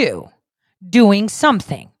for you doing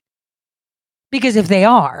something. Because if they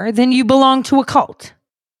are, then you belong to a cult.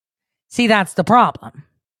 See, that's the problem.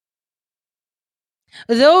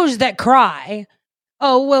 Those that cry,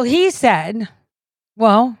 oh, well, he said,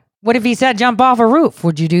 well, what if he said jump off a roof?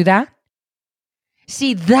 Would you do that?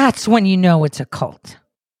 See, that's when you know it's a cult.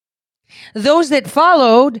 Those that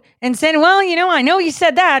followed and said, well, you know, I know you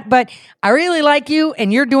said that, but I really like you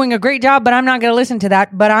and you're doing a great job, but I'm not going to listen to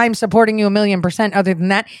that, but I'm supporting you 1,000,000% other than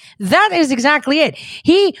that. That is exactly it.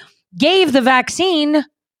 He gave the vaccine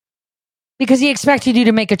because he expected you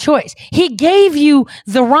to make a choice. He gave you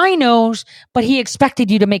the rhinos, but he expected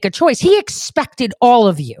you to make a choice. He expected all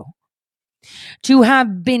of you to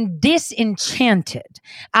have been disenchanted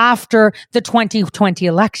after the 2020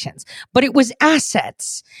 elections. But it was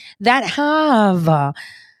assets that have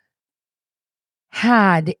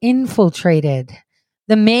had infiltrated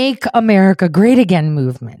the Make America Great Again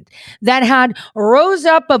movement, that had rose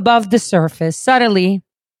up above the surface subtly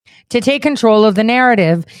to take control of the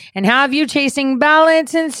narrative and have you chasing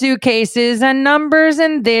ballots and suitcases and numbers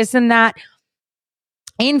and this and that,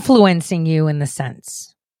 influencing you in the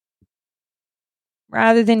sense.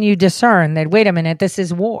 Rather than you discern that, wait a minute, this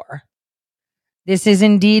is war. This is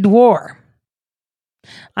indeed war.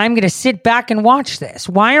 I'm going to sit back and watch this.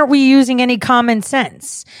 Why aren't we using any common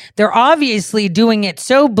sense? They're obviously doing it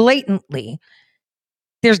so blatantly.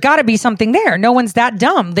 There's got to be something there. No one's that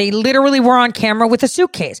dumb. They literally were on camera with a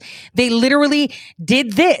suitcase. They literally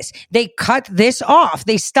did this. They cut this off.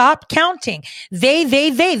 They stopped counting.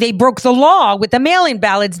 They broke the law with the mail-in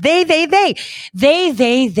ballots. They.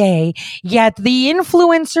 Yet the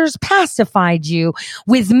influencers pacified you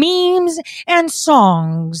with memes and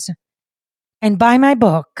songs. And buy my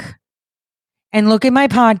book. And look at my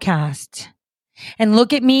podcast. And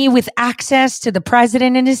look at me with access to the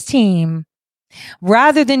president and his team.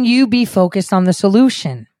 Rather than you be focused on the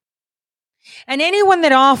solution. And anyone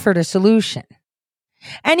that offered a solution,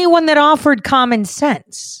 anyone that offered common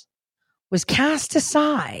sense, was cast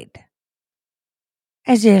aside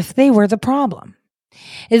as if they were the problem.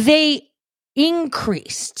 They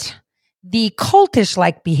increased the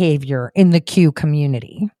cultish-like behavior in the Q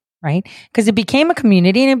community, right? Because it became a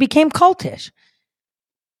community and it became cultish.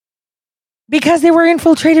 Because there were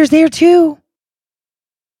infiltrators there too.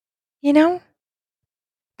 You know?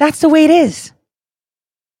 That's the way it is.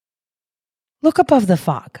 Look above the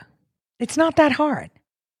fog. It's not that hard.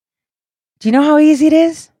 Do you know how easy it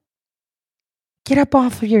is? Get up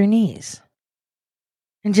off of your knees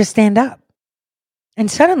and just stand up. And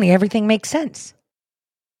suddenly everything makes sense.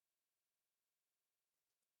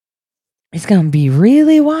 It's going to be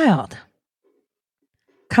really wild.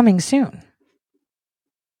 Coming soon.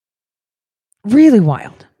 Really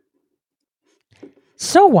wild.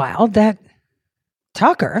 So wild that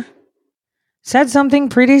Tucker said something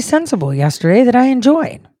pretty sensible yesterday that I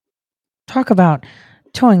enjoyed. Talk about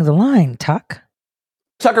Towing the line, Tuck.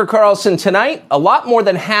 Tucker Carlson, tonight, a lot more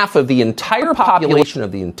than half of the entire population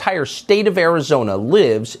of the entire state of Arizona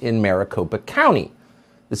lives in Maricopa County.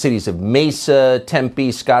 The cities of Mesa, Tempe,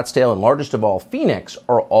 Scottsdale, and largest of all, Phoenix,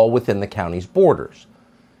 are all within the county's borders.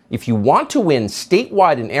 If you want to win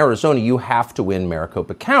statewide in Arizona, you have to win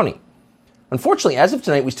Maricopa County. Unfortunately, as of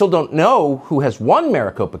tonight, we still don't know who has won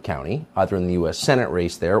Maricopa County, either in the U.S. Senate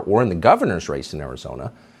race there or in the governor's race in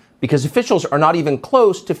Arizona, because officials are not even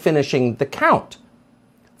close to finishing the count.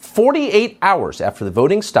 48 hours after the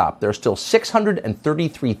voting stopped, there are still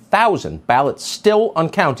 633,000 ballots still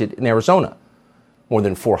uncounted in Arizona. More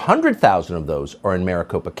than 400,000 of those are in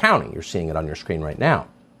Maricopa County. You're seeing it on your screen right now.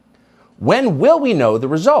 When will we know the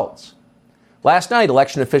results? Last night,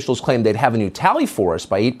 election officials claimed they'd have a new tally for us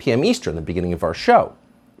by 8 p.m. Eastern, the beginning of our show.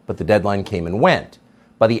 But the deadline came and went.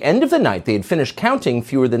 By the end of the night, they had finished counting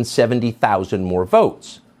fewer than 70,000 more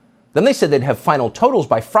votes. Then they said they'd have final totals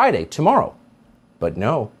by Friday, tomorrow. But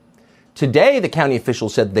no. Today, the county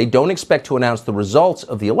officials said they don't expect to announce the results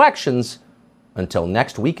of the elections until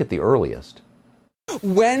next week at the earliest.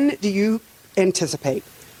 When do you anticipate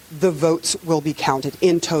the votes will be counted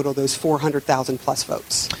in total, those 400,000 plus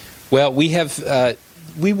votes? Well, we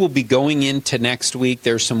will be going into next week.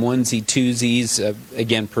 There's some onesie twosies,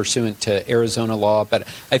 again, pursuant to Arizona law, but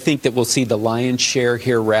I think that we'll see the lion's share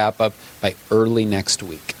here wrap up by early next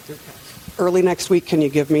week. Early next week, can you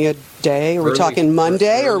give me a day? Are we talking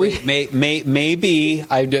Monday? Or we maybe,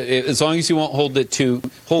 as long as you won't hold me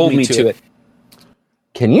to it.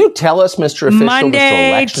 Can you tell us, Mr. Official, Monday, Mr.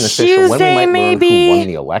 Election Official, Tuesday, when we might maybe? learn who won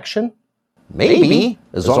the election? Maybe,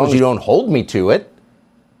 as long as you don't hold me to it.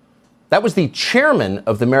 That was the chairman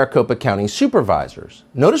of the Maricopa County Supervisors.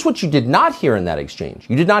 Notice what you did not hear in that exchange.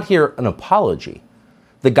 You did not hear an apology.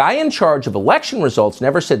 The guy in charge of election results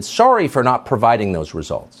never said sorry for not providing those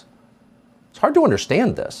results. It's hard to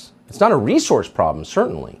understand this. It's not a resource problem,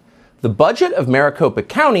 certainly. The budget of Maricopa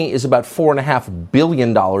County is about $4.5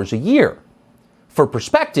 billion a year. For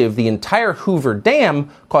perspective, the entire Hoover Dam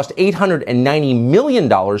cost $890 million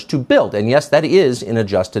to build. And yes, that is in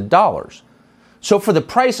adjusted dollars. So for the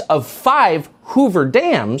price of 5 Hoover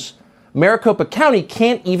Dams, Maricopa County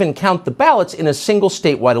can't even count the ballots in a single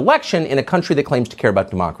statewide election in a country that claims to care about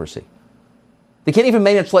democracy. They can't even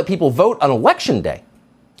manage to let people vote on Election Day.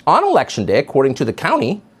 On Election Day, according to the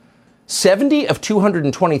county, 70 of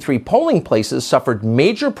 223 polling places suffered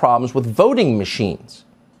major problems with voting machines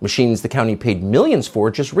the county paid millions for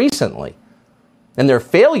just recently. And their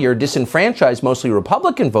failure disenfranchised mostly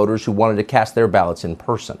Republican voters who wanted to cast their ballots in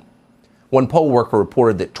person. One poll worker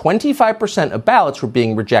reported that 25% of ballots were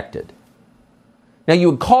being rejected. Now, you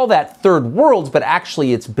would call that third world, but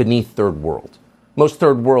actually it's beneath third world. Most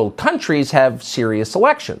third world countries have serious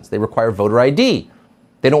elections. They require voter ID.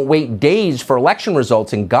 They don't wait days for election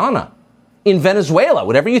results in Ghana. In Venezuela,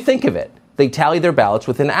 whatever you think of it, they tally their ballots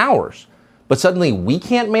within hours. But suddenly we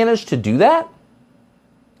can't manage to do that?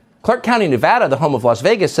 Clark County, Nevada, the home of Las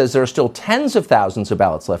Vegas, says there are still tens of thousands of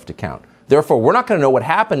ballots left to count. Therefore, we're not going to know what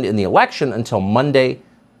happened in the election until Monday,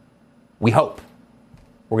 we hope.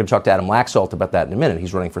 We're going to talk to Adam Laxalt about that in a minute.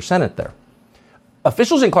 He's running for Senate there.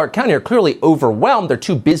 Officials in Clark County are clearly overwhelmed. They're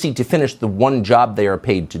too busy to finish the one job they are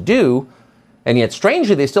paid to do. And yet,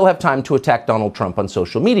 strangely, they still have time to attack Donald Trump on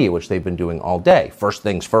social media, which they've been doing all day. First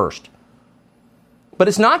things first. But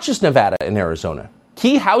it's not just Nevada and Arizona.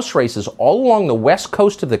 Key House races all along the west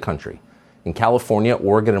coast of the country, in California,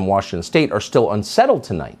 Oregon, and Washington State, are still unsettled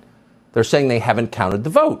tonight. They're saying they haven't counted the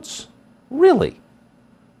votes. Really?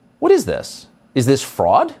 What is this? Is this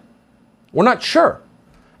fraud? We're not sure.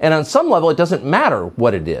 And on some level, it doesn't matter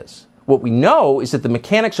what it is. What we know is that the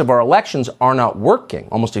mechanics of our elections are not working,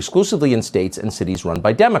 almost exclusively in states and cities run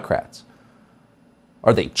by Democrats.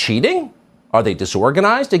 Are they cheating? Are they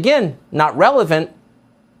disorganized? Again, not relevant.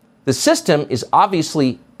 The system is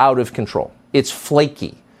obviously out of control. It's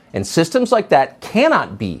flaky. And systems like that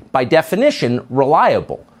cannot be, by definition,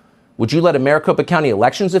 reliable. Would you let a Maricopa County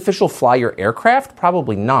elections official fly your aircraft?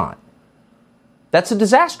 Probably not. That's a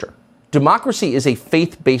disaster. Democracy is a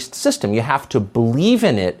faith-based system. You have to believe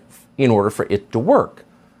in it in order for it to work.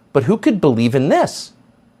 But who could believe in this?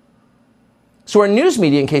 So our news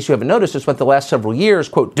media, in case you haven't noticed, has spent the last several years,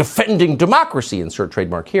 quote, defending democracy, insert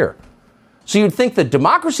trademark here. So you'd think that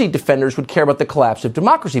democracy defenders would care about the collapse of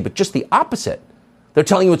democracy, but just the opposite. They're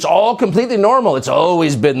telling you it's all completely normal. It's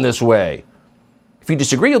always been this way. If you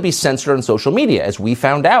disagree, you'll be censored on social media, as we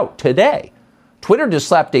found out today. Twitter just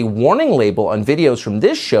slapped a warning label on videos from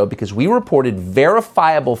this show because we reported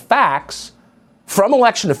verifiable facts from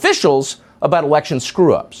election officials about election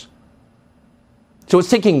screw-ups. So it's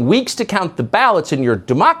taking weeks to count the ballots in your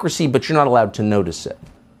democracy, but you're not allowed to notice it.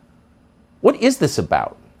 What is this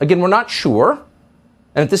about? Again, we're not sure.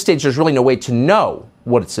 And at this stage, there's really no way to know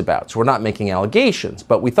what it's about. So we're not making allegations.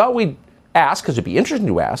 But we thought we'd ask, because it'd be interesting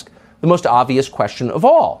to ask, the most obvious question of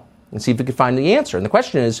all and see if we could find the answer. And the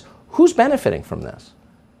question is, who's benefiting from this?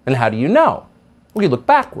 And how do you know? Well, you look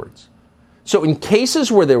backwards. So in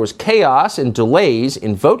cases where there was chaos and delays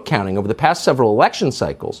in vote counting over the past several election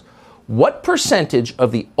cycles, what percentage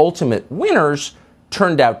of the ultimate winners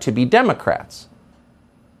turned out to be Democrats?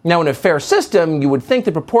 Now, in a fair system, you would think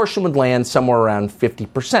the proportion would land somewhere around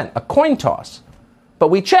 50%, a coin toss. But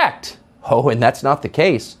we checked. Oh, and that's not the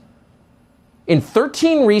case. In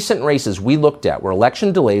 13 recent races we looked at where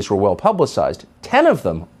election delays were well publicized, 10 of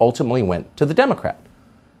them ultimately went to the Democrat.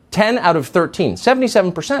 10 out of 13,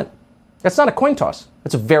 77%. That's not a coin toss.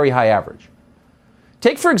 That's a very high average.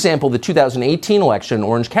 Take, for example, the 2018 election in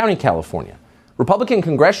Orange County, California. Republican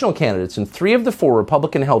congressional candidates in 3 of the 4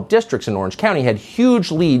 Republican-held districts in Orange County had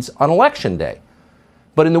huge leads on Election Day.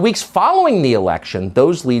 But in the weeks following the election,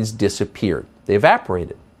 those leads disappeared. They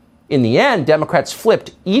evaporated. In the end, Democrats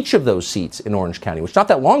flipped each of those seats in Orange County, which not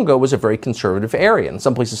that long ago was a very conservative area, and in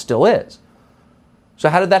some places still is. So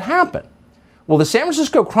how did that happen? Well, the San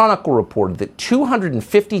Francisco Chronicle reported that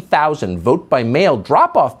 250,000 vote-by-mail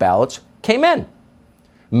drop-off ballots came in.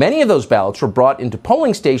 Many of those ballots were brought into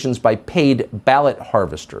polling stations by paid ballot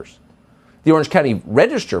harvesters. The Orange County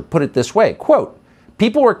Register put it this way, quote,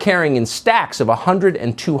 "People were carrying in stacks of 100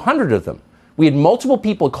 and 200 of them. We had multiple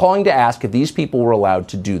people calling to ask if these people were allowed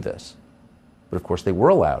to do this." But of course they were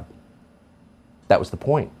allowed. That was the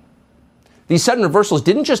point. These sudden reversals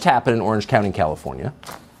didn't just happen in Orange County, California.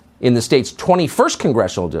 In the state's 21st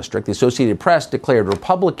congressional district, the Associated Press declared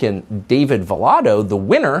Republican David Vallado the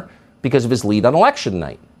winner because of his lead on election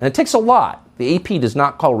night. And it takes a lot. The AP does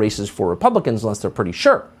not call races for Republicans unless they're pretty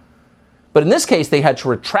sure. But in this case, they had to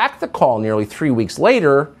retract the call nearly 3 weeks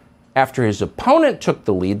later after his opponent took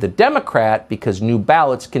the lead, the Democrat, because new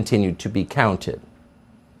ballots continued to be counted.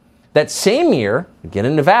 That same year, again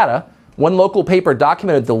in Nevada, one local paper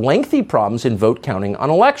documented the lengthy problems in vote counting on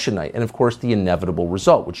election night, and of course the inevitable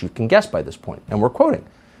result, which you can guess by this point. And we're quoting,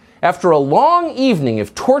 "After a long evening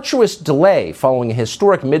of tortuous delay following a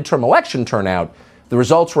historic midterm election turnout, the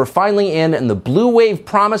results were finally in, and the blue wave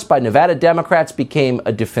promised by Nevada Democrats became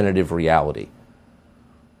a definitive reality."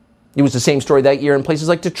 It was the same story that year in places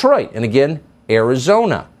like Detroit and again,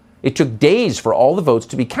 Arizona. It took days for all the votes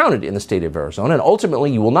to be counted in the state of Arizona, and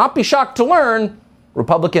ultimately, you will not be shocked to learn,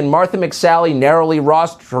 Republican Martha McSally narrowly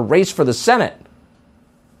lost her race for the Senate.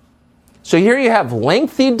 So here you have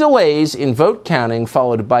lengthy delays in vote counting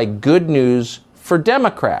followed by good news for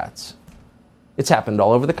Democrats. It's happened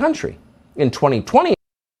all over the country. In 2020,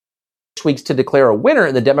 6 weeks to declare a winner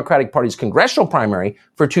in the Democratic Party's congressional primary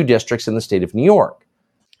for 2 districts in the state of New York.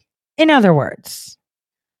 In other words,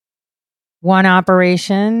 one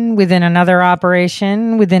operation within another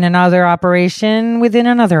operation within another operation within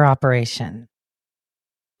another operation.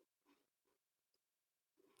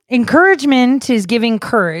 Encouragement is giving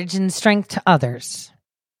courage and strength to others.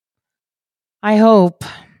 I hope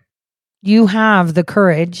you have the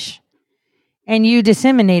courage and you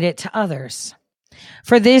disseminate it to others.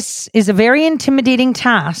 For this is a very intimidating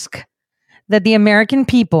task that the American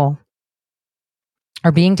people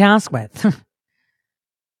are being tasked with.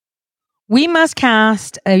 We must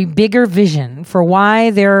cast a bigger vision for why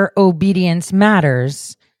their obedience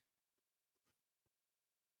matters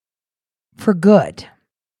for good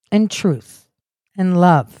and truth and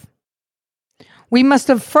love. We must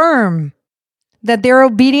affirm that their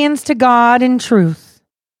obedience to God and truth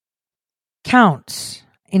counts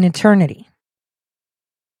in eternity.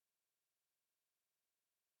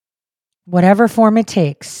 Whatever form it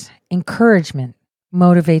takes, encouragement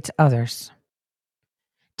motivates others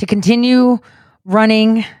to continue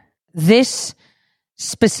running this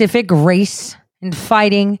specific race and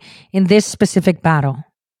fighting in this specific battle.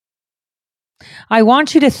 I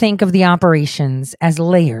want you to think of the operations as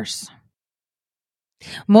layers.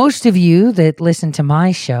 Most of you that listen to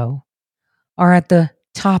my show are at the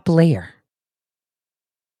top layer.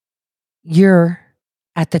 You're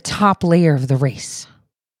at the top layer of the race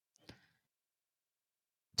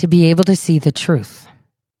to be able to see the truth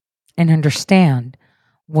and understand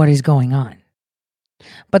what is going on.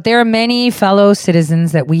 But there are many fellow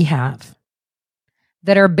citizens that we have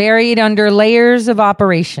that are buried under layers of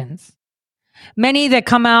operations. Many that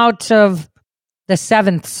come out of the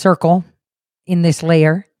 7th circle in this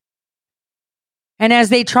layer. And as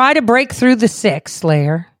they try to break through the 6th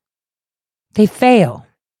layer, they fail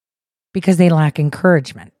because they lack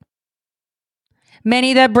encouragement.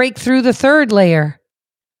 Many that break through the third layer,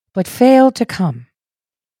 but fail to come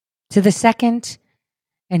to the second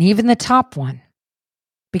and even the top one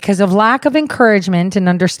because of lack of encouragement and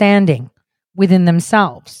understanding within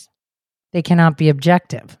themselves. They cannot be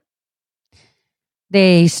objective.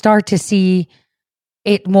 They start to see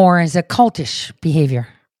it more as a cultish behavior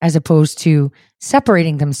as opposed to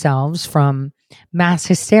separating themselves from mass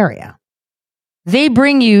hysteria. They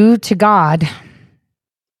bring you to God,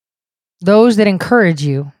 those that encourage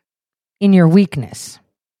you in your weakness.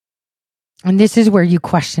 And this is where you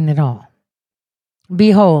question it all.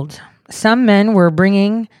 Behold, some men were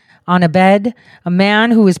bringing on a bed a man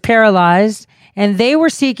who was paralyzed, and they were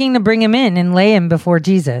seeking to bring him in and lay him before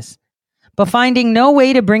Jesus, but finding no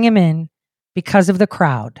way to bring him in because of the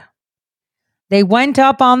crowd. They went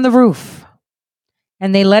up on the roof,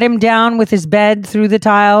 and they let him down with his bed through the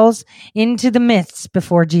tiles into the midst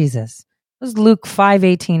before Jesus. It was Luke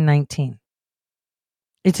 5:18-19.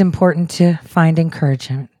 It's important to find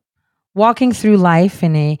encouragement. Walking through life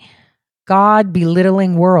in a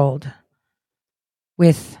God-belittling world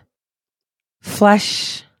with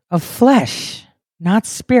flesh of flesh, not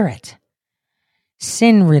spirit,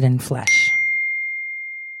 sin-ridden flesh.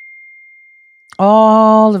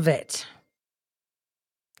 All of it.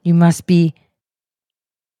 You must be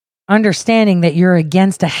understanding that you're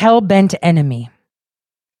against a hell-bent enemy.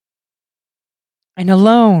 And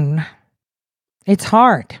alone, it's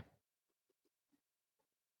hard.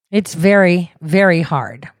 It's very, very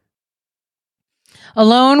hard.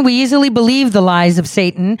 Alone, we easily believe the lies of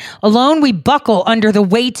Satan. Alone, we buckle under the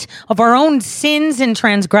weight of our own sins and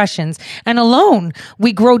transgressions. And alone,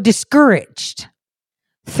 we grow discouraged,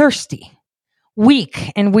 thirsty,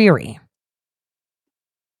 weak, and weary.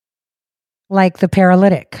 Like the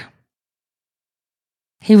paralytic.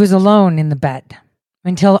 He was alone in the bed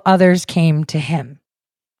until others came to him.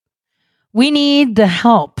 We need the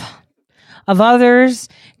help of others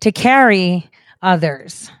to carry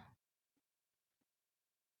others.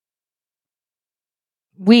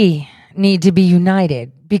 We need to be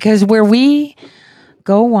united because where we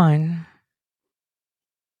go one,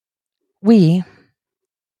 we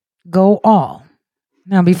go all.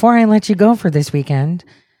 Now, before I let you go for this weekend,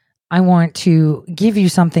 I want to give you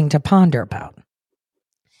something to ponder about.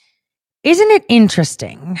 Isn't it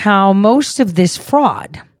interesting how most of this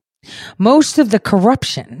fraud, most of the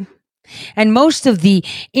corruption, and most of the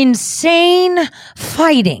insane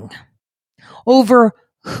fighting over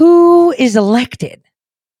who is elected?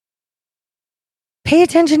 Pay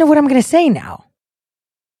attention to what I'm going to say now.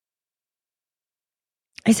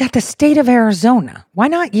 Is that the state of Arizona? Why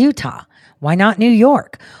not Utah? Why not New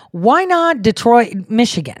York? Why not Detroit,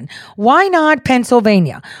 Michigan? Why not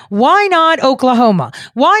Pennsylvania? Why not Oklahoma?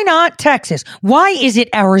 Why not Texas? Why is it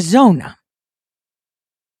Arizona?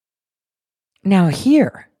 Now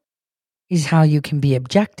here is how you can be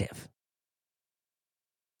objective.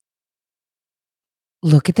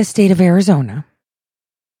 Look at the state of Arizona.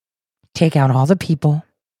 Take out all the people.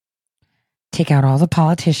 Take out all the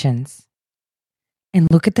politicians. And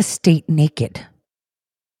look at the state naked.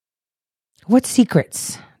 What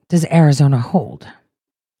secrets does Arizona hold?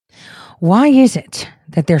 Why is it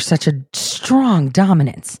that there's such a strong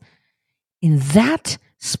dominance in that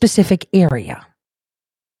specific area?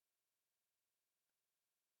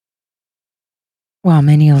 Well,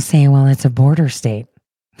 many will say, well, it's a border state.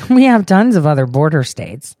 We have tons of other border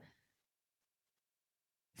states.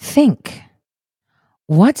 Think,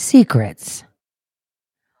 what secrets,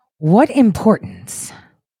 what importance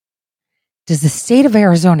does the state of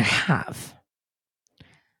Arizona have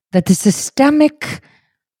that the systemic,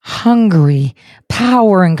 hungry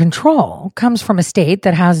power and control comes from a state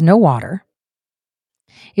that has no water,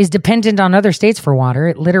 is dependent on other states for water?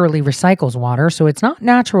 It literally recycles water, so it's not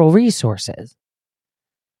natural resources.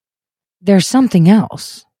 There's something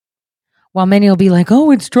else. While many will be like, oh,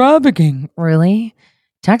 it's trafficking. Really?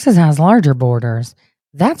 Texas has larger borders.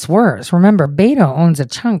 That's worse. Remember, Beto owns a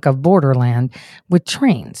chunk of borderland with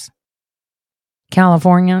trains.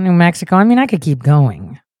 California, New Mexico. I mean, I could keep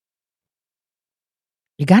going.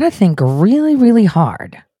 You got to think really, really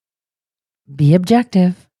hard. Be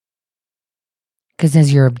objective. Because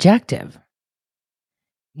as you're objective,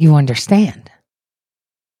 you understand.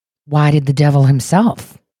 Why did the devil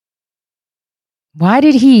himself? Why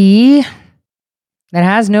did he, that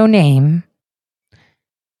has no name,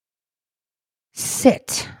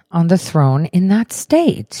 sit on the throne in that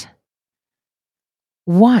state?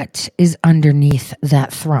 What is underneath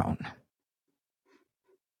that throne?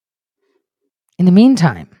 In the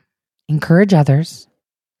meantime, encourage others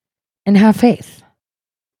and have faith.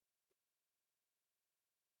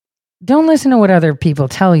 Don't listen to what other people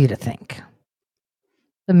tell you to think.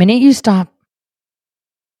 The minute you stop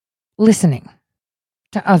listening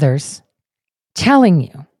to others telling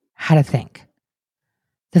you how to think,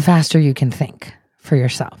 the faster you can think for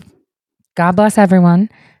yourself. God bless everyone.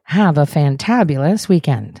 Have a fantabulous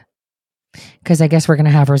weekend. Because I guess we're going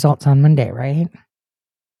to have results on Monday, right?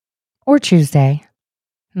 Or Tuesday.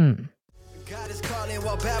 God is calling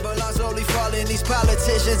while Babylon's only falling. These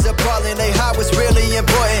politicians are balling, they how it's really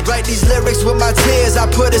important. Write these lyrics with my tears, I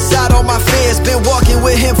put aside all my fears. Been walking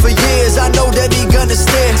with him for years, I know that he gonna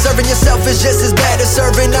steer. Serving yourself is just as bad as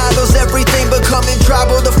serving idols. Everything becoming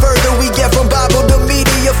tribal, the further we get from Bible. The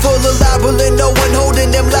media full of libel and no one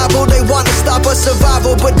holding them liable. They wanna stop our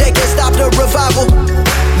survival, but they can't stop the revival.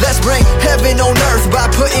 Let's bring heaven on earth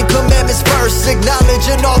by putting commandments first.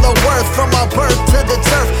 Acknowledging all the worth from our birth to the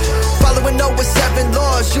turf. Following Noah's 7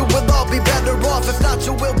 laws, you will all be better off. If not,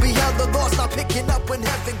 you will be hella lost. Not picking up when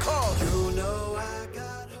heaven calls. You know